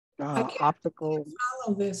 I can't Optical.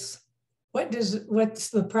 follow this. What's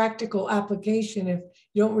the practical application if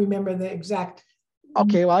you don't remember the exact?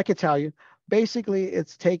 Okay, well, I could tell you. Basically,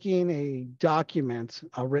 it's taking a document,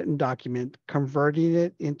 a written document, converting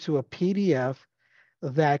it into a PDF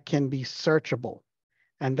that can be searchable.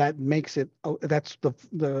 And that makes it, that's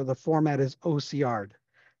the format is OCR'd.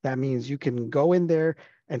 That means you can go in there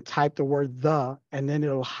and type the word "the," and then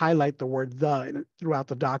it'll highlight the word "the" throughout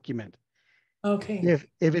the document. Okay.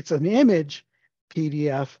 If it's an image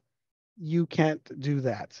PDF, you can't do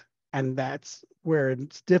that. And that's where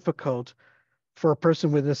it's difficult for a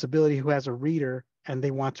person with a disability who has a reader and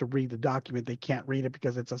they want to read the document. They can't read it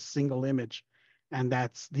because it's a single image. And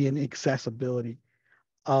that's the inaccessibility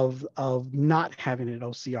of not having it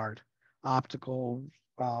OCR'd. Optical,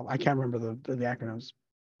 I can't remember the acronyms,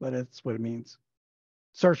 but it's what it means.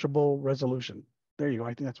 Searchable resolution. There you go.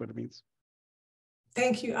 I think that's what it means.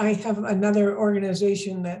 Thank you. I have another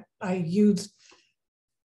organization that I use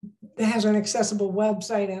that has an accessible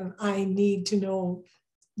website, and I need to know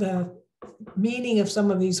the meaning of some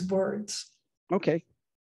of these words. Okay.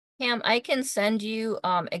 Pam, I can send you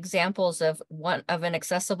examples of an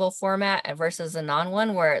accessible format versus a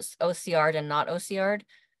non-one where it's OCR'd and not OCR'd,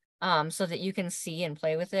 so that you can see and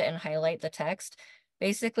play with it and highlight the text.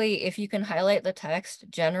 Basically, if you can highlight the text,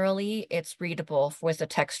 generally it's readable with a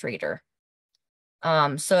text reader.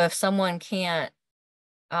 So if someone can't,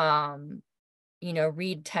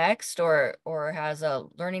 read text or has a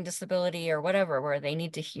learning disability or whatever, where they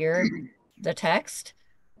need to hear the text,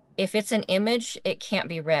 if it's an image, it can't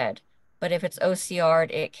be read. But if it's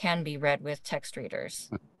OCR'd, it can be read with text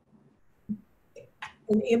readers.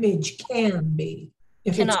 An image can be.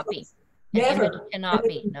 If cannot be. An Never. image cannot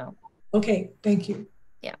be, no. Okay, thank you.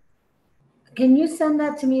 Yeah. Can you send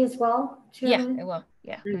that to me as well, Chairman? Yeah, I will.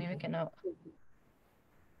 Yeah, let me make a note.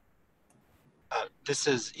 This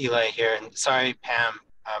is Eli here, and sorry, Pam,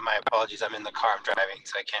 my apologies. I'm in the car, I'm driving,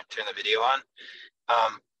 so I can't turn the video on.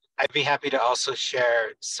 I'd be happy to also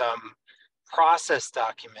share some process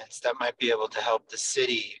documents that might be able to help the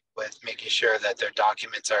city with making sure that their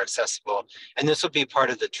documents are accessible. And this will be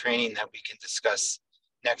part of the training that we can discuss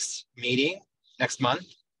next month.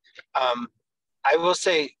 I will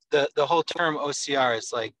say the whole term OCR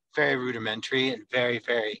is like very rudimentary and very,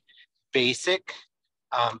 very basic.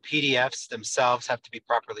 PDFs themselves have to be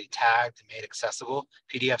properly tagged and made accessible.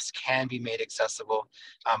 PDFs can be made accessible,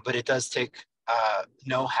 but it does take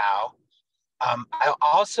know-how. I'll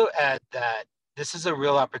also add that this is a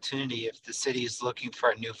real opportunity if the city is looking for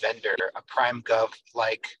a new vendor, a Prime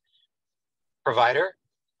Gov-like provider,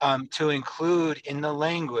 to include in the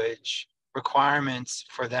language requirements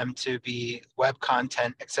for them to be web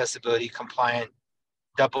content accessibility compliant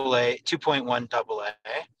AA, 2.1 AA.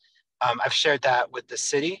 I've shared that with the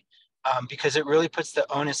city because it really puts the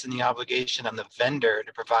onus and the obligation on the vendor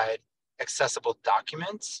to provide accessible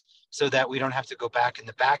documents so that we don't have to go back in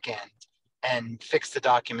the back end and fix the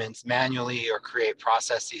documents manually or create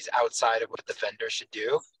processes outside of what the vendor should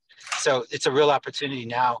do. So it's a real opportunity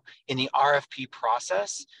now in the RFP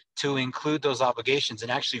process to include those obligations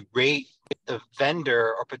and actually rate the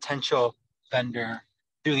vendor or potential vendor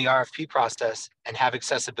through the RFP process and have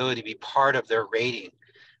accessibility be part of their rating.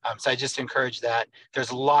 So I just encourage that.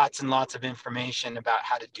 There's lots and lots of information about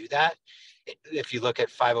how to do that. If you look at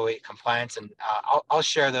 508 compliance, and I'll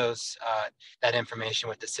share that information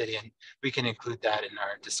with the city, and we can include that in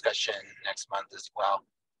our discussion next month as well.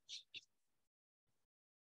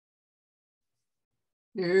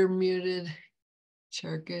 You're muted,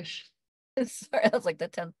 Turkish. Sorry, that was like the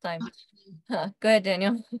 10th time. Go ahead,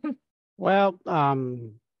 Daniel. Well,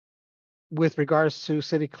 with regards to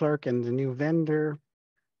city clerk and the new vendor,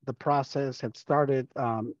 the process had started,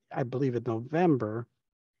 I believe, in November.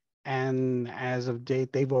 And as of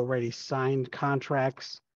date, they've already signed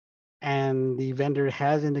contracts, and the vendor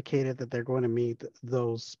has indicated that they're going to meet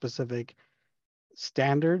those specific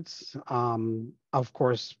standards. Of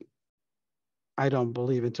course, I don't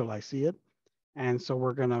believe until I see it. And so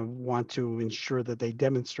we're going to want to ensure that they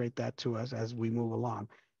demonstrate that to us as we move along.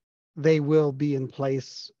 They will be in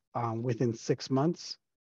place within 6 months.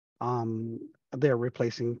 they're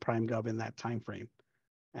replacing PrimeGov in that time frame.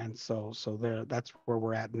 And so that's where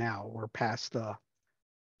we're at now. We're past the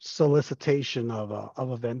solicitation of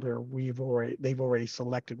a vendor. They've already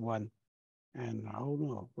selected one. And oh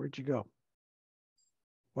no, where'd you go?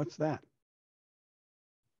 What's that?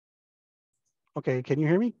 Okay, can you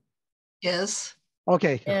hear me? Yes.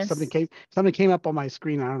 Okay, Yes. something came up on my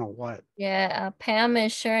screen. I don't know what. Yeah, Pam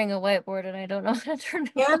is sharing a whiteboard and I don't know how to turn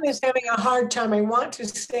it Pam on. is having a hard time. I want to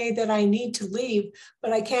say that I need to leave,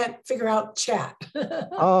 but I can't figure out chat.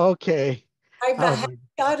 Oh, okay. I've Oh, had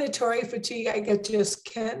auditory fatigue. I just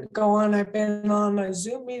can't go on. I've been on a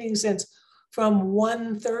Zoom meeting since from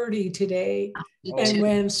 1:30 today and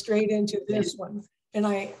ran straight into this one. And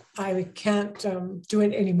I can't do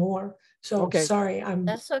it anymore. So okay. Sorry, I'm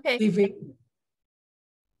That's okay. leaving.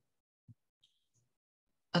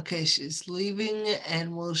 Okay, she's leaving,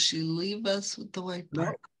 and will she leave us with the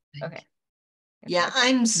whiteboard? No. Okay. Yeah,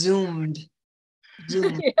 I'm zoomed.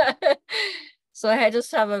 Zoom. Yeah. So I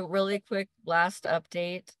just have a really quick last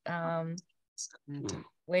update,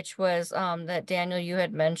 which was that Daniel, you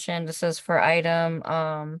had mentioned, this is for item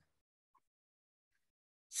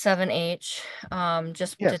 7H,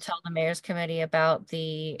 just to tell the mayor's committee about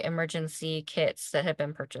the emergency kits that had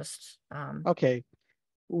been purchased. Okay.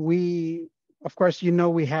 Of course,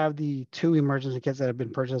 we have the 2 emergency kits that have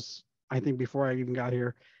been purchased, I think before I even got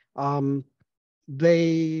here.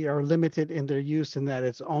 They are limited in their use in that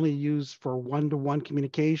it's only used for one-to-one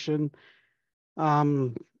communication. That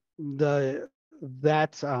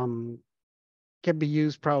can be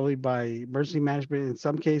used probably by emergency management in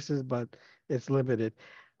some cases, but it's limited.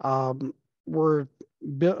 The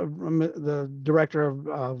director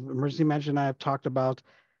of emergency management and I have talked about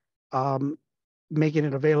making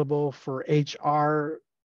it available for HR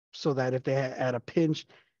so that if they at a pinch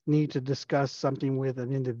need to discuss something with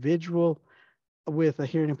an individual with a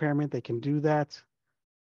hearing impairment, they can do that.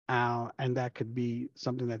 And that could be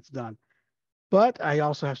something that's done. But I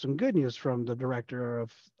also have some good news from the director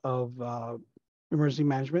of emergency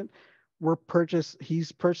management.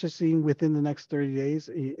 He's purchasing within the next 30 days.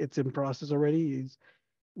 It's in process already.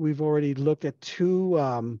 We've already looked at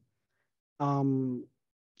 2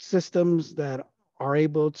 systems that are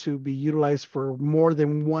able to be utilized for more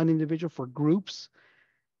than one individual, for groups.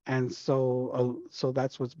 And so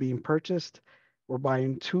that's what's being purchased. We're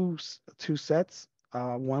buying two sets.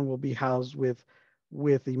 One will be housed with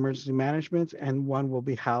emergency management, and one will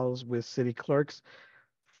be housed with city clerks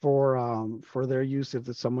for their use.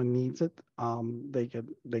 If someone needs it, they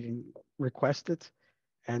can request it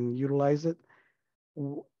and utilize it.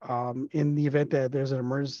 In the event that there's an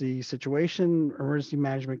emergency situation, emergency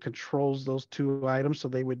management controls those 2 items, so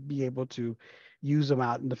they would be able to use them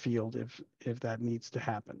out in the field if that needs to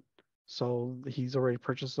happen. So he's already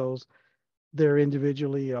purchased those. They're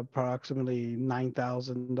individually approximately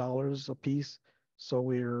 $9,000 a piece. So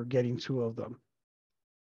we're getting 2 of them.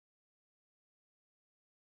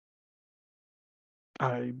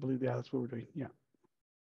 I believe that's what we're doing. Yeah.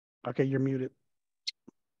 Okay, you're muted.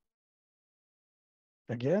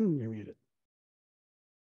 Again, you're muted.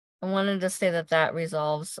 I wanted to say that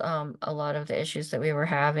resolves a lot of the issues that we were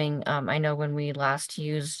having. I know when we last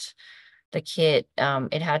used the kit,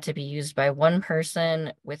 it had to be used by one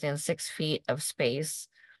person within 6 feet of space,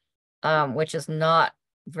 which is not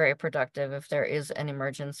very productive if there is an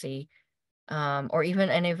emergency or even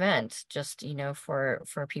an event, just,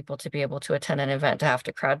 for people to be able to attend an event, to have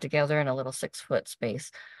to crowd together in a little 6-foot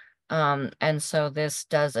space. And so this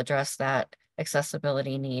does address that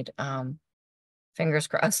accessibility need. Fingers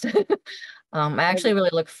crossed. I actually really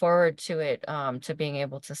look forward to it, to being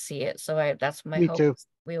able to see it. So that's my hope. Too.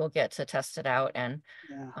 We will get to test it out and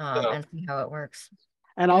see how it works.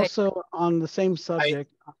 And also on the same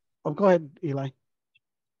subject, go ahead, Eli.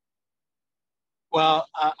 Well,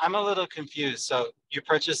 I'm a little confused. So you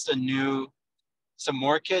purchased some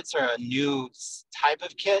more kits, or a new type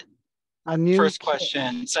of kit? A new First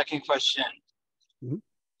question. Second question. Mm-hmm.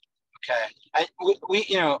 Okay. We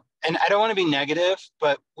and I don't want to be negative,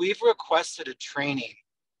 but we've requested a training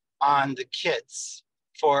on the kits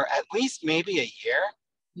for at least maybe a year.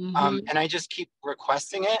 Mm-hmm. And I just keep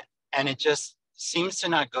requesting it, and it just seems to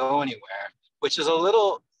not go anywhere, which is a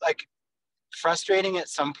little frustrating at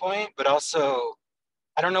some point, but also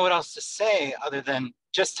I don't know what else to say other than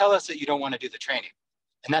just tell us that you don't want to do the training,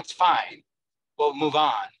 and that's fine. We'll move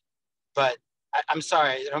on. But I'm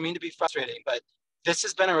sorry, I don't mean to be frustrating, but this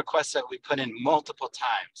has been a request that we put in multiple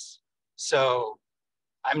times. So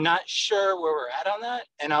I'm not sure where we're at on that,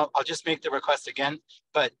 and I'll just make the request again,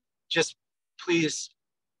 but just please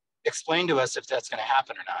explain to us if that's going to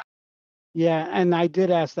happen or not. Yeah, and I did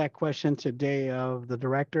ask that question today of the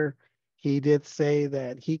director. He did say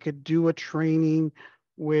that he could do a training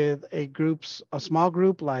with a small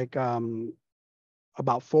group, like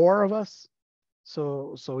about 4 of us.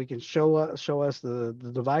 So he can show us the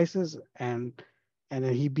devices, and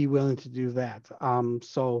then he'd be willing to do that.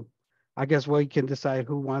 So I guess we can decide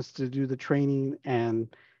who wants to do the training,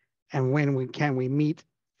 and when we meet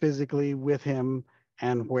physically with him,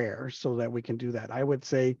 and where, so that we can do that. I would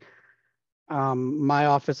say my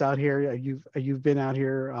office out here, you've been out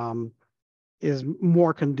here, is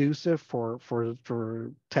more conducive for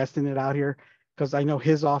testing it out here, because I know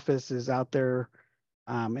his office is out there,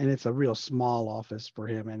 and it's a real small office for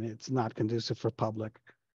him, and it's not conducive for public.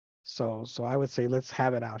 So I would say let's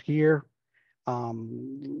have it out here,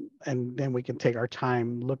 and then we can take our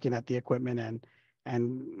time looking at the equipment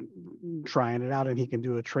and trying it out, and he can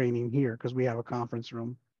do a training here because we have a conference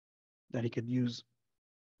room that he could use.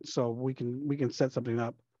 So we can set something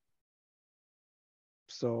up.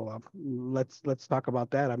 So let's talk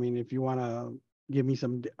about that. I mean, if you want to give me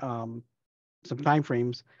some time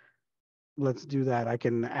frames, let's do that. I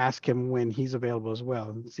can ask him when he's available as well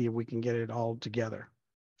and see if we can get it all together.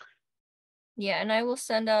 Yeah, and I will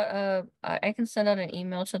send out I can send out an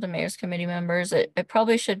email to the mayor's committee members. It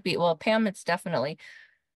probably should be, well, Pam, it's definitely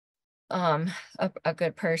a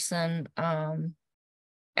good person. I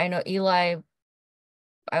know Eli,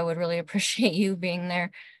 I would really appreciate you being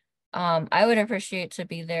there. I would appreciate to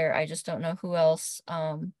be there. I just don't know who else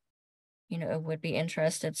would be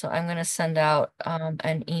interested. So I'm gonna send out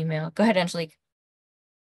an email. Go ahead, Angelique.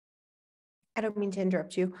 I don't mean to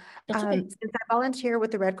interrupt you. That's okay. Since I volunteer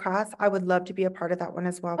with the Red Cross, I would love to be a part of that one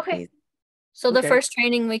as well, Okay. please. So the Okay. first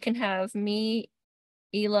training we can have me,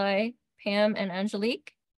 Eli, Pam, and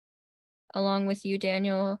Angelique, along with you,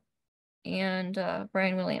 Daniel, and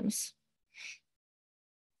Brian Williams.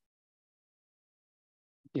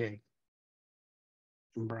 Yay.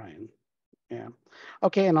 And Brian. Yeah.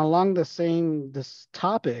 Okay, and along this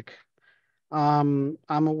topic, I'm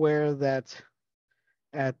aware that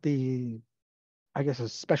at the, I guess, a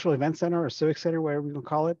special event center or civic center, whatever you can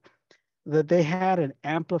call it, that they had an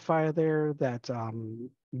amplifier there that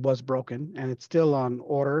was broken, and it's still on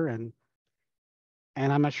order, and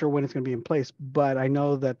I'm not sure when it's going to be in place, but I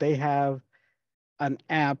know that they have an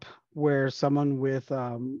app where someone with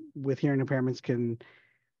hearing impairments can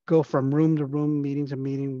go from room to room, meeting to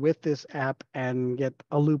meeting with this app, and get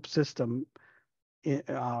a loop system,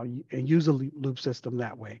 use a loop system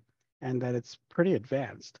that way, and that it's pretty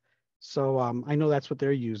advanced. So I know that's what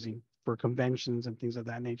they're using for conventions and things of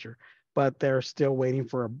that nature, but they're still waiting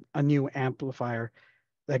for a new amplifier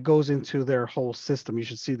that goes into their whole system. You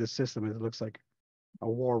should see the system. It looks like a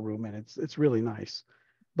war room, and it's really nice,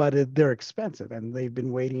 but they're expensive, and they've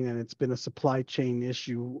been waiting, and it's been a supply chain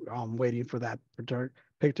issue, waiting for that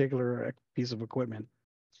particular piece of equipment.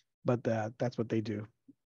 But that's what they do.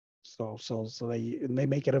 So they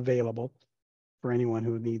make it available for anyone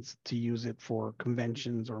who needs to use it for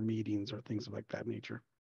conventions or meetings or things like that nature.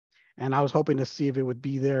 And I was hoping to see if it would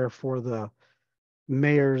be there for the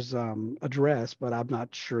mayor's address, but I'm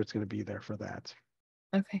not sure it's going to be there for that.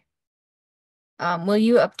 Okay. Will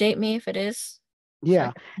you update me if it is?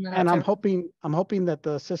 Yeah, and I'm hoping that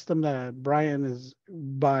the system that Brian is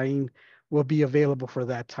buying will be available for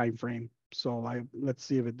that time frame. So let's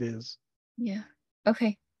see if it is. Yeah.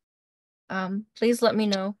 Okay. Please let me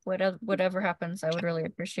know whatever happens. I would really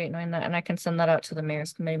appreciate knowing that, and I can send that out to the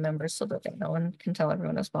mayor's committee members so that they know and can tell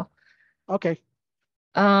everyone as well. Okay.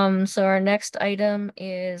 So our next item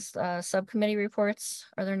is subcommittee reports.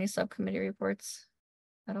 Are there any subcommittee reports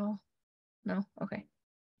at all? No? Okay.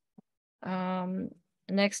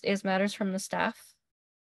 Next is matters from the staff.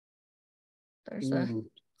 There's a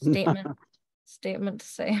statement to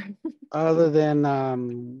say. Other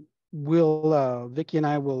than Vicky and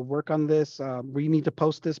I will work on this. We need to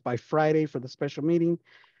post this by Friday for the special meeting.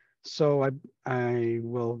 So I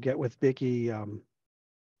will get with Vicky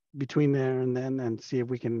between there and then and see if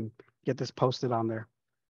we can get this posted on there.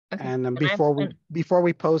 Okay. And then before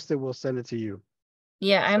we post it, we'll send it to you.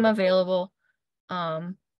 Yeah, I'm available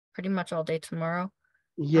pretty much all day tomorrow.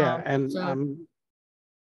 Yeah, and I'm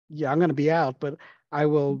going to be out, but I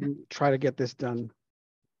will try to get this done.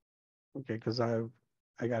 Okay, because I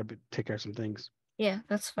got to take care of some things. Yeah,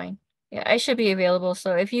 that's fine. Yeah, I should be available.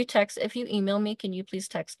 So if you email me, can you please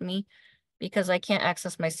text me? Because I can't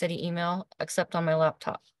access my city email except on my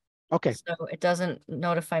laptop. Okay. So it doesn't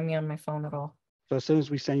notify me on my phone at all. So as soon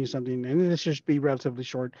as we send you something, and this should be relatively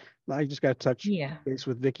short, I just got to touch base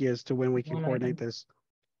with Vicky as to when we can coordinate this.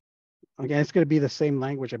 Okay, it's going to be the same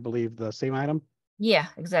language, I believe, the same item. Yeah,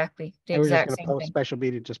 exactly. The And we're just exact gonna same post thing. special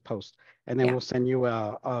meeting, just post, and then Yeah. we'll send you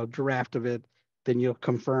a draft of it. Then you'll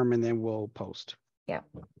confirm, and then we'll post. Yeah.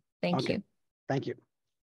 Thank Okay. you. Thank you.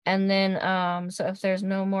 And then, so if there's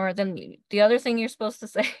no more, then the other thing you're supposed to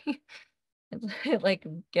say, it like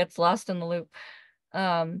gets lost in the loop.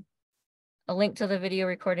 A link to the video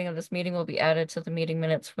recording of this meeting will be added to the meeting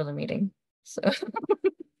minutes for the meeting. So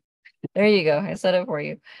there you go. I said it for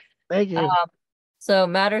you. Thank you. So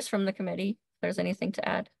matters from the committee. If there's anything to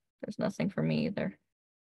add, there's nothing for me either.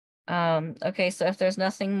 Okay, so if there's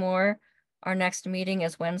nothing more, our next meeting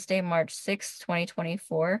is Wednesday, March 6th,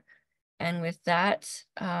 2024. And with that,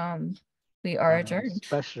 we are adjourned.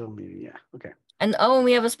 Special meeting, yeah, okay. And oh,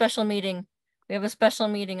 we have a special meeting. We have a special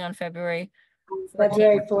meeting on February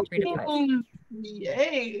 14th, 14th, 3 to 5.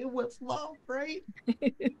 Yay, it was love, right?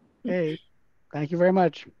 Hey, thank you very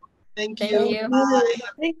much. Thank Thank you. you. Bye.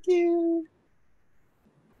 Thank you.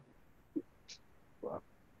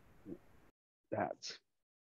 That's